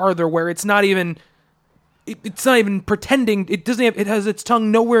step farther, where it's not even pretending. It has its tongue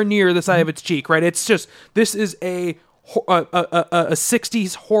nowhere near the side of its cheek, right? It's just, this is a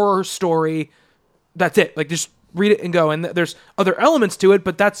 60s horror story. That's it. Like, just read it and go. And there's other elements to it,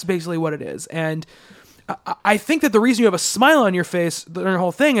 but that's basically what it is. And I think that the reason you have a smile on your face during the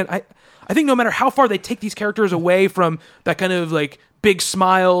whole thing, and I think no matter how far they take these characters away from that kind of like big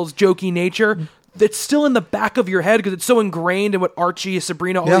smiles, jokey nature, that's still in the back of your head because it's so ingrained in what Archie,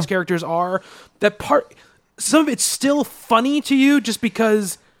 Sabrina, all these characters are. That part, some of it's still funny to you just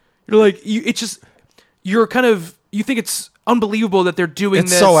because you're like, you think it's unbelievable that they're doing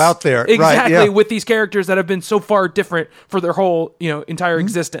It's this so out there. Right, exactly yeah. with these characters that have been so far different for their whole entire Mm-hmm.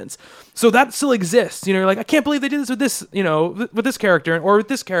 existence. So that still exists. You're like, I can't believe they did this with this with this character or with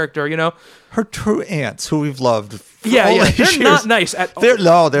this character. Her true aunts, who we've loved. For Yeah, all yeah, these they're years. not nice at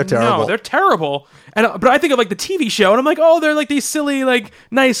all. They're terrible. No, they're terrible. And but I think of like the TV show, and I'm like, oh, they're like these silly, like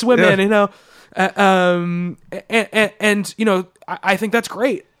nice women, Yeah. I think that's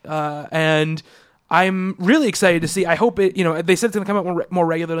great, and I'm really excited to see. I hope it. They said it's going to come out more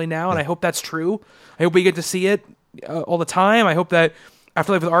regularly now, and I hope that's true. I hope we get to see it all the time. I hope that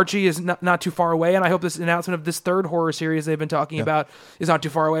Afterlife with Archie is not too far away, and I hope this announcement of this third horror series they've been talking about is not too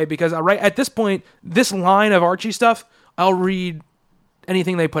far away, because right at this point, this line of Archie stuff, I'll read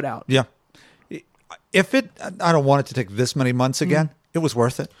anything they put out. Yeah. I don't want it to take this many months again. It was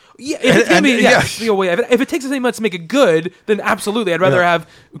worth it. Yeah, if it's gonna be, And- yeah. yeah. If it takes us 8 months to make it good, then absolutely, I'd rather have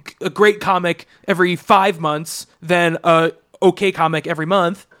a great comic every 5 months than a okay comic every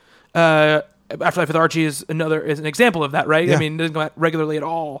month. Afterlife with Archie is an example of that, right? Yeah. I mean, it doesn't go out regularly at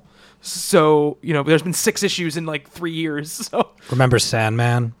all. So there's been 6 issues in like 3 years. So Remember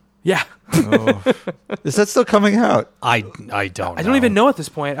Sandman? yeah, Is that still coming out? I don't know. I don't even know at this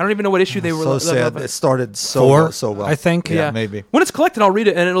point. I don't even know what issue they were. So sad. It started so 4, so well. I think. Yeah, maybe. When it's collected, I'll read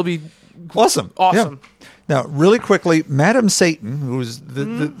it, and it'll be Awesome. awesome. Yeah. Now, really quickly, Madam Satan, who's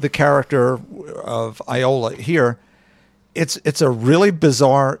the character of Iola here, it's a really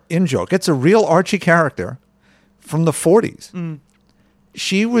bizarre in-joke. It's a real Archie character from the 40s.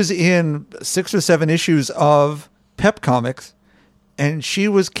 She was in 6 or 7 issues of Pep Comics, and she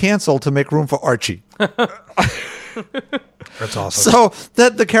was canceled to make room for Archie. That's awesome. So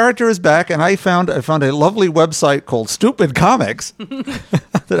that the character is back, and I found a lovely website called Stupid Comics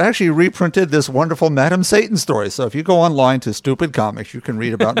that actually reprinted this wonderful Madam Satan story. So if you go online to Stupid Comics, you can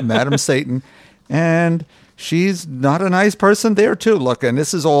read about Madam Satan, and she's not a nice person there too. Look, and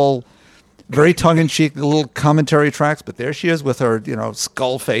this is all very tongue in cheek, little commentary tracks, but there she is with her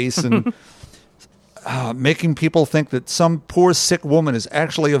skull face and. Making people think that some poor sick woman is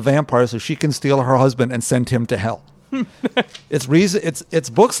actually a vampire so she can steal her husband and send him to hell. It's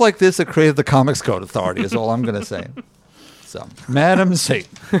books like this that created the Comics Code Authority is all I'm going to say. So, Madam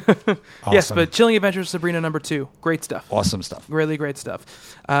Satan. Yes, but Chilling Adventures of Sabrina #2, great stuff. Awesome stuff. Really great stuff.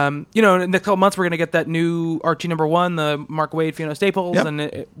 In the next couple months, we're going to get that new Archie #1, the Mark Waid, Fiona Staples, Yep.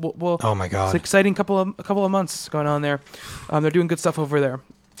 and we'll. Oh my God. It's an exciting couple of months going on there. They're doing good stuff over there.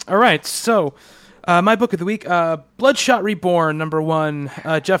 All right, so my book of the week, Bloodshot Reborn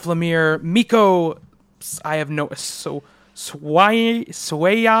 #1, Jeff Lemire, Miko. I have no Swayan.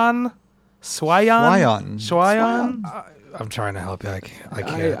 I'm trying to help you. I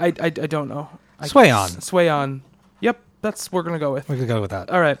can't. I don't know. Swayan. Swayan. Yep, that's what we're gonna go with. We could go with that.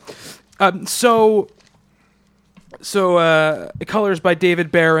 All right. So colors by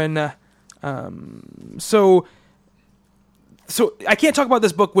David Barron. So I can't talk about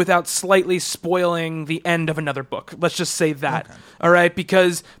this book without slightly spoiling the end of another book. Let's just say that. Okay. All right,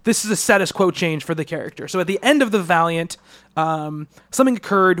 because this is a status quo change for the character. So at the end of the Valiant, something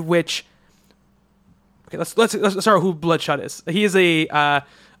occurred which. Okay, let's start with who Bloodshot is. He is a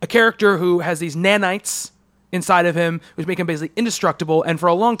character who has these nanites inside of him, which make him basically indestructible. And for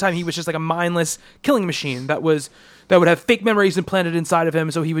a long time, he was just like a mindless killing machine that would have fake memories implanted inside of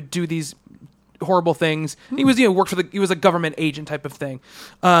him. So he would do these horrible things. He was he was a government agent type of thing.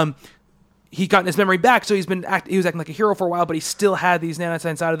 He got his memory back, so he was acting like a hero for a while, but he still had these nanites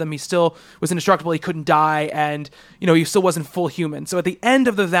inside of him. He still was indestructible. He couldn't die, and he still wasn't full human. So at the end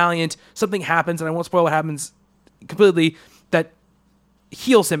of the Valiant, something happens, and I won't spoil what happens completely, that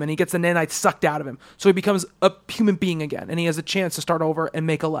heals him, and he gets the nanites sucked out of him. So he becomes a human being again, and he has a chance to start over and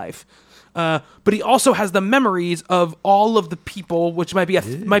make a life. But he also has the memories of all of the people, which might be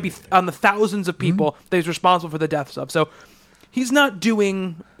on the thousands of people that he's responsible for the deaths of. So he's not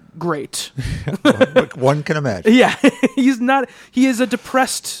doing great. One can imagine. Yeah, he's not. He is a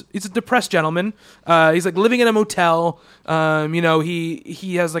depressed. He's a depressed gentleman. He's like living in a motel.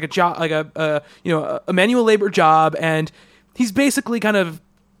 He has like a job, like a manual labor job, and he's basically kind of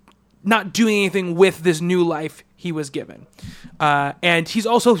not doing anything with this new life he was given. And he's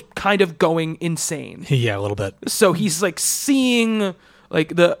also kind of going insane. Yeah, a little bit. So he's like seeing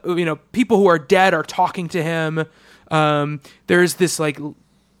like the people who are dead are talking to him. There's this like.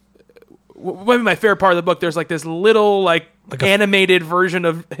 Maybe my favorite part of the book, there's like this little like animated version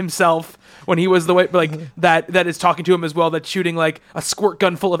of himself when he was that is talking to him as well, that's shooting like a squirt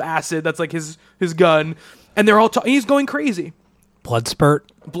gun full of acid. That's like his gun. And they're all he's going crazy. Blood spurt,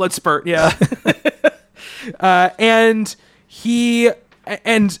 yeah. And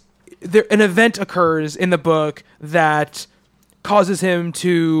an event occurs in the book that causes him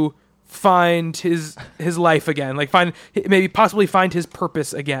to find his life again, like possibly find his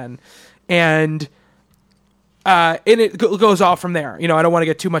purpose again, and it goes off from there. I don't want to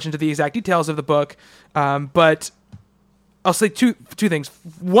get too much into the exact details of the book, but I'll say two things.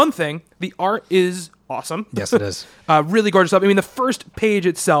 One thing, the art is awesome. Yes, it is. Really gorgeous stuff. I mean, the first page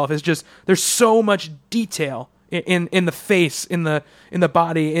itself is just, there's so much detail in the face, in the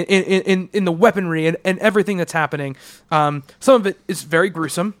body, in the weaponry, and everything that's happening. Some of it is very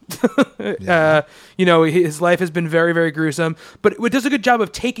gruesome. His life has been very, very gruesome, but it does a good job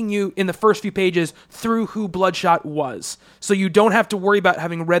of taking you in the first few pages through who Bloodshot was. So you don't have to worry about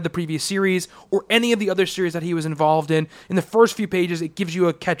having read the previous series or any of the other series that he was involved in. In the first few pages, it gives you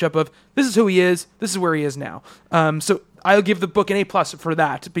a catch up of, this is who he is, this is where he is now. So I'll give the book an A+ for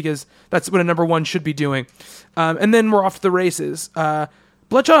that, because that's what a number one should be doing. And then we're off to the races.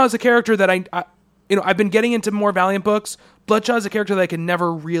 Bloodshot is a character that I've been getting into more Valiant books. Bloodshot is a character that I could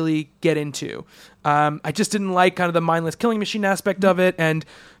never really get into. I just didn't like kind of the mindless killing machine aspect of it, and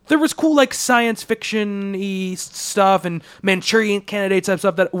there was cool like science fiction-y stuff and Manchurian Candidate type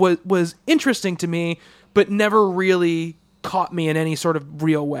stuff that was interesting to me, but never really caught me in any sort of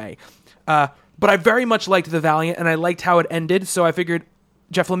real way. But I very much liked the Valiant, and I liked how it ended, so I figured,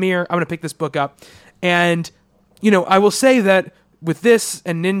 Jeff Lemire, I'm going to pick this book up. And, I will say that with this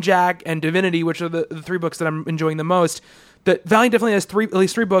and Ninjak and Divinity, which are the three books that I'm enjoying the most, that Valiant definitely has at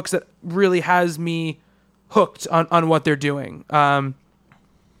least three books that really has me hooked on what they're doing. And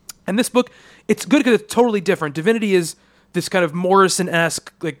this book, it's good because it's totally different. Divinity is this kind of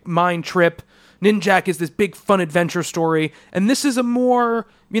Morrison-esque like mind trip. Ninjak is this big fun adventure story, and this is a more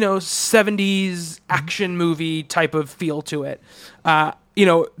 70s action movie type of feel to it.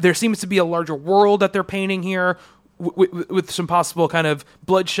 There seems to be a larger world that they're painting here, with some possible kind of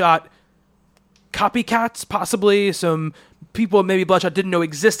Bloodshot copycats, possibly some people maybe Bloodshot didn't know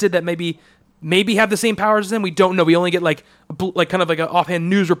existed that maybe have the same powers as him. We don't know. We only get like kind of like an offhand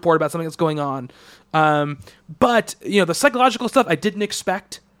news report about something that's going on. But the psychological stuff I didn't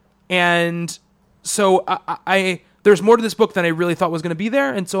expect, and so I there's more to this book than I really thought was going to be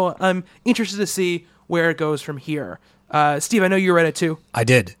there, and so I'm interested to see where it goes from here. Steve, I know you read it too. I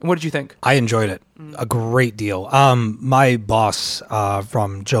did. And what did you think? I enjoyed it a great deal. My boss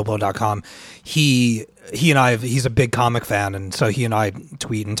from JoeBlow.com, he and I, he's a big comic fan, and so he and I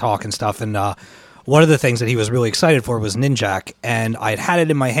tweet and talk and stuff. And one of the things that he was really excited for was Ninjak, and I had it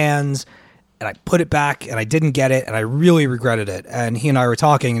in my hands, and I put it back, and I didn't get it, and I really regretted it. And he and I were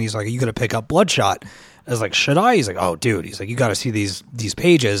talking, and he's like, "Are you going to pick up Bloodshot?" I was like, "Should I?" He's like, "Oh, dude." He's like, "You got to see these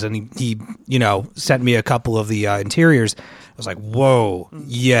pages." And he sent me a couple of the interiors. I was like, "Whoa,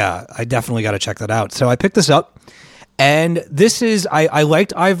 yeah, I definitely got to check that out." So I picked this up, and this is I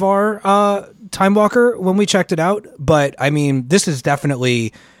liked Ivar Time Walker when we checked it out, but I mean, this has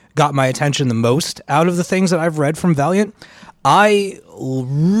definitely got my attention the most out of the things that I've read from Valiant. I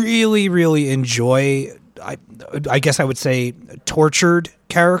really, really enjoy, I guess I would say, tortured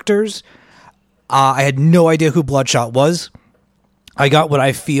characters. I had no idea who Bloodshot was. I got what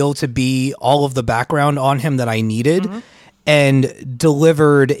I feel to be all of the background on him that I needed, and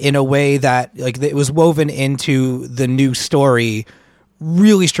delivered in a way that like it was woven into the new story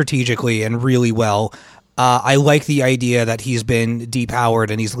really strategically and really well. I like the idea that he's been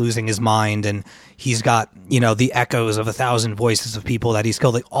depowered and he's losing his mind, and he's got, the echoes of 1,000 voices of people that he's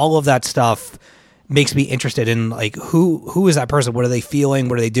killed. Like, all of that stuff makes me interested in like who is that person? What are they feeling?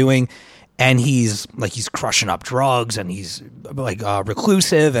 What are they doing? And he's crushing up drugs, and he's like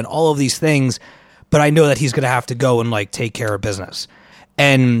reclusive and all of these things. But I know that he's going to have to go and like take care of business.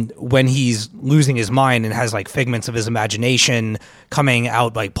 And when he's losing his mind and has like figments of his imagination coming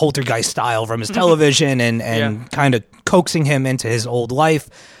out like poltergeist style from his television and kind of coaxing him into his old life,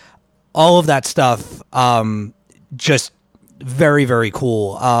 all of that stuff, just very, very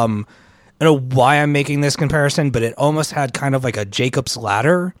cool. I don't know why I'm making this comparison, but it almost had kind of like a Jacob's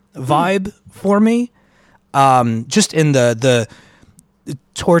Ladder vibe for me. Just in the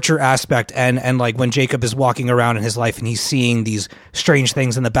torture aspect and like when Jacob is walking around in his life and he's seeing these strange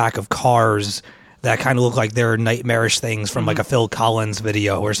things in the back of cars that kind of look like they're nightmarish things from like a Phil Collins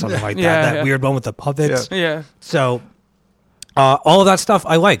video or something like that. That weird one with the puppets. Yeah. So all of that stuff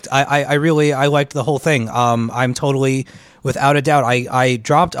I liked. I really liked the whole thing. I'm totally, without a doubt, I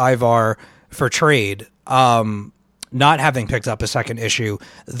dropped Ivar for trade. Not having picked up a second issue.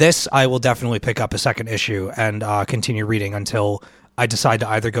 This I will definitely pick up a second issue and continue reading until I decide to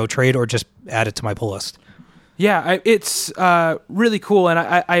either go trade or just add it to my pull list. Yeah, it's really cool,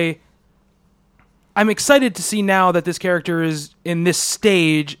 and I'm excited to see now that this character is in this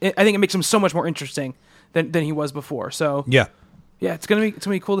stage. I think it makes him so much more interesting than he was before. So Yeah. yeah, it's gonna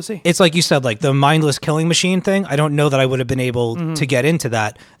be cool to see. It's like you said, like the mindless killing machine thing. I don't know that I would have been able to get into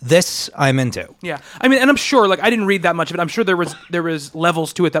that. This I'm into. Yeah, I mean, and I'm sure, like, I didn't read that much of it. I'm sure there was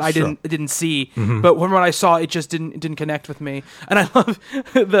levels to it that I didn't see, but when I saw it, just didn't connect with me. And I love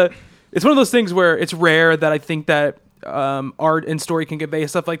it's one of those things where it's rare that I think that art and story can convey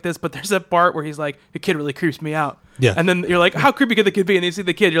stuff like this. But there's a part where he's like, "The kid really creeps me out," Yeah, and then you're like, "How creepy could the kid be?" And you see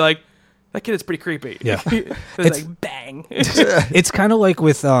the kid, you're like, "That kid is pretty creepy." Yeah. it's like bang. It's kind of like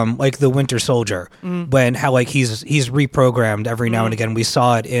with like the Winter Soldier, when how like he's reprogrammed every now and again. We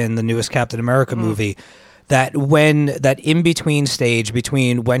saw it in the newest Captain America movie. That that in between stage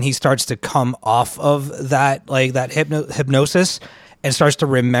between when he starts to come off of that like that hypnosis and starts to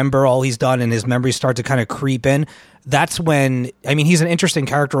remember all he's done and his memories start to kind of creep in. That's when, I mean, he's an interesting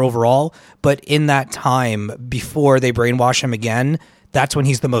character overall, but in that time before they brainwash him again, that's when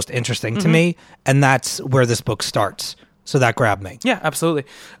he's the most interesting to me, and that's where this book starts. So that grabbed me. Yeah, absolutely.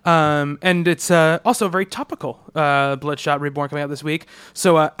 And it's also very topical. Bloodshot Reborn coming out this week.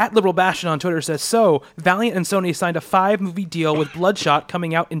 So at Liberal Bastion on Twitter says, so Valiant and Sony signed a 5-movie deal with Bloodshot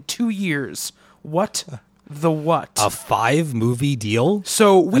coming out in 2 years. What the what? A 5-movie deal?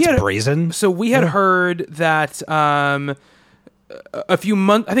 So That's brazen. So we had heard that a few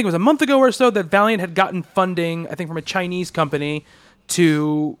months, I think it was a month ago or so, that Valiant had gotten funding, I think from a Chinese company,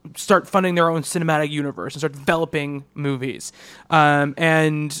 to start funding their own cinematic universe and start developing movies.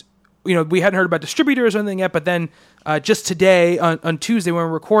 And, you know, we hadn't heard about distributors or anything yet, but then just today, on Tuesday when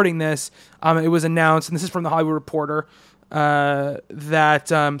we're recording this, it was announced, and this is from the Hollywood Reporter, that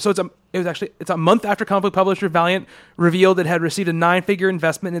so it's a month after comic book publisher Valiant revealed it had received a 9-figure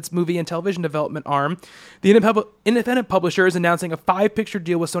investment in its movie and television development arm. The independent publisher is announcing a 5-picture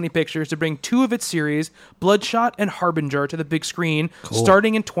deal with Sony Pictures to bring 2 of its series, Bloodshot and Harbinger, to the big screen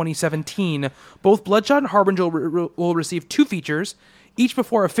starting in 2017. Both Bloodshot and Harbinger will receive 2 features, each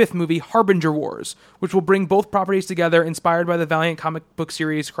before a 5th movie, Harbinger Wars, which will bring both properties together, inspired by the Valiant comic book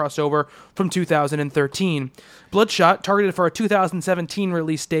series crossover from 2013. Bloodshot, targeted for a 2017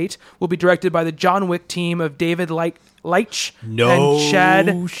 release date, will be directed by the John Wick team of David Leitch and Chad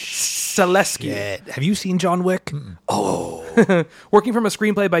Zaleski. Have you seen John Wick? Working from a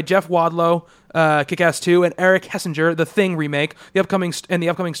screenplay by Jeff Wadlow, Kick-Ass 2, and Eric Hessinger, The Thing remake, the upcoming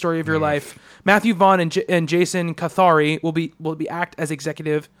story of your life. Matthew Vaughn and Jason Cathari will be act as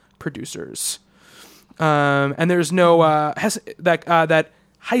executive producers. And there's no that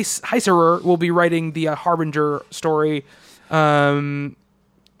Heiserer will be writing the Harbinger story, but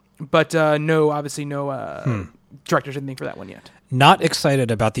obviously no directors or anything for that one yet. Not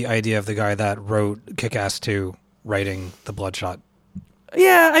excited about the idea of the guy that wrote Kick-Ass 2 writing the Bloodshot.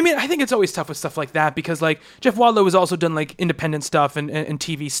 Yeah, I mean, I think it's always tough with stuff like that because, like, Jeff Wadlow has also done, like, independent stuff and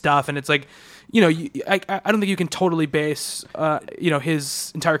TV stuff, and it's like, you know, I don't think you can totally base,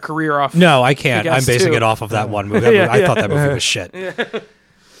 his entire career off. No, I can't. Kick-Ass I'm basing 2. it off of that one movie. I thought that movie was shit.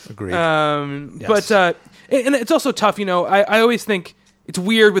 Agreed. Yes. But and it's also tough, you know. I always think it's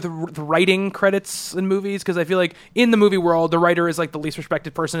weird with writing credits in movies because I feel like in the movie world, the writer is like the least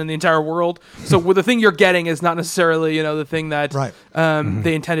respected person in the entire world. So the thing you're getting is not necessarily, you know, the thing that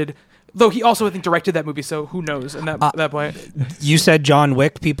they intended. Though he also, I think, directed that movie, so who knows at that point. You said John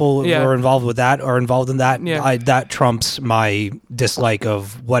Wick. People who are involved with that or involved in that. Yeah. That trumps my dislike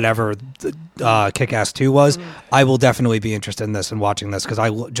of whatever Kick-Ass 2 was. I will definitely be interested in this and watching this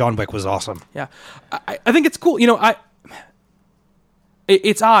because John Wick was awesome. Yeah. I think it's cool. You know,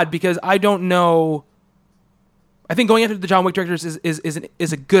 it's odd because I don't know. I think going after the John Wick directors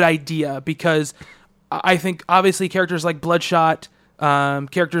is a good idea because I think obviously characters like Bloodshot,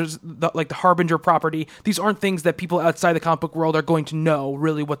 characters like the Harbinger property, these aren't things that people outside the comic book world are going to know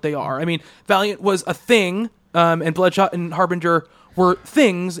really what they are. I mean, Valiant was a thing, and Bloodshot and Harbinger were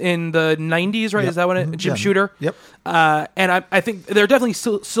things in the 90s, right? Yep. Is that when it Jim Yeah. Shooter? Yep. And I think there are definitely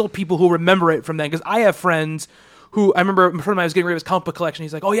still people who remember it from then because I have friends who I remember a friend of mine was getting rid of his comic book collection.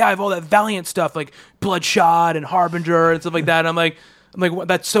 He's like, "Oh yeah, I have all that Valiant stuff, like Bloodshot and Harbinger and stuff like that." And I'm like, well,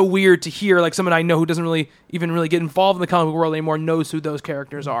 that's so weird to hear. Like someone I know who doesn't really get involved in the comic book world anymore knows who those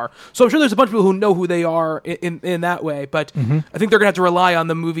characters are. So I'm sure there's a bunch of people who know who they are in that way. But I think they're gonna have to rely on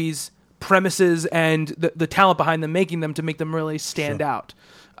the movie's premises and the talent behind them, making them to make them really stand out.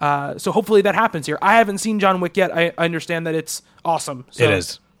 So hopefully that happens here. I haven't seen John Wick yet. I understand that it's awesome. So, It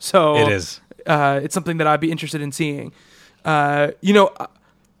is. So It is. It's something that I'd be interested in seeing.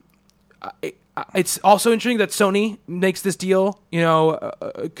 It's also interesting that Sony makes this deal,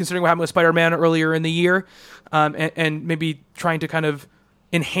 considering what happened with Spider-Man earlier in the year, and maybe trying to kind of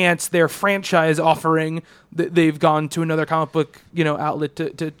enhance their franchise offering, they've gone to another comic book, outlet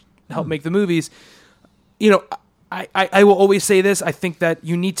to help make the movies. I will always say this. I think that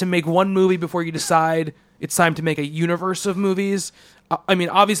you need to make one movie before you decide it's time to make a universe of movies. I mean,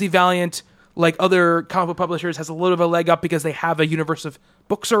 obviously Valiant, like other comic book publishers, has a little bit of a leg up because they have a universe of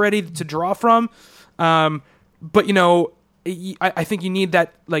books already to draw from. But I think you need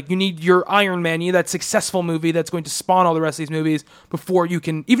that, you need your Iron Man, you need that successful movie that's going to spawn all the rest of these movies before you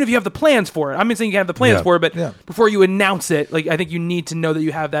can, even if you have the plans for it. I'm not saying you have the plans for it, but before you announce it, I think you need to know that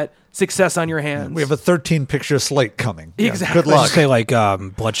you have that success on your hands. We have a 13-picture slate coming. Exactly. Good luck. Let's say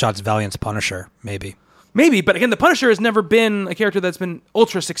Bloodshot's Valiant's Punisher, maybe. Maybe, but again, the Punisher has never been a character that's been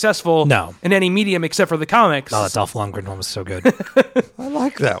ultra successful in any medium except for the comics. Oh, that Dolph Lundgren one was so good. I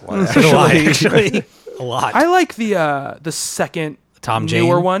like that one. Actually. A lot. I like the second Tom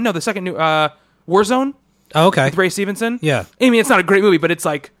newer Jane? one. No, the second new Warzone Oh, okay. with Ray Stevenson. Yeah. I mean, it's not a great movie, but it's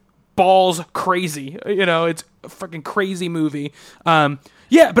balls crazy. It's a freaking crazy movie. But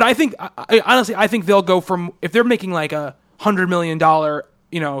I think honestly, I think they'll go from, if they're making a $100 million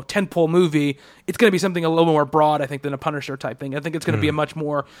tentpole movie, it's going to be something a little more broad, I think, than a Punisher type thing. I think it's going to be a much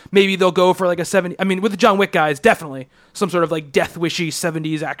more, maybe they'll go for a 70, I mean, with the John Wick guys, definitely some sort of death wishy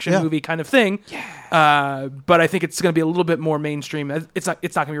 70s action movie kind of thing. Yeah. But I think it's going to be a little bit more mainstream. It's not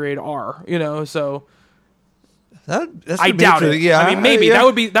going to be rated R, so I doubt it. Yeah. I mean, maybe that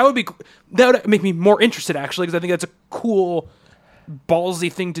would make me more interested, actually, because I think that's a cool, ballsy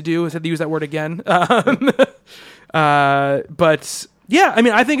thing to do. I had to use that word again. But yeah, I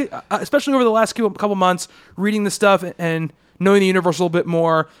mean, I think, especially over the last couple months, reading the stuff and knowing the universe a little bit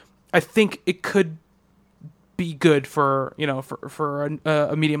more, I think it could be good for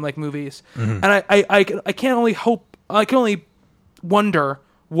a medium like movies. Mm-hmm. And I can only wonder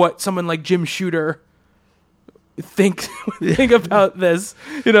what someone like Jim Shooter think about this.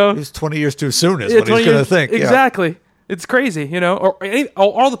 It's 20 years too soon is what he's going to think. Exactly. Yeah. It's crazy, or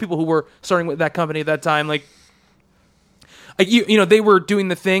all the people who were starting with that company at that time, they were doing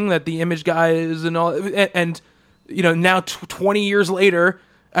the thing that the Image guys and all, and now 20 years later,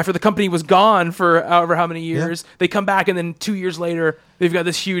 after the company was gone for however how many years, they come back, and then 2 years later, they've got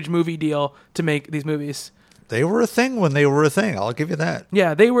this huge movie deal to make these movies. They were a thing when they were a thing. I'll give you that.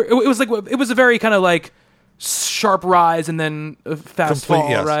 Yeah, they were. It was a very kind of sharp rise and then a fast fall,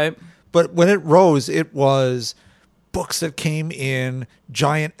 yes. Right? But when it rose, it was books that came in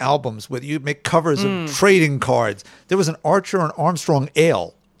giant albums where you'd make covers of trading cards. There was an Archer and Armstrong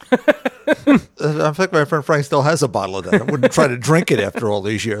ale. In fact, my friend Frank still has a bottle of that. I wouldn't try to drink it after all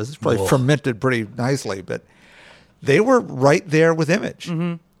these years. It's probably fermented pretty nicely, but they were right there with Image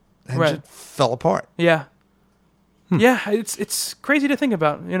and just fell apart. Yeah. Yeah, it's crazy to think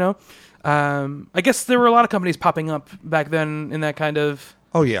about, I guess there were a lot of companies popping up back then in that kind of...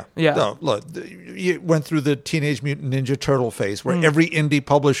 Oh, yeah. Yeah. No, look, you went through the Teenage Mutant Ninja Turtle phase where every indie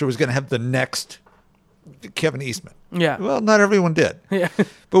publisher was going to have the next Kevin Eastman. Yeah. Well, not everyone did. Yeah.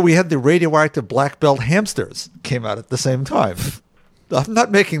 But we had the radioactive black belt hamsters came out at the same time. I'm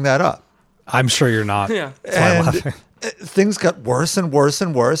not making that up. I'm sure you're not. Yeah. And things got worse and worse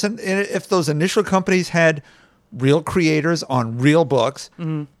and worse. And if those initial companies had real creators on real books,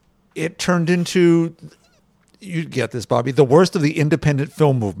 it turned into... You get this, Bobby, the worst of the independent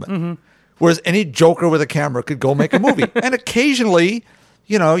film movement. Mm-hmm. Whereas any joker with a camera could go make a movie. And occasionally,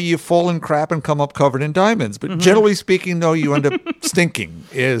 you fall in crap and come up covered in diamonds. But generally speaking, though, you end up stinking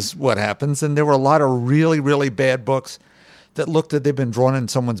is what happens. And there were a lot of really, really bad books that looked like they'd been drawn in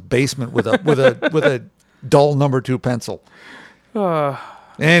someone's basement with a dull number 2 pencil.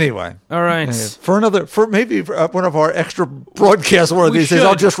 Anyway, all right. For maybe one of our extra broadcasts one of these days,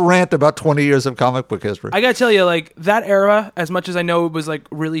 I'll just rant about 20 years of comic book history. I gotta tell you, that era, as much as I know it was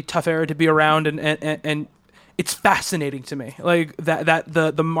really tough era to be around, and it's fascinating to me, that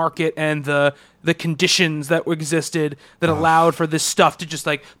the market and the conditions that existed that allowed for this stuff to just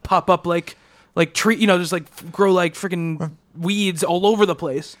pop up like tree, just grow like freaking weeds all over the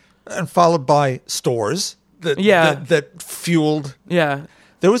place, and followed by stores that fueled. Yeah.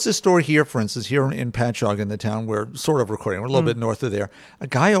 There was a store here, for instance, here in Patchogue in the town we're sort of recording. We're a little bit north of there. A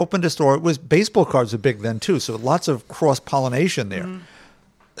guy opened a store. It was baseball cards were big then, too, so lots of cross-pollination there.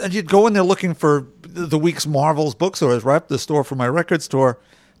 And you'd go in there looking for the week's Marvel's bookstores, right up the store for my record store.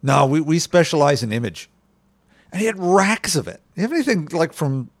 No, we specialize in Image. And he had racks of it. You have anything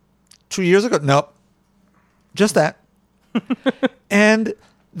from 2 years ago? Nope. Just that. And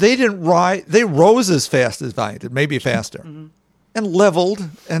they didn't rise. They rose as fast as Valiant did, maybe faster. And leveled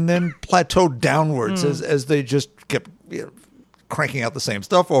and then plateaued downwards as they just kept cranking out the same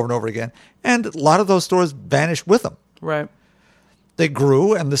stuff over and over again. And a lot of those stores vanished with them. Right. they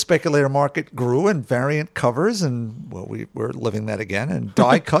grew, and the speculator market grew, and variant covers, and well, we're living that again, and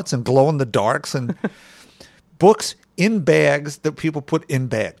die cuts and glow in the darks, and books in bags that people put in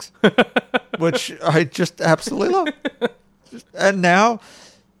bags, which I just absolutely love. And now,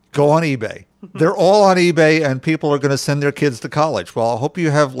 go on eBay. They're all on eBay, and people are going to send their kids to college. Well, I hope you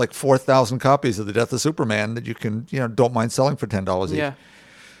have like 4,000 copies of The Death of Superman that you can, don't mind selling for $10 each. Yeah.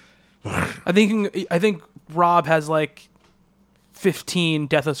 I think Rob has like 15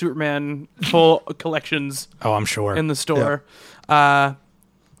 Death of Superman full collections. Oh, I'm sure. In the store. Yeah,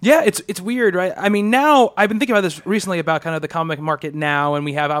 it's weird, right? I mean, now I've been thinking about this recently about kind of the comic market now, and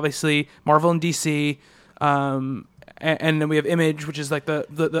we have obviously Marvel and DC, and then we have Image, which is like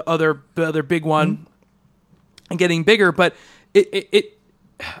the other big one, and getting bigger. But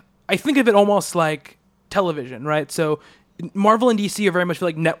I think of it almost like television, right? So Marvel and DC are very much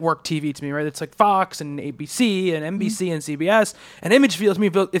like network TV to me, right? It's like Fox and ABC and NBC and CBS, and Image feels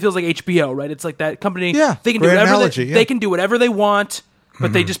like HBO, right? It's like that company. Yeah, they can do great whatever analogy, they can do whatever they want,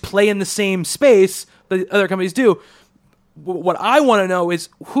 but they just play in the same space that other companies do. What I want to know is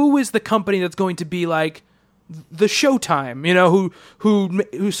who is the company that's going to be like the Showtime,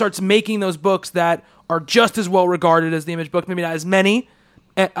 who starts making those books that are just as well regarded as the Image book, maybe not as many,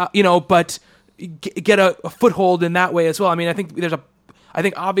 but get a foothold in that way as well. I mean, I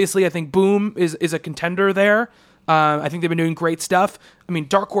think obviously Boom is a contender there. I think they've been doing great stuff. I mean,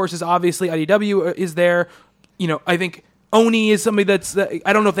 Dark Horse is obviously, IDW is there. I think Oni is somebody that's,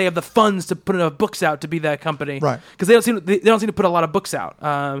 I don't know if they have the funds to put enough books out to be that company, right? Because they don't seem to put a lot of books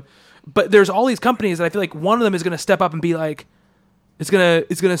out. But there's all these companies that I feel like one of them is going to step up and be like, is going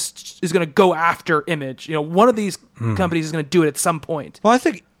to go after Image. One of these companies is going to do it at some point. Well, I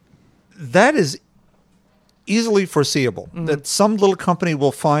think that is easily foreseeable, that some little company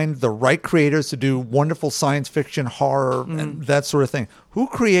will find the right creators to do wonderful science fiction, horror, and that sort of thing. Who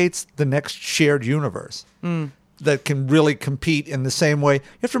creates the next shared universe that can really compete in the same way? You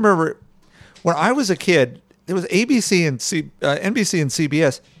have to remember, when I was a kid, there was ABC and NBC and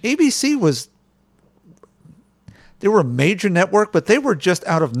CBS. ABC they were a major network, but they were just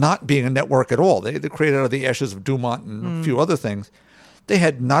out of not being a network at all. They created out of the ashes of Dumont and a few other things. They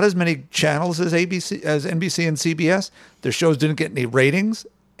had not as many channels as NBC and CBS. Their shows didn't get any ratings,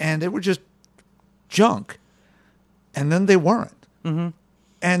 and they were just junk. And then they weren't. Mm-hmm.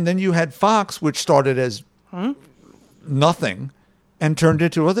 And then you had Fox, which started as nothing and turned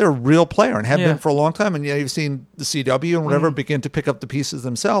into they're a real player and have been for a long time. And you've seen the CW and whatever begin to pick up the pieces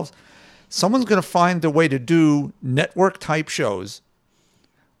themselves. Someone's going to find the way to do network-type shows.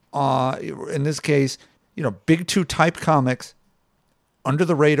 In this case, Big Two type comics, under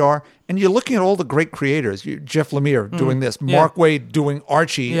the radar, and you're looking at all the great creators. Jeff Lemire doing this, Mark Waid doing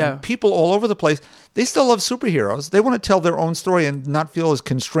Archie, and people all over the place. They still love superheroes. They want to tell their own story and not feel as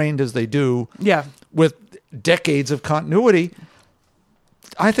constrained as they do with decades of continuity.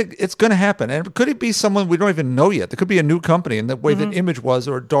 I think it's going to happen. And could it be someone we don't even know yet? There could be a new company in the way that Image was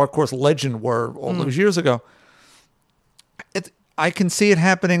or Dark Horse Legend were all those years ago. I can see it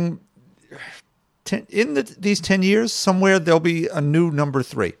happening. In these 10 years, somewhere there'll be a new number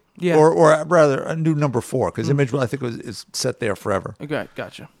 3. Yeah. Or rather, a new number 4, because Image, I think, is set there forever. Okay,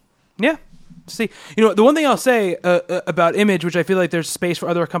 gotcha. Yeah. See, the one thing I'll say about Image, which I feel like there's space for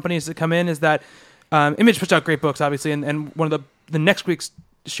other companies to come in, is that Image puts out great books, obviously, and one of the next week's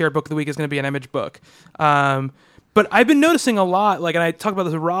shared book of the week is going to be an Image book. But I've been noticing a lot, and I talk about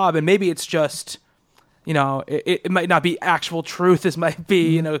this with Rob, and maybe it's just... it might not be actual truth. This might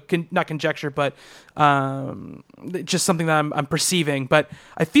be, not conjecture, but just something that I'm perceiving. But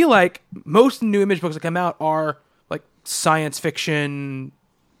I feel like most new Image books that come out are like science fiction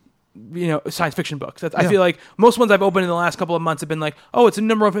books. I feel like most ones I've opened in the last couple of months have been like, oh, it's a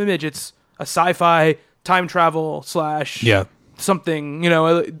number of Image. It's a sci-fi time travel / something,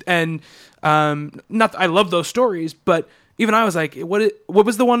 and not. I love those stories, but. Even I was like, what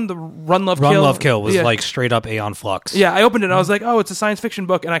was the one? The Run, Love, Kill? Run, Love, Kill was like straight up Aeon Flux. Yeah, I opened it and I was like, oh, it's a science fiction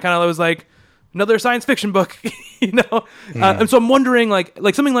book. And I kind of was like, another science fiction book, And so I'm wondering, like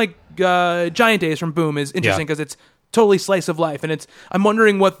something like Giant Days from Boom is interesting because it's totally slice of life. And I'm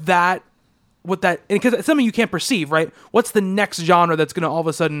wondering what that, because it's something you can't perceive, right? What's the next genre that's going to all of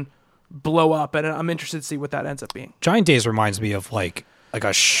a sudden blow up? And I'm interested to see what that ends up being. Giant Days reminds me of like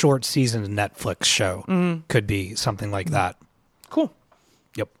a short season Netflix show. Could be something like that. Cool.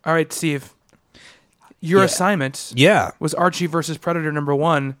 Yep. All right, Steve. Your assignment was Archie versus Predator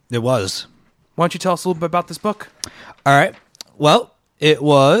 #1. It was. Why don't you tell us a little bit about this book? All right. Well, it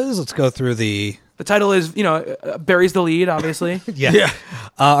was. Let's go through the... The title is, Barry's the lead, obviously.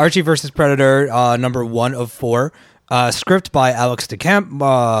 Archie versus Predator, #1 of 4. Script by Alex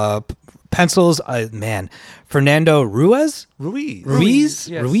DeCamp. Pencils, Fernando Ruiz? Ruiz.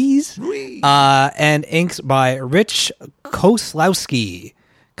 Yes. Ruiz? Ruiz. And inks by Rich Koslowski.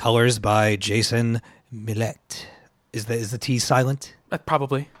 Colors by Jason Millet. Is the T silent?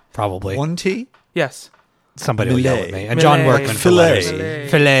 Probably. Probably. One T. Yes. Somebody will yell at me. And Millet. John Workman for Filet.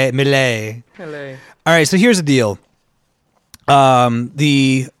 letters. Millet. Hello. All right, so here's the deal.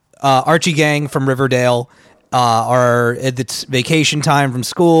 The Archie gang from Riverdale it's vacation time from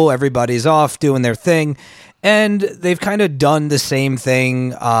school. Everybody's off doing their thing. And they've kind of done the same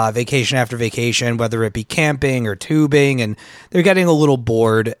thing vacation after vacation, whether it be camping or tubing, and they're getting a little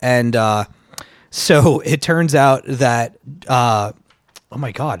bored. And so it turns out that, oh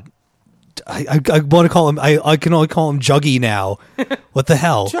my God, I want to call him, I can only call him Juggy now. What the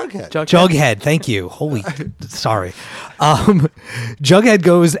hell? Jughead. Jughead, thank you. Holy, sorry. Jughead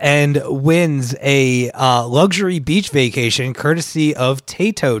goes and wins a luxury beach vacation courtesy of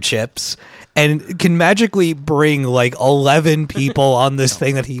Tato Chips and can magically bring like 11 people on this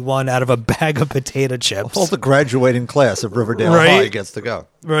thing that he won out of a bag of potato chips. All the graduating class of Riverdale Right? High gets to go.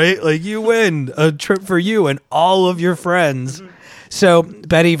 Right? Like you win a trip for you and all of your friends. So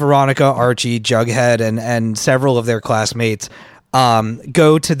Betty, Veronica, Archie, Jughead, and several of their classmates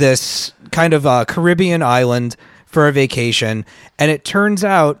go to this kind of Caribbean island for a vacation. And it turns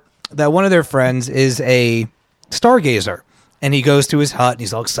out that one of their friends is a stargazer. And he goes to his hut and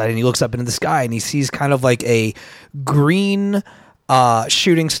he's all excited. And he looks up into the sky and he sees kind of like a green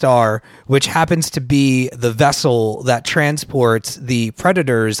shooting star, which happens to be the vessel that transports the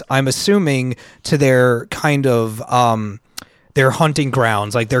predators, I'm assuming, to their kind of their hunting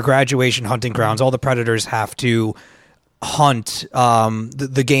grounds, like their graduation hunting grounds. All the predators have to hunt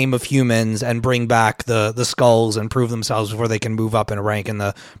the game of humans and bring back the skulls and prove themselves before they can move up in rank in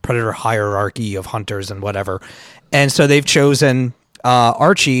the predator hierarchy of hunters and whatever. And so they've chosen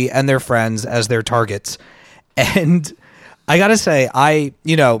Archie and their friends as their targets. And I gotta say, I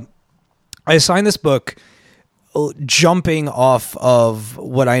assigned this book jumping off of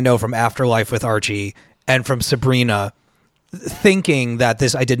what I know from Afterlife with Archie and from Sabrina, thinking that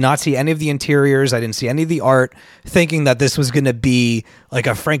I did not see any of the interiors, I didn't see any of the art, thinking that this was going to be like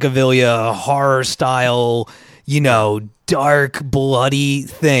a Francavilla horror style, dark, bloody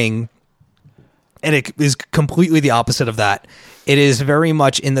thing. And it is completely the opposite of that. It is very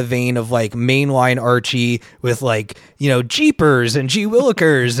much in the vein of like mainline Archie with like, Jeepers and Gee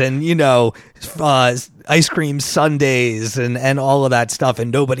Willikers and, ice cream sundaes and all of that stuff.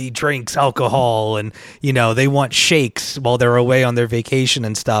 And nobody drinks alcohol and, they want shakes while they're away on their vacation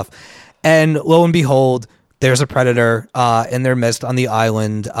and stuff. And lo and behold, there's a predator in their midst on the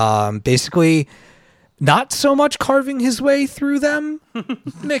island, basically not so much carving his way through them,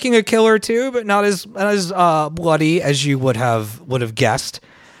 making a kill or two, but not as bloody as you would have guessed.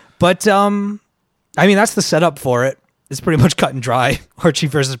 But that's the setup for it. It's pretty much cut and dry, Archie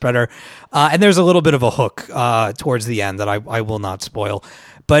versus Predator, and there's a little bit of a hook towards the end that I will not spoil.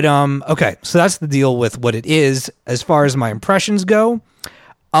 But okay, so that's the deal with what it is. As far as my impressions go,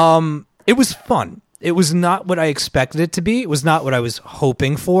 it was fun. It was not what I expected it to be. It was not what I was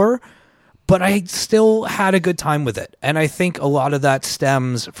hoping for. But I still had a good time with it. And I think a lot of that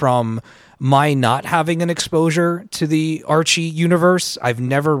stems from my not having an exposure to the Archie universe. I've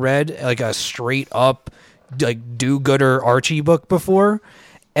never read like a straight up like do-gooder Archie book before.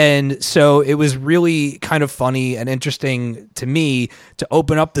 And so it was really kind of funny and interesting to me to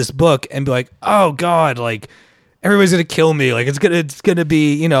open up this book and be like, oh God, like everybody's going to kill me. Like it's going to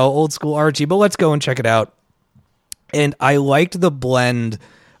be, old school Archie, but let's go and check it out. And I liked the blend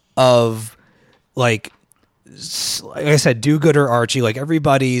of like I said, do-gooder Archie, like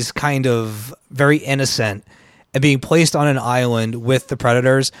everybody's kind of very innocent and being placed on an island with the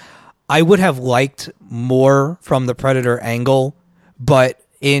predators. I would have liked more from the predator angle, but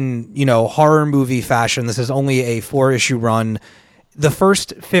in, horror movie fashion, this is only a 4-issue run. The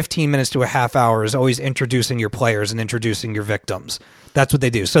first 15 minutes to a half hour is always introducing your players and introducing your victims. That's what they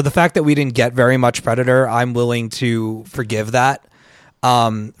do. So the fact that we didn't get very much predator, I'm willing to forgive that.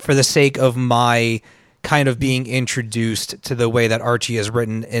 For the sake of my kind of being introduced to the way that Archie is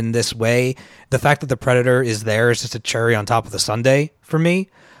written in this way, the fact that the predator is there is just a cherry on top of the sundae for me.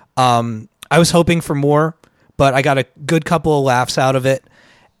 I was hoping for more, but I got a good couple of laughs out of it.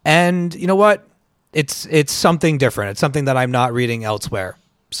 And you know what? It's something different. It's something that I'm not reading elsewhere.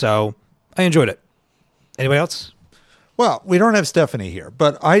 So I enjoyed it. Anybody else? Well, we don't have Stephanie here,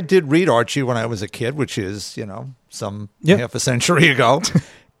 but I did read Archie when I was a kid, which is, some half a century ago.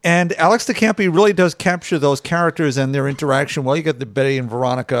 And Alex DeCampi really does capture those characters and their interaction. Well, you get the Betty and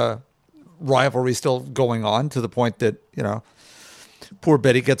Veronica rivalry still going on to the point that, poor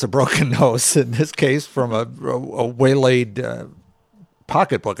Betty gets a broken nose in this case from a waylaid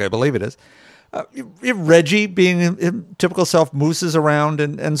pocketbook, I believe it is. Reggie being in typical self mooses around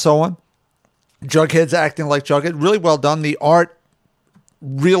and so on. Jughead's acting like Jughead. Really well done. The art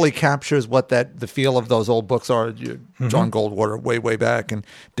really captures what the feel of those old books are. John Goldwater way back, and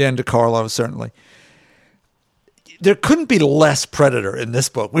Dan DeCarlo certainly. There couldn't be less Predator in this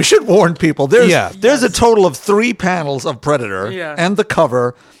book. We should warn people. There's a total of 3 panels of Predator and the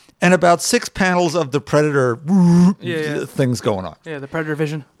cover, and about 6 panels of the Predator things going on. Yeah, the Predator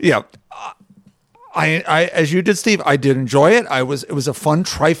vision. Yeah. I as you did, Steve, I did enjoy it. It was a fun,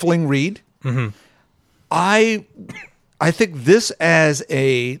 trifling read. Mm-hmm. I think this as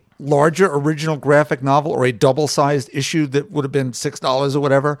a larger original graphic novel or a double-sized issue that would have been $6 or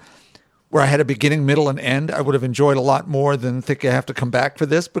whatever, where I had a beginning, middle, and end, I would have enjoyed a lot more than think I have to come back for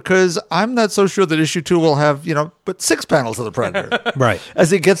this, because I'm not so sure that issue 2 will have, but 6 panels of the Predator. Right.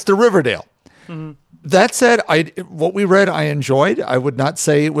 As it gets to Riverdale. Mm-hmm. That said, what we read, I enjoyed. I would not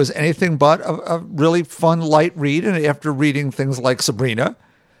say it was anything but a really fun, light read. And after reading things like Sabrina,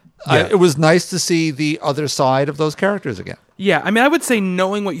 it was nice to see the other side of those characters again. Yeah, I mean, I would say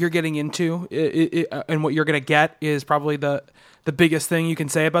knowing what you're getting into and what you're going to get is probably the biggest thing you can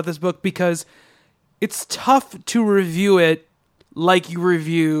say about this book, because it's tough to review it like you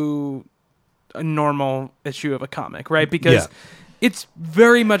review a normal issue of a comic, right? Because it's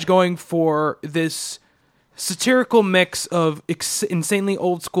very much going for this satirical mix of insanely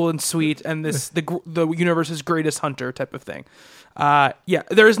old school and sweet and the universe's greatest hunter type of thing.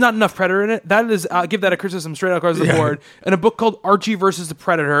 There is not enough Predator in it. That is, I'll give that a criticism straight across the board. In a book called Archie versus the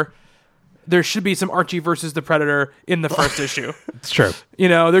Predator, there should be some Archie versus the Predator in the first issue. It's true.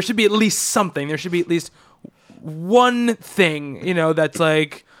 There should be at least something. There should be at least one thing, that's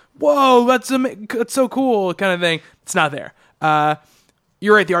like, whoa, that's so cool kind of thing. It's not there.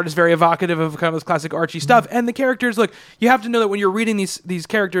 You're right. The art is very evocative of kind of this classic Archie stuff, and the characters. Look, you have to know that when you're reading these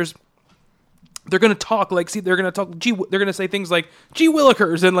characters, they're going to talk they're going to talk. They're going to say things like "gee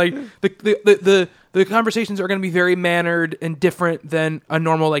willikers," and like the conversations are going to be very mannered and different than a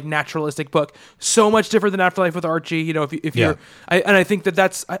normal like naturalistic book. So much different than Afterlife with Archie. If you're, I think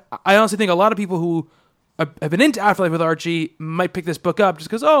that's. I honestly think a lot of people who have been into Afterlife with Archie might pick this book up just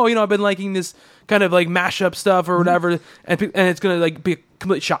because, I've been liking this kind of like mashup stuff or whatever, and it's going to like be a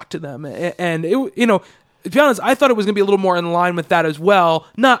complete shock to them. And it, to be honest, I thought it was going to be a little more in line with that as well.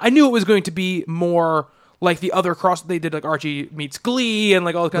 I knew it was going to be more like the other cross they did, like Archie meets Glee and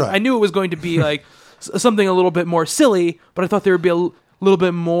like all kinds. I knew it was going to be like something a little bit more silly, but I thought there would be a little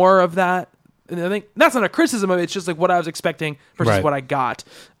bit more of that. And I think that's not a criticism of it. It's just like what I was expecting versus what I got.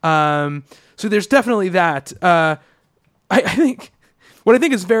 So there's definitely that. I think what I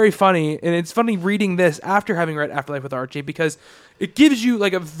think is very funny, and it's funny reading this after having read Afterlife with Archie, because it gives you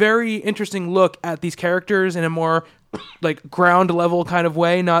like a very interesting look at these characters in a more like ground level kind of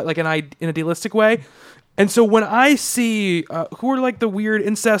way, not like in an idealistic way. And so when I see who are like the weird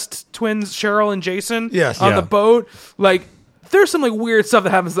incest twins, Cheryl and Jason, on the boat, like there's some like weird stuff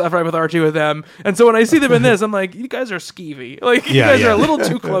that happens right with Archie with them. And so when I see them in this, I'm like, you guys are skeevy. Like you guys are a little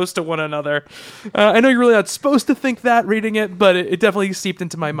too close to one another. I know you're really not supposed to think that reading it, but it definitely seeped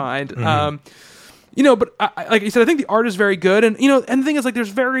into my mind. Mm-hmm. But like you said, I think the art is very good. And, and the thing is like, there's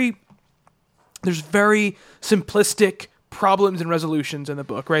very simplistic problems and resolutions in the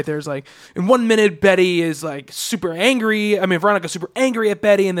book, right? There's like, in 1 minute, Betty is like super angry. Veronica's super angry at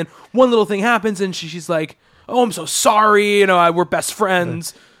Betty. And then one little thing happens and she's like, oh, I'm so sorry. We're best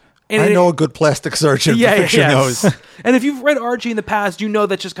friends. And I know a good plastic surgeon. Fiction knows. And if you've read Archie in the past,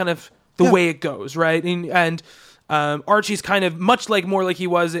 that's just kind of the way it goes, right? And Archie's kind of much like more like he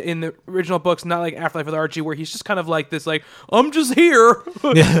was in the original books, not like Afterlife with Archie, where he's just kind of like this, like, I'm just here.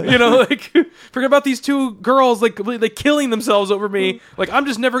 Like forget about these two girls like killing themselves over me. Like I'm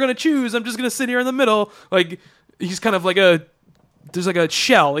just never gonna choose. I'm just gonna sit here in the middle. Like he's kind of like there's like a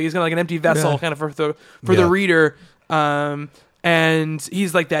shell. He's kind of like an empty vessel, kind of for the reader, and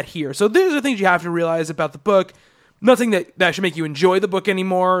he's like that here. So these are things you have to realize about the book. Nothing that should make you enjoy the book any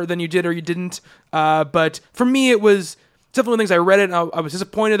more than you did or you didn't. But for me, it was definitely one of the things I read it. And I was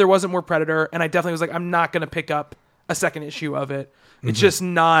disappointed there wasn't more Predator, and I definitely was like, I'm not going to pick up a second issue of it. It's just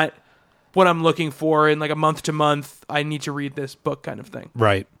not what I'm looking for in like a month to month. I need to read this book kind of thing.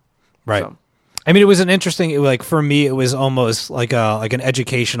 Right. So. It was an interesting, like for me, it was almost like an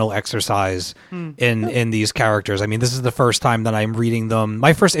educational exercise in these characters. This is the first time that I'm reading them.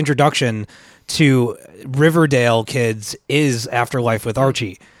 My first introduction to Riverdale kids is Afterlife with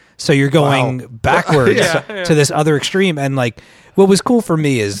Archie. So you're going backwards to this other extreme. And like, what was cool for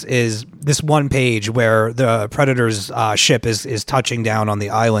me is this one page where the Predator's ship is touching down on the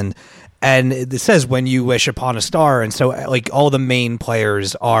island, and it says when you wish upon a star. And so like all the main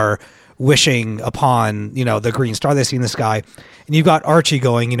players are wishing upon, the green star they see in the sky. And you've got Archie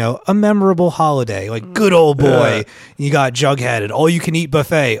going, a memorable holiday, like good old boy. You got Jughead, an all-you-can-eat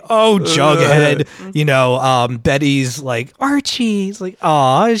buffet. Oh, Jughead. Betty's like, Archie's like,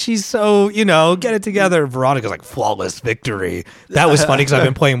 aw, she's so, get it together. Veronica's like, flawless victory. That was funny because I've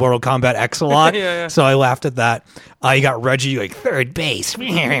been playing Mortal Kombat X a lot, so I laughed at that. You got Reggie, like, third base.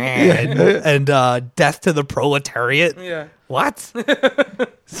 and death to the proletariat. Yeah. What?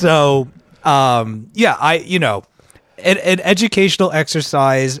 So, an educational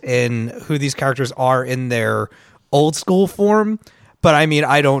exercise in who these characters are in their old school form. But I mean,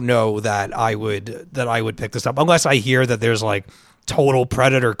 I don't know that I would pick this up unless I hear that there's like total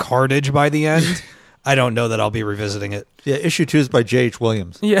Predator carnage by the end. I don't know that I'll be revisiting it. Yeah, issue 2 is by J.H.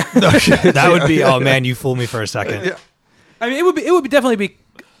 Williams. Yeah. That would be, oh man, you fooled me for a second. Yeah. I mean, it would definitely be.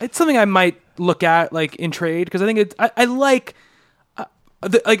 It's something I might look at like in trade because I think I like.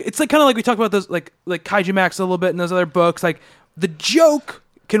 It's like kind of like we talked about those like Kaiju Max a little bit in those other books. Like the joke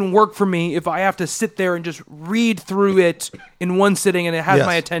can work for me if I have to sit there and just read through it in one sitting and it has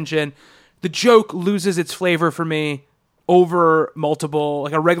my attention. The joke loses its flavor for me over multiple,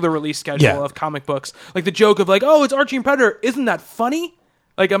 like a regular release schedule of comic books. Like the joke of like, oh, it's Archie and Predator. Isn't that funny?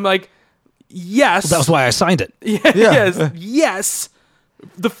 Like I'm like, yes. Well, that was why I signed it. Yes.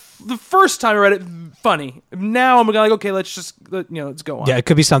 The first time I read it, funny. Now I'm like, okay, let's go on. Yeah, it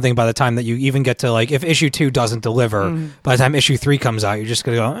could be something by the time that you even get to like, if issue 2 doesn't deliver, by the time issue 3 comes out, you're just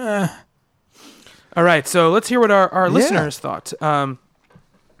gonna go, eh. All right, so let's hear what our listeners thought. If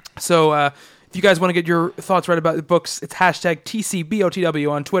you guys want to get your thoughts right about the books, it's hashtag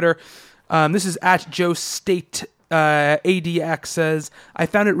TCBOTW on Twitter. This is at Joe State. ADX says, I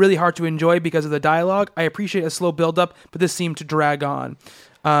found it really hard to enjoy because of the dialogue. I appreciate a slow build-up, but this seemed to drag on.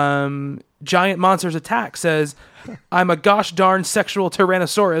 Giant Monsters Attack says, I'm a gosh darn sexual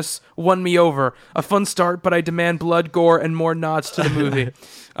Tyrannosaurus, won me over. A fun start, but I demand blood, gore, and more nods to the movie.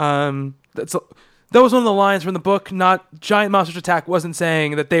 That was one of the lines from the book. Not Giant Monsters Attack wasn't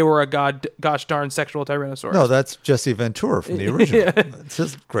saying that they were a gosh darn sexual Tyrannosaurus. No, that's Jesse Ventura from the original. It's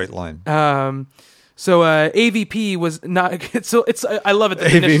just a great line. So AVP was not. So it's. I love it. The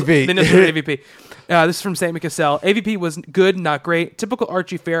AVP. The initial AVP. This is from Saint McCassell. AVP was good, not great. Typical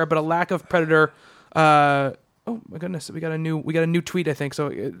Archie fare, but a lack of Predator. Oh my goodness, we got a new tweet. I think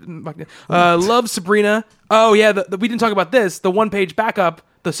so. Love Sabrina. Oh yeah, we didn't talk about this. The 1-page backup,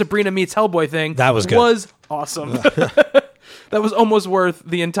 the Sabrina meets Hellboy thing. That was good. Was awesome. That was almost worth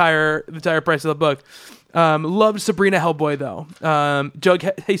the entire price of the book. Loved Sabrina Hellboy though.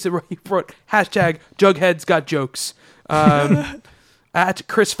 Jughead. He wrote hashtag Jughead's got jokes. At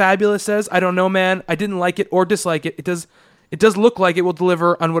Chris Fabulous says, I don't know, man. I didn't like it or dislike it. It does look like it will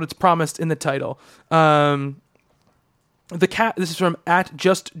deliver on what it's promised in the title. This is from at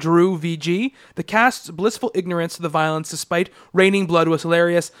Just Drew VG. The cast's blissful ignorance to the violence despite raining blood was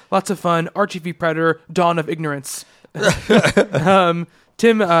hilarious. Lots of fun. Archie v Predator, Dawn of Ignorance. Tim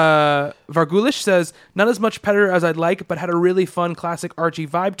Vargulish says, not as much Predator as I'd like, but had a really fun classic Archie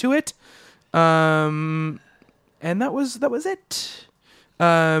vibe to it. And that was it.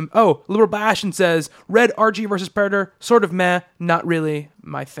 Liberal Bashan says, read Archie versus Predator, sort of meh, not really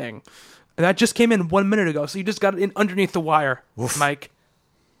my thing. And that just came in 1 minute ago, so you just got it in underneath the wire, Mike.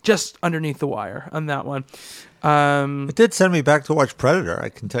 Just underneath the wire on that one. It did send me back to watch Predator, I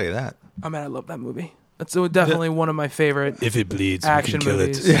can tell you that. Oh man, I love that movie. That's definitely one of my favorite If it bleeds, action we can kill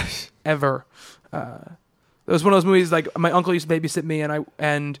movies it. ever. It was one of those movies like my uncle used to babysit me,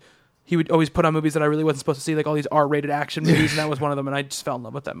 and he would always put on movies that I really wasn't supposed to see, like all these R-rated action movies, and that was one of them. And I just fell in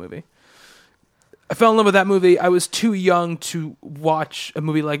love with that movie. I was too young to watch a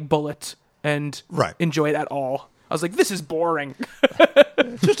movie like Bullet and enjoy it at all. I was like, this is boring.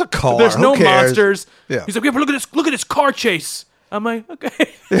 It's just a car. There's no Who cares? monsters. Yeah. He's like, yeah, but look at this car chase. I'm like,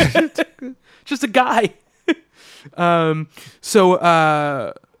 okay. Just a guy. I'm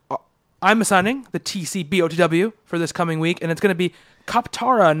assigning the TCBOTW for this coming week, and it's going to be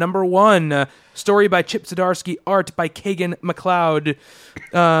Kaptara #1, story by Chip Zdarsky, art by Kagan McLeod.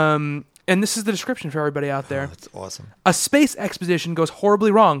 And this is the description for everybody out there. That's awesome. A space expedition goes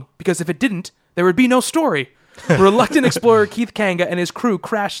horribly wrong, because if it didn't, there would be no story. Reluctant explorer Keith Kanga and his crew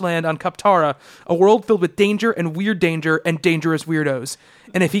crash land on Kaptara, a world filled with danger and dangerous weirdos.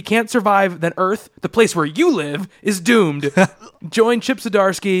 And if he can't survive, then Earth, the place where you live, is doomed. Join Chip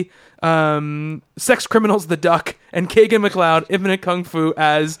Zdarsky Sex Criminals the Duck, and Kagan McLeod Infinite Kung Fu,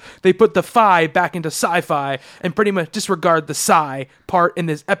 as they put the fi back into sci-fi and pretty much disregard the sci part in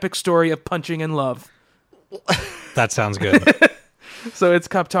this epic story of punching and love. That sounds good. So it's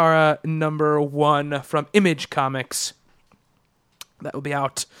Kaptara #1 from Image Comics. That will be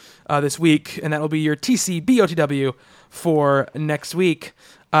out this week, and that will be your TCBOTW for next week.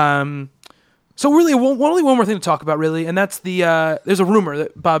 So really, only one more thing to talk about, really, and that's there's a rumor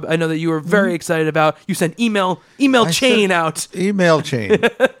that, Bob, I know that you were very excited about. You sent email chain out. Email chain.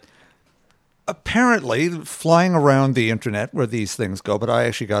 Apparently, flying around the internet where these things go, but I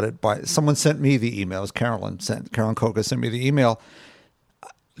actually got it by someone sent me the emails. Carolyn Coca sent me the email.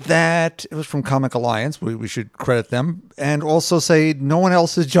 That it was from Comic Alliance. We should credit them, and also say no one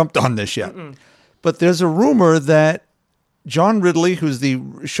else has jumped on this yet. But there's a rumor that John Ridley, who's the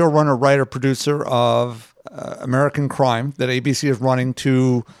showrunner, writer, producer of American Crime, that ABC is running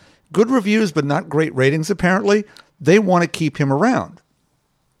to good reviews but not great ratings, apparently, they want to keep him around.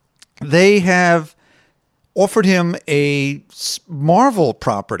 They have offered him a Marvel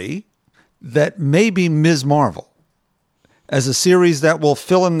property that may be Ms. Marvel, as a series that will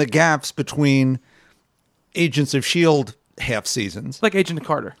fill in the gaps between Agents of S.H.I.E.L.D. half seasons. Like Agent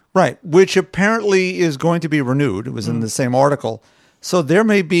Carter. Right, which apparently is going to be renewed. It was in the same article. So there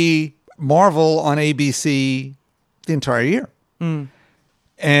may be Marvel on ABC the entire year.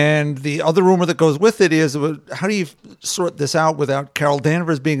 And the other rumor that goes with it is, how do you sort this out without Carol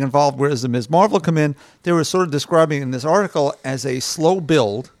Danvers being involved? Where does the Ms. Marvel come in? They were sort of describing in this article as a slow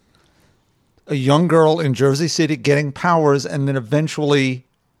build, a young girl in Jersey City getting powers, and then eventually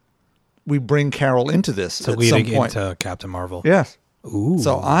we bring Carol into this So at leading some point. into Captain Marvel. Yes. Ooh.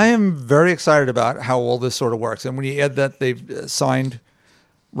 So I am very excited about how all this sort of works. And when you add that they've signed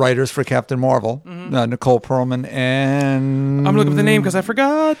writers for Captain Marvel, Nicole Perlman and I'm looking for the name because I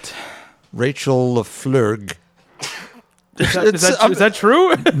forgot. Rachel LaFleur. Is that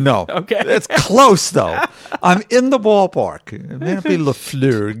true? No. Okay. It's close, though. I'm in the ballpark. It may not be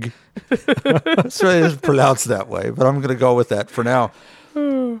LaFleur. That's right, it's pronounced that way, but I'm going to go with that for now.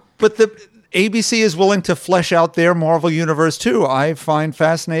 But the ABC is willing to flesh out their Marvel universe, too. I find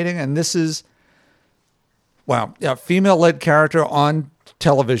fascinating, and this is, wow, yeah, female-led character on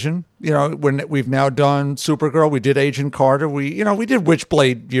television. You know, when we've now done Supergirl, we did Agent Carter, we did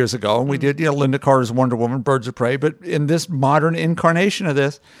Witchblade years ago, and we did, Linda Carter's Wonder Woman, Birds of Prey. But in this modern incarnation of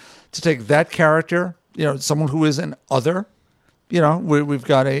this, to take that character, someone who is an other, we've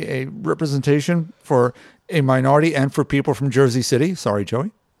got a representation for a minority and for people from Jersey City. Sorry,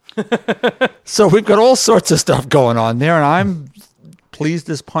 Joey. So we've got all sorts of stuff going on there, and I'm pleased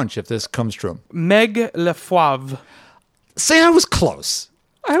as punch if this comes true. Meg Lefauve. See, I was close.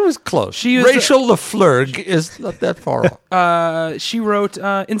 She is Rachel LaFleur is not that far off. She wrote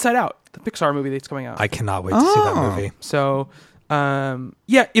Inside Out, the Pixar movie that's coming out. I cannot wait to see that movie. So,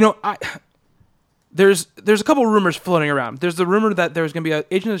 there's a couple rumors floating around. There's the rumor that there's going to be an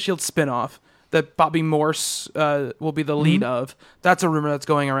Agent of S.H.I.E.L.D. spinoff that Bobby Morse will be the lead of. That's a rumor that's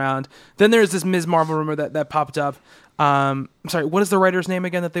going around. Then there's this Ms. Marvel rumor that popped up. I'm sorry, what is the writer's name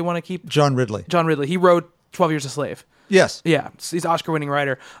again that they want to keep? John Ridley. John Ridley. He wrote 12 Years a Slave. Yes. Yeah, he's an Oscar-winning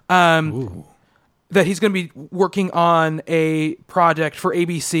writer. That he's going to be working on a project for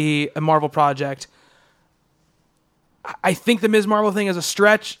ABC, a Marvel project. I think the Ms. Marvel thing is a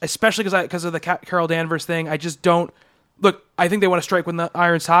stretch, especially because of the Carol Danvers thing. I just don't look. I think they want to strike when the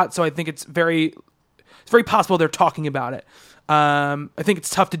iron's hot, so I think it's very possible they're talking about it. I think it's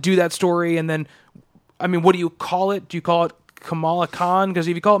tough to do that story, and then, what do you call it? Do you call it Kamala Khan? Because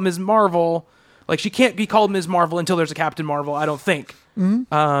if you call it Ms. Marvel, she can't be called Ms. Marvel until there's a Captain Marvel. I don't think.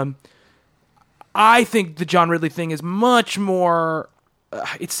 I think the John Ridley thing is much more.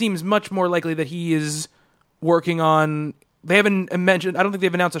 It seems much more likely that he is working on. They haven't mentioned. I don't think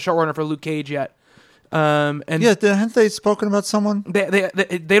they've announced a showrunner for Luke Cage yet. Haven't they spoken about someone? They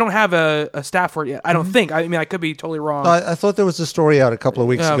don't have a staff for it yet. I don't think. I could be totally wrong. I thought there was a story out a couple of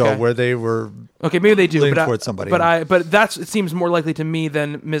weeks ago where they were. Okay, maybe they do. But towards somebody. But it seems more likely to me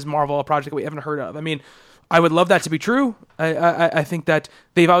than Ms. Marvel, a project that we haven't heard of. I would love that to be true. I think that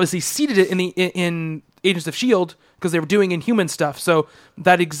they've obviously seeded it in Agents of S.H.I.E.L.D. because they were doing Inhuman stuff. So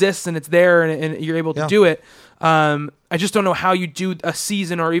that exists and it's there and you're able to do it. I just don't know how you do a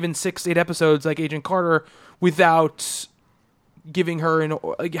season or even 6-8 episodes like Agent Carter without giving her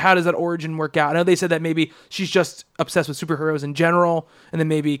how does that origin work out? I know they said that maybe she's just obsessed with superheroes in general, and then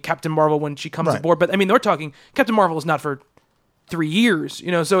maybe Captain Marvel when she comes aboard. But they're talking Captain Marvel is not for 3 years,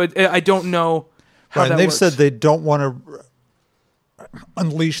 so I don't know how that and they've works. said they don't want to.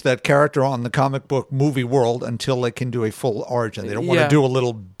 unleash that character on the comic book movie world until they can do a full origin. They don't want Yeah. to do a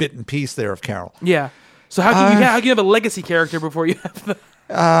little bit and piece there of Carol. Yeah. So how can you have a legacy character before you have the?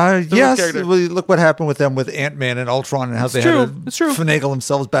 Yes, character. well, look what happened with them with Ant-Man and Ultron and how they true. had It's to true. finagle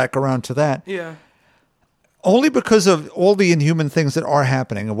themselves back around to that. Yeah. Only because of all the inhuman things that are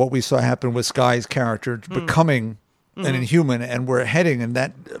happening and what we saw happen with Sky's character becoming an inhuman, and we're heading in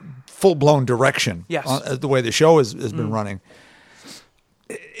that full-blown direction. Yes. The way the show has been running.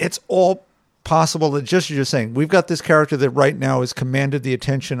 It's all possible that, just as you're saying, we've got this character that right now has commanded the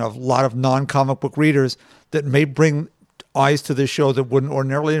attention of a lot of non-comic book readers that may bring eyes to this show that wouldn't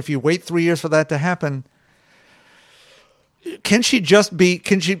ordinarily. If you wait 3 years for that to happen, can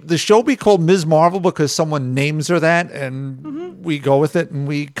the show be called Ms. Marvel because someone names her that and we go with it and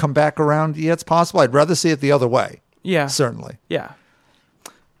we come back around? Yeah, it's possible. I'd rather see it the other way. Yeah. Certainly. Yeah.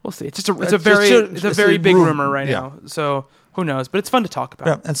 We'll see. It's a It's very a big rumor, rumor right yeah. now. So who knows? But it's fun to talk about.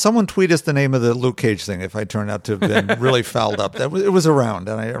 Yeah, and someone tweet us the name of the Luke Cage thing if I turn out to have been really fouled up. It was around,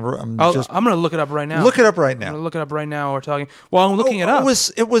 and I'm I'm just going to look it up right now. look it up right I'm now. going to look it up right now. We're talking. Well, I'm looking it up.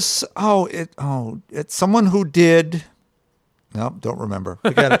 It's someone who did. No, don't remember.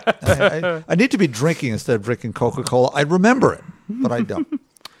 Forget it. I need to be drinking instead of drinking Coca-Cola. I remember it, but I don't.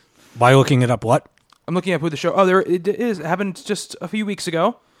 By looking it up, what? I'm looking up who the show. Oh, there it is. It happened just a few weeks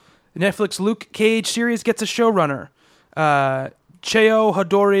ago. The Netflix Luke Cage series gets a showrunner. Cheo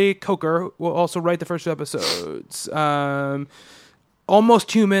Hodori Coker will also write the first 2 episodes.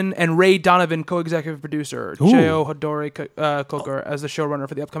 Almost Human and Ray Donovan, co-executive producer. Cheo Hodori Coker as the showrunner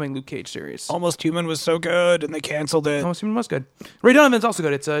for the upcoming Luke Cage series. Almost Human was so good, and they canceled it. Almost Human was good. Ray Donovan's also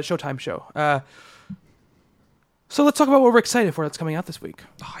good. It's a Showtime show. So let's talk about what we're excited for that's coming out this week.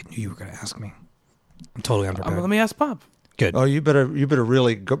 Oh, I knew you were going to ask me. I'm totally unprepared. Let me ask Bob. Good. Oh, you better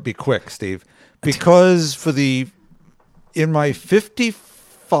really be quick, Steve, because in my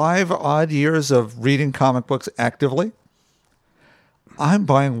 55 odd years of reading comic books actively, I'm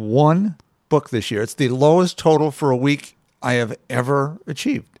buying 1 book this year. It's the lowest total for a week I have ever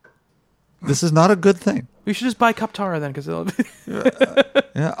achieved. This is not a good thing. We should just buy Kaptara then, because it'll be...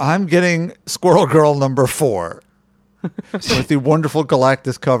 Yeah, I'm getting Squirrel Girl number 4 with the wonderful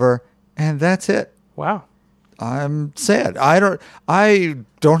Galactus cover, and that's it. Wow. I'm sad. I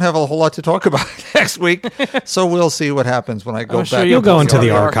don't have a whole lot to talk about next week, so we'll see what happens when I go I'm sure back. You'll go into the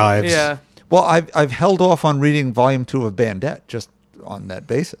archive. archives. Yeah. Well, I've held off on reading Volume 2 of Bandette just on that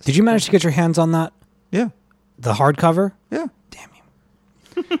basis. Did you manage to get your hands on that? Yeah, The hardcover? yeah. Damn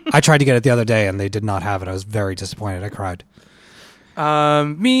you. I tried to get it the other day, and they did not have it. I was very disappointed. I cried.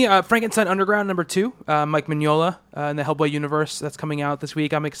 Frankenstein Underground number 2, Mike Mignola in the Hellboy universe. That's coming out this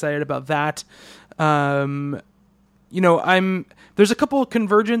week. I'm excited about that. There's a couple of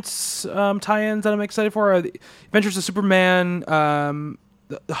Convergence tie-ins that I'm excited for. The Adventures of Superman, the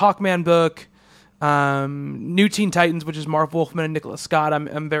Hawkman book, New Teen Titans, which is Marv Wolfman and Nicholas Scott.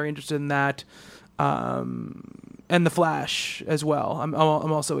 I'm very interested in that. And The Flash as well. I'm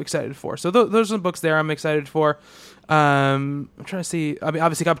also excited for. So those are the books there I'm excited for. I'm trying to see. I mean,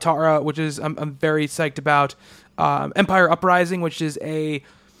 obviously Kaptara, which is I'm very psyched about. Empire Uprising, which is a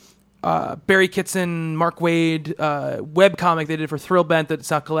Barry Kitson, Mark Waid web comic they did for Thrillbent that's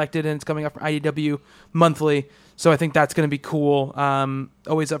not collected, and it's coming up from IDW monthly. So I think that's going to be cool.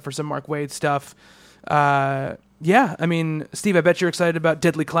 Always up for some Mark Waid stuff. Yeah, I mean, Steve, I bet you're excited about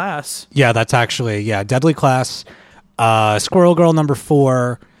Deadly Class. Yeah, that's actually, Deadly Class, Squirrel Girl number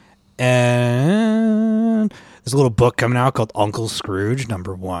 4, and there's a little book coming out called Uncle Scrooge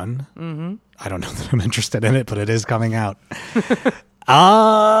number 1. Mm-hmm. I don't know that I'm interested in it, but it is coming out.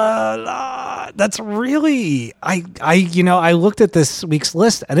 That's really, I looked at this week's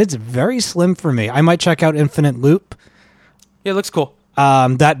list, and it's very slim for me. I might check out Infinite Loop. Yeah, it looks cool.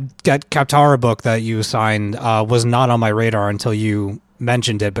 That Kaptara book that you signed was not on my radar until you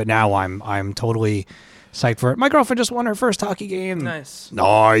mentioned it, but now I'm totally psyched for it. My girlfriend just won her first hockey game. Nice.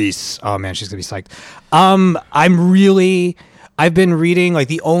 Oh man, she's gonna be psyched. I've been reading, like,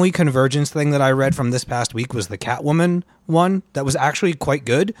 the only Convergence thing that I read from this past week was the Catwoman one. That was actually quite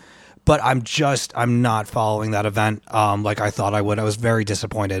good, but I'm not following that event like I thought I would. I was very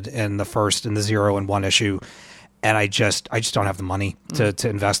disappointed in the 0 and 1 issue. And I just don't have the money to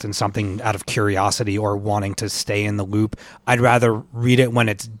invest in something out of curiosity or wanting to stay in the loop. I'd rather read it when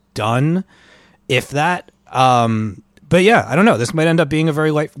it's done, if that. But yeah, I don't know. This might end up being a very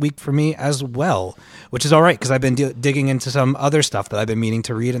light week for me as well, which is all right because I've been digging into some other stuff that I've been meaning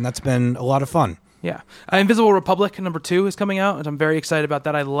to read, and that's been a lot of fun. Yeah. Invisible Republic #2 is coming out, and I'm very excited about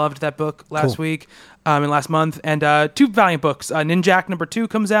that. I loved that book last week and last month. And 2 Valiant books. Ninjak #2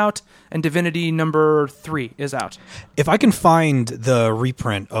 comes out, and Divinity #3 is out. If I can find the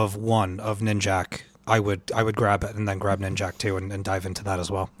reprint of one of Ninjak, I would grab it and then grab Ninjak 2 and dive into that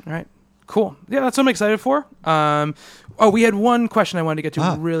as well. All right. Cool. Yeah, that's what I'm excited for. We had one question I wanted to get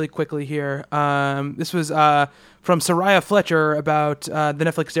to really quickly here. This was from Soraya Fletcher about the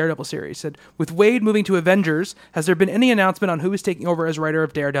Netflix Daredevil series. Said, with Wade moving to Avengers, has there been any announcement on who is taking over as writer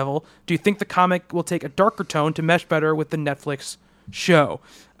of Daredevil? Do you think the comic will take a darker tone to mesh better with the Netflix show?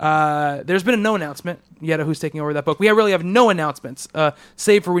 There's been no announcement yet of who's taking over that book. We really have no announcements,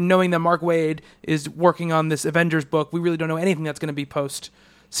 save for knowing that Mark Waid is working on this Avengers book. We really don't know anything that's going to be post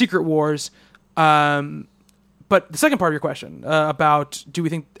Secret Wars. But the second part of your question about do we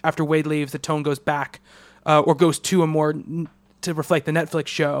think after Wade leaves the tone goes back or goes to a more to reflect the Netflix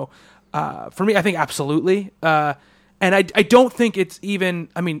show? For me, I think absolutely. And I don't think it's even.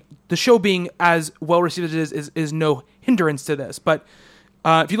 I mean, the show being as well received as it is no hindrance to this. But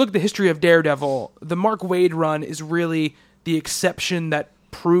if you look at the history of Daredevil, the Mark Waid run is really the exception that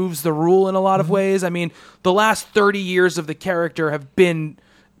proves the rule in a lot of ways. I mean, the last 30 years of the character have been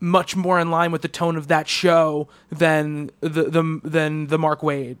much more in line with the tone of that show than the Mark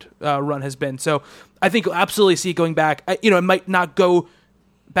Waid run has been. So I think you'll absolutely see it going back. It might not go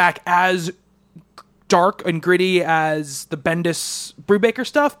back as dark and gritty as the Bendis Brubaker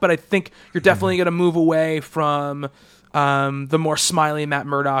stuff, but I think you're definitely going to move away from the more smiley Matt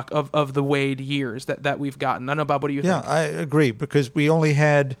Murdock of the Waid years that we've gotten. I don't know, Bob, what do you think? Yeah, I agree, because we only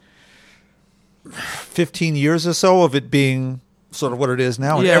had 15 years or so of it being sort of what it is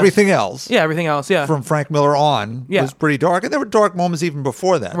now, and everything else. Yeah, everything else, yeah. From Frank Miller on was pretty dark, and there were dark moments even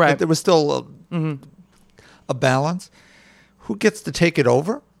before that. Right. But there was still a balance. Who gets to take it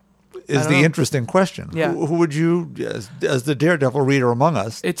over is the interesting question. Yeah. Who would you, as the Daredevil reader among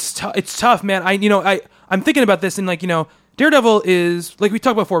us? It's tough, man. I'm thinking about this, and Daredevil is, like we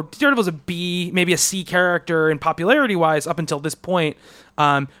talked about before, Daredevil's a B, maybe a C character in popularity-wise up until this point.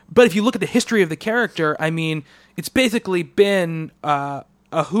 But if you look at the history of the character, I mean, it's basically been a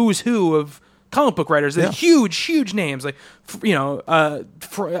who's who of comic book writers. Yeah. Huge names.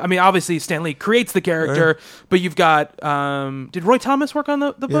 Obviously Stan Lee creates the character, but you've got, did Roy Thomas work on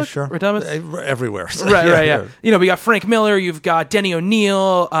the book? Yeah, sure. Roy Thomas? Everywhere. So, Right. We got Frank Miller, you've got Denny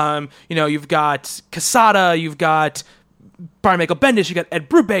O'Neil, you've got Quesada, you've got Brian Michael Bendis, you've got Ed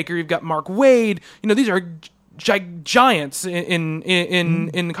Brubaker, you've got Mark Waid. These are giants in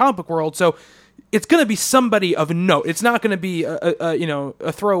the comic book world. So it's going to be somebody of note. It's not going to be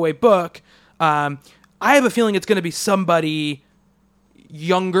a throwaway book. I have a feeling it's going to be somebody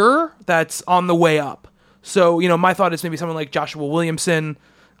younger that's on the way up. So my thought is maybe someone like Joshua Williamson.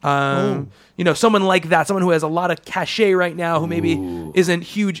 Someone like that, someone who has a lot of cachet right now, who maybe isn't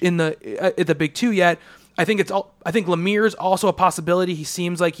huge in the big two yet. I think Lemire's also a possibility. He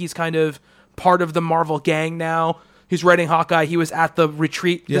seems like he's kind of part of the Marvel gang now. He's writing Hawkeye. He was at the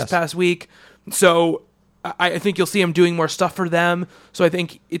retreat this past week. So I think you'll see him doing more stuff for them. So I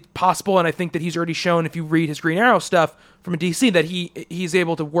think it's possible, and I think that he's already shown, if you read his Green Arrow stuff from DC, that he's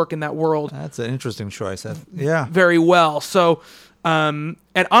able to work in that world. That's an interesting choice. Very well. So, and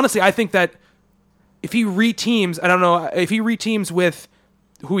honestly, I think that if he reteams, I don't know, if he reteams with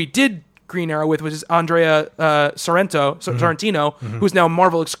who he did Green Arrow with, which is Andrea Sorrentino, who's now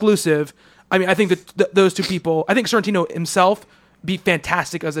Marvel exclusive. I mean, I think that those two people, I think Sorrentino himself be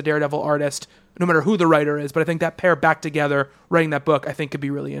fantastic as a Daredevil artist, no matter who the writer is. But I think that pair back together, writing that book, I think could be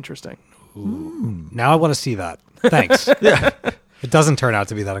really interesting. Now I want to see that. Thanks. If it doesn't turn out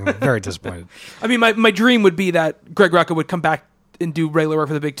to be that, I'm very disappointed. I mean, my dream would be that Greg Rucka would come back and do regular work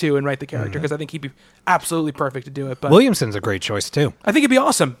for the big two and write the character, because I think he'd be absolutely perfect to do it. But Williamson's a great choice too. I think it'd be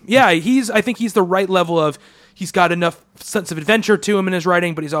awesome. Yeah, I think he's the right level of, he's got enough sense of adventure to him in his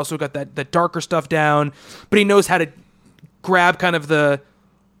writing, but he's also got that darker stuff down. But he knows how to grab kind of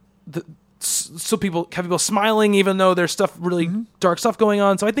so people have people smiling even though there's stuff really dark stuff going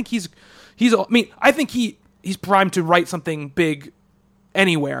on. So I think he's primed to write something big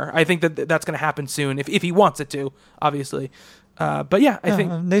anywhere. I think that's going to happen soon if he wants it to, obviously. But yeah, I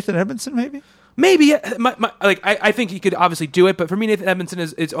think Nathan Edmondson maybe. I think he could obviously do it, but for me, Nathan Edmondson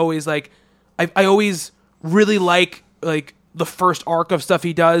is always like, I always really like the first arc of stuff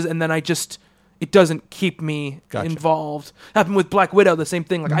he does, and then it doesn't keep me involved. Happened with Black Widow, the same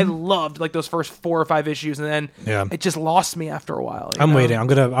thing. Like I loved those first 4 or 5 issues, and then it just lost me after a while. I'm waiting.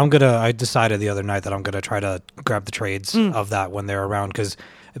 I decided the other night that I'm gonna try to grab the trades of that when they're around, because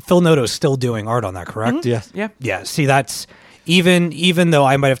Phil Noto's still doing art on that, correct? Yes. Yeah. Yeah. See, that's even though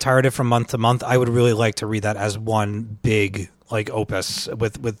I might have tired it from month to month, I would really like to read that as one big like opus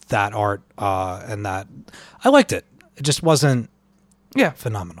with that art and that. I liked it. It just wasn't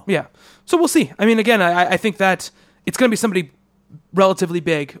phenomenal. Yeah. So we'll see. I mean, again, I think that it's going to be somebody relatively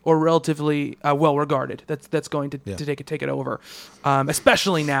big or relatively well regarded that's going to take it over,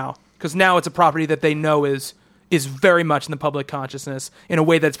 especially now, because now it's a property that they know is very much in the public consciousness in a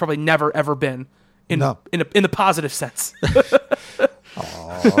way that's probably never ever been in the positive sense.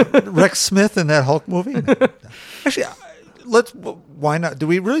 Rex Smith in that Hulk movie. Actually, why not? Do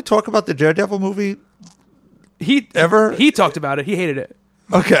we really talk about the Daredevil movie? He talked about it. He hated it.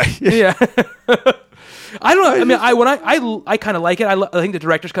 Okay. Yeah. I don't know. I mean, I kind of like it. I think the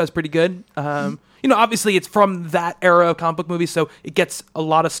director's cut is pretty good. Obviously it's from that era of comic book movies, so it gets a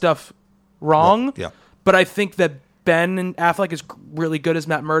lot of stuff wrong. Yeah. But I think that Ben Affleck is really good as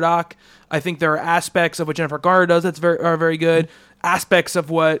Matt Murdock. I think there are aspects of what Jennifer Garner does are very good. Aspects of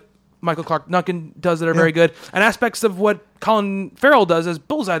what Michael Clark Duncan does that are very good, and aspects of what Colin Farrell does as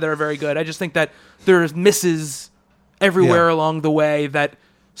Bullseye that are very good. I just think that there's misses everywhere along the way that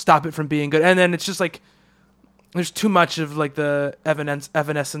stop it from being good. And then it's just like there's too much of like the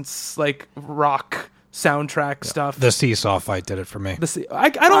Evanescence like rock soundtrack stuff. The seesaw fight did it for me.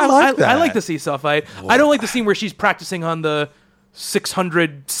 I like the seesaw fight. I don't like the scene where she's practicing on the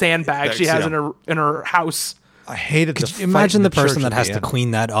 600 sandbags she has in her house. I hated the Could you imagine the person that has to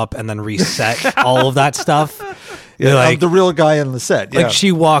clean that up and then reset all of that stuff? Yeah, like, I'm the real guy on the set. Yeah. Like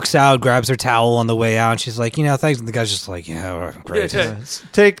she walks out, grabs her towel on the way out, and she's like, thanks. And the guy's just like, great.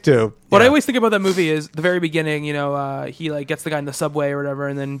 Take two. What I always think about that movie is the very beginning. He like gets the guy in the subway or whatever,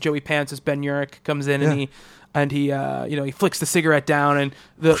 and then Joey Pants as Ben Urich comes in and he flicks the cigarette down and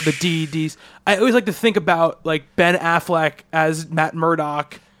the DEDs. I always like to think about like Ben Affleck as Matt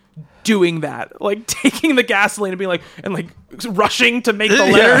Murdock doing that, like taking the gasoline and being like rushing to make the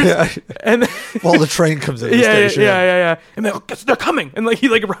letters, and while the train comes in. The station. Yeah. And they're coming, and like he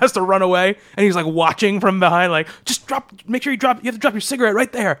like has to run away, and he's like watching from behind, like just make sure you have to drop your cigarette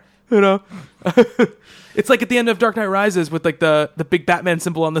right there, It's like at the end of Dark Knight Rises with like the big Batman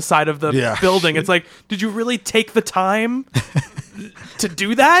symbol on the side of the building. It's like, did you really take the time to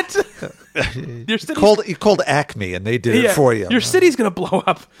do that? You called Acme and they did it for you. Your city's gonna blow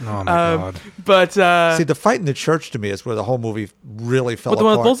up. Oh my god! But see, the fight in the church to me is where the whole movie really fell apart. The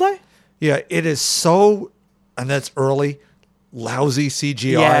one with Bullseye? Yeah, it is so, and that's early, lousy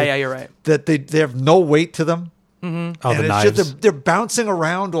CGI. Yeah, you're right. That they have no weight to them. Mm-hmm. Oh, and the it's knives. just they're bouncing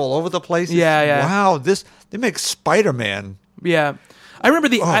around all over the place. Yeah. Wow, they make Spider-Man. Yeah, I remember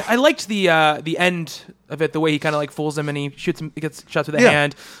I liked the end of it, the way he kind of like fools him and he gets shot through the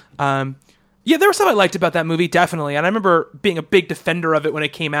hand. There was something I liked about that movie, definitely, and I remember being a big defender of it when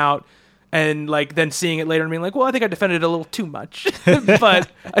it came out, and like then seeing it later and being like, well, I think I defended it a little too much, but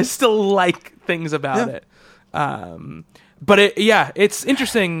I still like things about it. But it's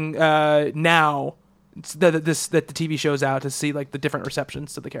interesting now. That the TV show's out to see like the different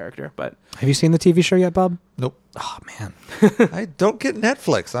receptions to the character. But have you seen the TV show yet, Bob? Nope. Oh man, I don't get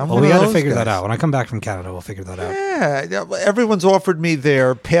Netflix. We got to figure that out. When I come back from Canada, we'll figure that out. Yeah, everyone's offered me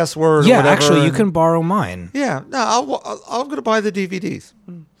their password. Yeah, or whatever, actually, you can borrow mine. Yeah, no, I'm going to buy the DVDs.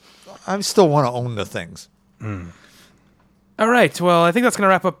 I still want to own the things. All right. Well, I think that's going to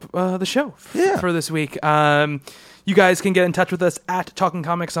wrap up the show for this week. You guys can get in touch with us at Talking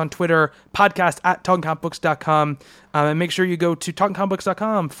Comics on Twitter, podcast at TalkingComicBooks.com, and make sure you go to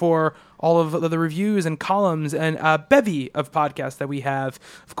TalkingComicBooks.com for all of the reviews and columns and a bevy of podcasts that we have.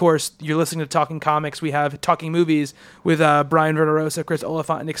 Of course, you're listening to Talking Comics. We have Talking Movies with Brian Verderosa, Chris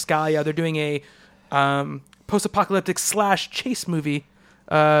Oliphant, and Nick Scalia. They're doing a post-apocalyptic / chase movie,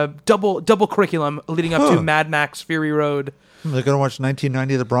 double curriculum leading up to Mad Max Fury Road. They're going to watch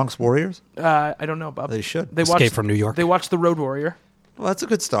 1990 The Bronx Warriors? I don't know, Bob. They should. Escape from New York. They watched The Road Warrior. Well, that's a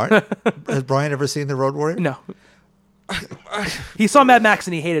good start. Has Brian ever seen The Road Warrior? No. He saw Mad Max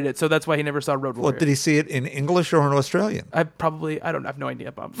and he hated it, so that's why he never saw Road Warrior. Well, did he see it in English or in Australian? I have no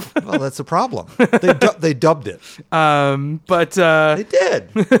idea, Bob. Well, that's a problem. They dubbed it. But they did.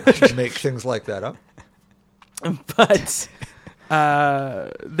 I should make things like that up. But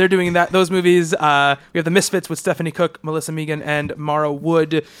they're doing those movies. We have The Misfits with Stephanie Cook, Melissa Megan, and Mara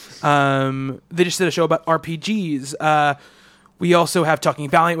Wood. They just did a show about RPGs. We also have Talking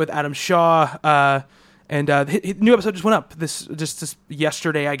Valiant with Adam Shaw. And the new episode just went up this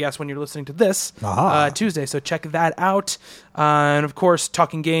yesterday, I guess, when you're listening to this, Tuesday. So check that out. And of course,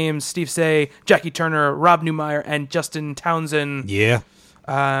 Talking Games, Steve Say, Jackie Turner, Rob Newmeyer, and Justin Townsend. Yeah.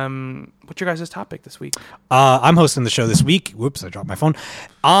 What's your guys' topic this week? I'm hosting the show this week. Whoops, I dropped my phone.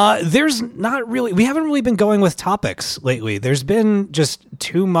 There's not really, we haven't really been going with topics lately. There's been just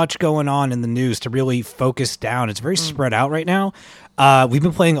too much going on in the news to really focus down. It's very spread out right now. We've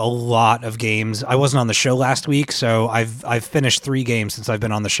been playing a lot of games. I wasn't on the show last week, so I've finished 3 games since I've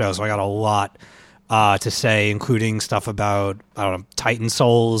been on the show, so I got a lot to say, including stuff about, I don't know, Titan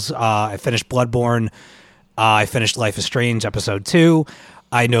Souls. I finished Bloodborne. I finished Life is Strange Episode 2.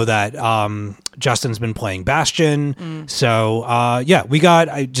 I know that Justin's been playing Bastion. So, we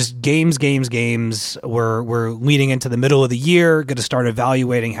got just games. We're leading into the middle of the year, going to start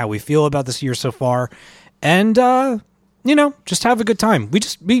evaluating how we feel about this year so far. And, just have a good time.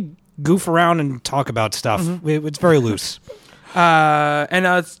 We goof around and talk about stuff. It's very loose.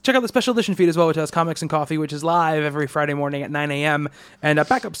 And check out the special edition feed as well, which has Comics and Coffee, which is live every Friday morning at 9 a.m. And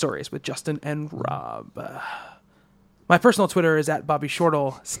backup stories with Justin and Rob. My personal Twitter is at Bobby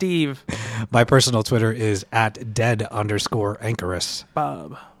Shortle. Steve. My personal Twitter is at @dead_Anchorus.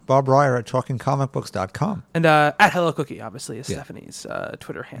 Bob Ryer at TalkingComicBooks.com. And at Hello Cookie, obviously, is Stephanie's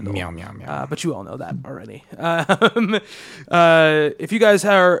Twitter handle. Meow, meow, meow. But you all know that already. If you guys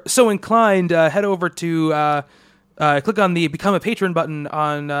are so inclined, head over to... click on the Become a Patron button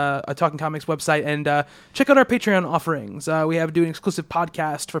on a Talking Comics website and check out our Patreon offerings. We have doing exclusive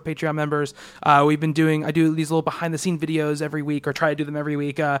podcast for Patreon members. I do these little behind the scene videos every week, or try to do them every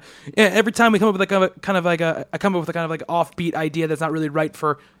week. Every time we come up with I come up with a kind of like offbeat idea that's not really right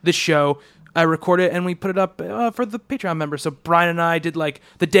for this show, I record it and we put it up for the Patreon members. So Brian and I did like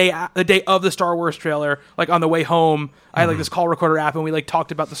the day of the Star Wars trailer, like on the way home. I had like this call recorder app and we like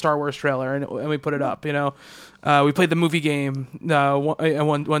talked about the Star Wars trailer and we put it up. We played the movie game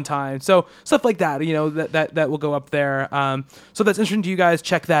one time, so stuff like that. That will go up there. So that's interesting to you guys.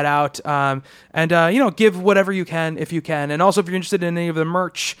 Check that out, and give whatever you can if you can. And also, if you're interested in any of the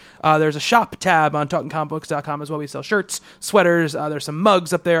merch, there's a shop tab on TalkingComicBooks.com as well. We sell shirts, sweaters. There's some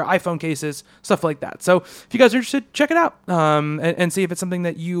mugs up there, iPhone cases, stuff like that. So if you guys are interested, check it out and see if it's something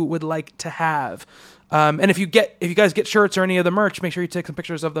that you would like to have. And if you guys get shirts or any of the merch, make sure you take some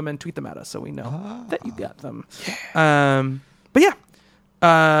pictures of them and tweet them at us so we know that you got them. But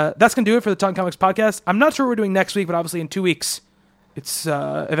that's going to do it for the Talking Comics podcast. I'm not sure what we're doing next week, but obviously in 2 weeks, it's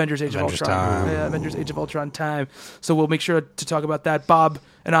Avengers Age of Ultron. Time. Yeah, Avengers Age of Ultron time. So we'll make sure to talk about that. Bob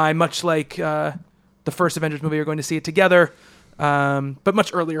and I, much like the first Avengers movie, are going to see it together, but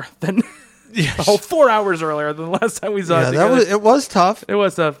much earlier than... A whole 4 hours earlier than the last time we saw it together. It was tough. It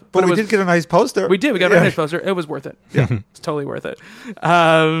was tough. But we did get a nice poster. We did. We got a nice poster. It was worth it. Yeah. It's totally worth it.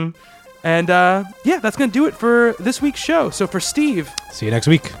 That's going to do it for this week's show. So for Steve. See you next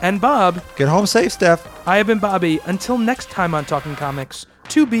week. And Bob. Get home safe, Steph. I have been Bobby. Until next time on Talking Comics,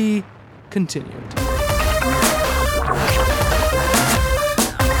 to be continued.